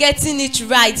not getting it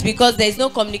right because there is no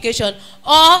communication,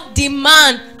 or the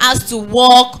man has to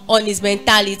work on his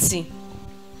mentality.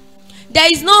 There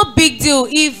is no big deal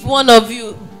if one of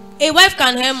you, a wife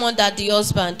can earn more than the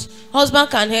husband. Husband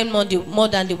can earn more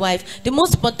than the wife. The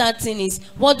most important thing is,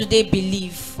 what do they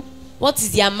believe? What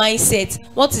is their mindset?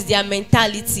 What is their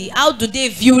mentality? How do they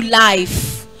view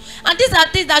life? And these are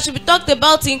things that should be talked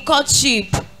about in courtship.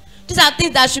 These are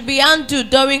things that should be handled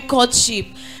during courtship.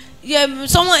 Your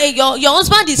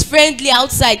husband is friendly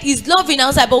outside, he's loving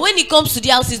outside, but when he comes to the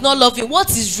house, he's not loving. What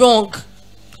is wrong?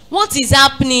 What is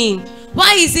happening?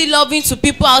 Why is he loving to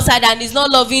people outside and he's not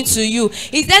loving to you?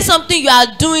 Is there something you are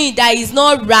doing that is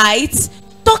not right?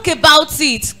 Talk about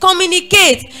it.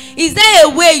 Communicate. Is there a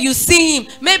way you see him?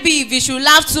 Maybe if you should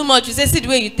laugh too much, you say, see the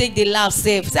way you take the laugh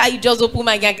safe. See how you just open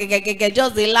my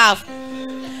just the laugh.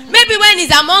 Maybe when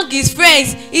he's among his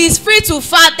friends, he's free to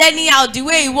fart anyhow the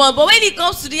way he wants. But when he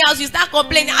comes to the house, you start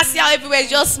complaining. I see how everywhere is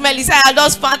just smelly. See how I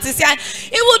just fart. He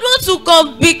would want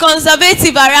to be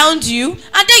conservative around you.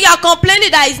 And then you are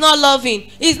complaining that he's not loving.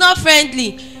 He's not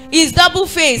friendly. He's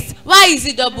double-faced. Why is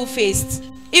he double-faced?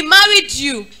 He married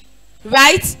you,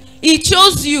 right? He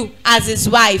chose you as his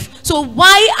wife. So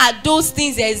why are those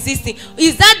things existing?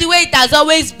 Is that the way it has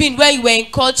always been when you were in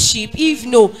courtship? If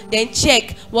no, then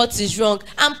check what is wrong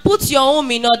and put your home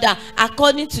in order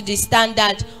according to the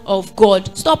standard of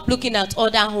God. Stop looking at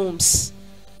other homes.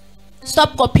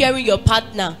 Stop comparing your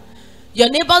partner, your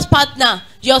neighbor's partner,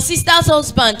 your sister's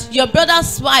husband, your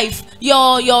brother's wife,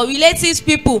 your relatives'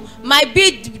 people might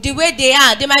be the way they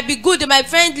are. They might be good, they might be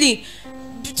friendly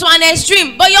to an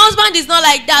extreme, but your husband is not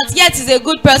like that, yet he's a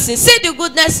good person. See the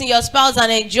goodness in your spouse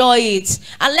and enjoy it,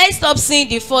 and let's stop seeing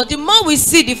the fault. The more we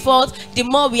see the fault, the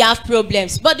more we have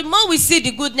problems, but the more we see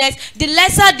the goodness, the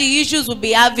lesser the issues we'll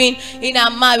be having in our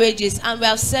marriages. And we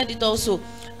have said it also,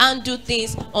 and do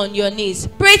things on your knees.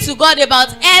 Pray to God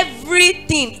about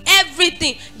everything.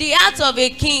 The heart of a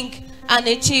king and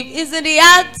a chief is in the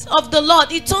heart of the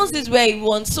Lord. He turns this where he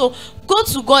wants. So go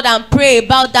to God and pray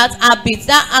about that habit,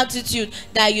 that attitude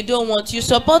that you don't want. You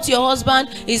support your husband,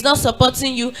 he's not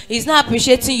supporting you, he's not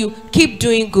appreciating you. Keep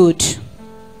doing good.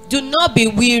 Do not be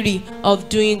weary of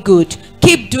doing good.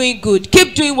 Keep doing good.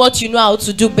 Keep doing what you know how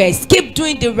to do best. Keep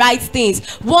doing the right things.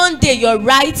 One day your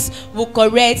rights will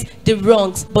correct the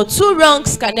wrongs, but two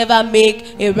wrongs can never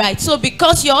make a right. So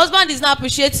because your husband is not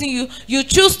appreciating you, you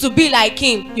choose to be like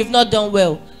him, you've not done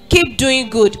well. Keep doing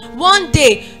good. One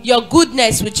day your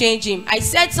goodness will change him. I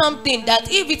said something that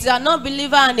if it's a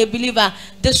non-believer and a believer,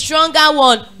 the stronger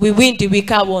one will win the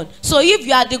weaker one. So if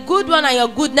you are the good one and your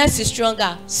goodness is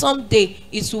stronger, someday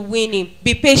it will win him.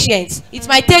 Be patient. It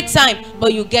might take time,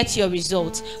 but you get your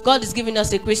results. God is giving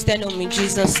us a Christian home in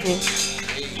Jesus' name.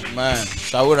 Amen.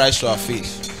 Shall we rise to our feet?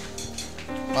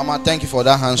 Mama, thank you for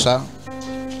that answer.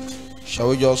 Shall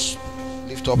we just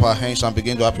lift up our hands and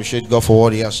begin to appreciate God for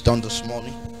what He has done this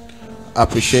morning?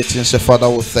 Appreciating, say, Father,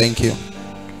 we thank you.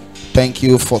 Thank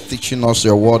you for teaching us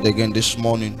your word again this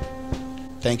morning.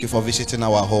 Thank you for visiting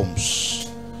our homes.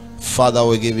 Father,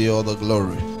 we give you all the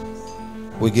glory.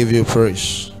 We give you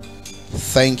praise.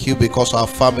 Thank you because our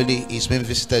family is being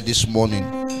visited this morning.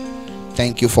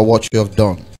 Thank you for what you have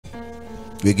done.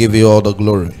 We give you all the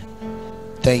glory.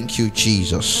 Thank you,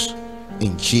 Jesus.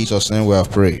 In Jesus' name we have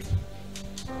prayed.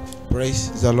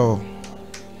 Praise the Lord.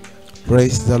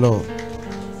 Praise the Lord.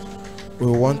 We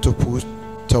want to put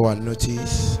to our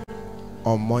notice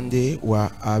on Monday we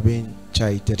are having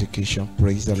child dedication.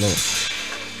 Praise the Lord.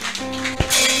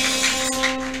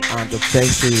 And the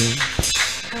person,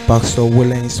 Pastor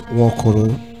Willens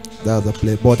Wakoro, that's the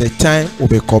place. But the time will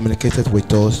be communicated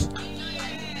with us.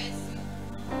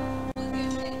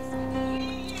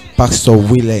 Pastor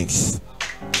Willens,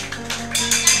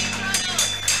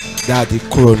 that's the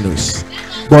Chronos.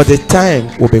 But the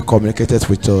time will be communicated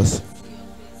with us.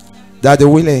 That the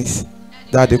Willens,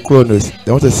 that the Chronos.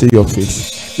 They want to see your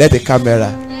face. Let the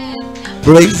camera.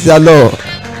 Praise the Lord.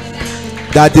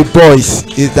 That the boys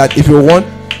is that if you want,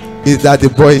 is that the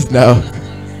boys now.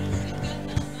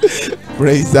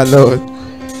 Praise the Lord.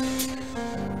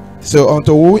 So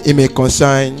unto who it may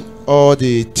concern all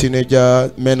the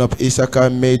teenager men of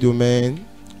Issachar, maid women,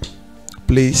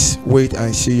 please wait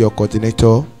and see your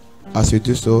coordinator. As we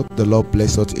do so, the Lord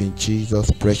bless us in Jesus'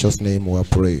 precious name we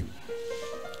pray.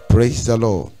 Praise the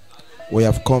Lord. We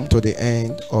have come to the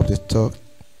end of the third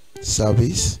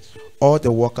service. All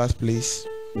the workers, please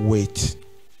wait.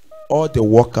 All the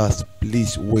workers,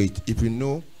 please wait. If you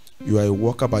know you are a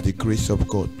worker by the grace of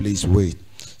God, please wait.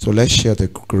 So let's share the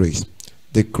grace.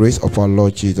 The grace of our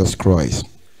Lord Jesus Christ,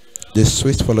 the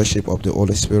sweet fellowship of the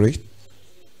Holy Spirit,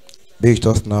 be with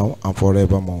us now and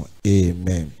forevermore.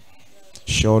 Amen.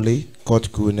 Surely God's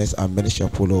goodness and mercy shall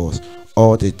follow us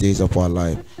all the days of our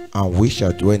life, and we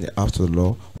shall dwell in the house of the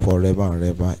Lord forever and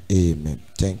ever. Amen.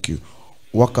 Thank you.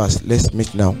 Workers, let's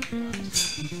meet now.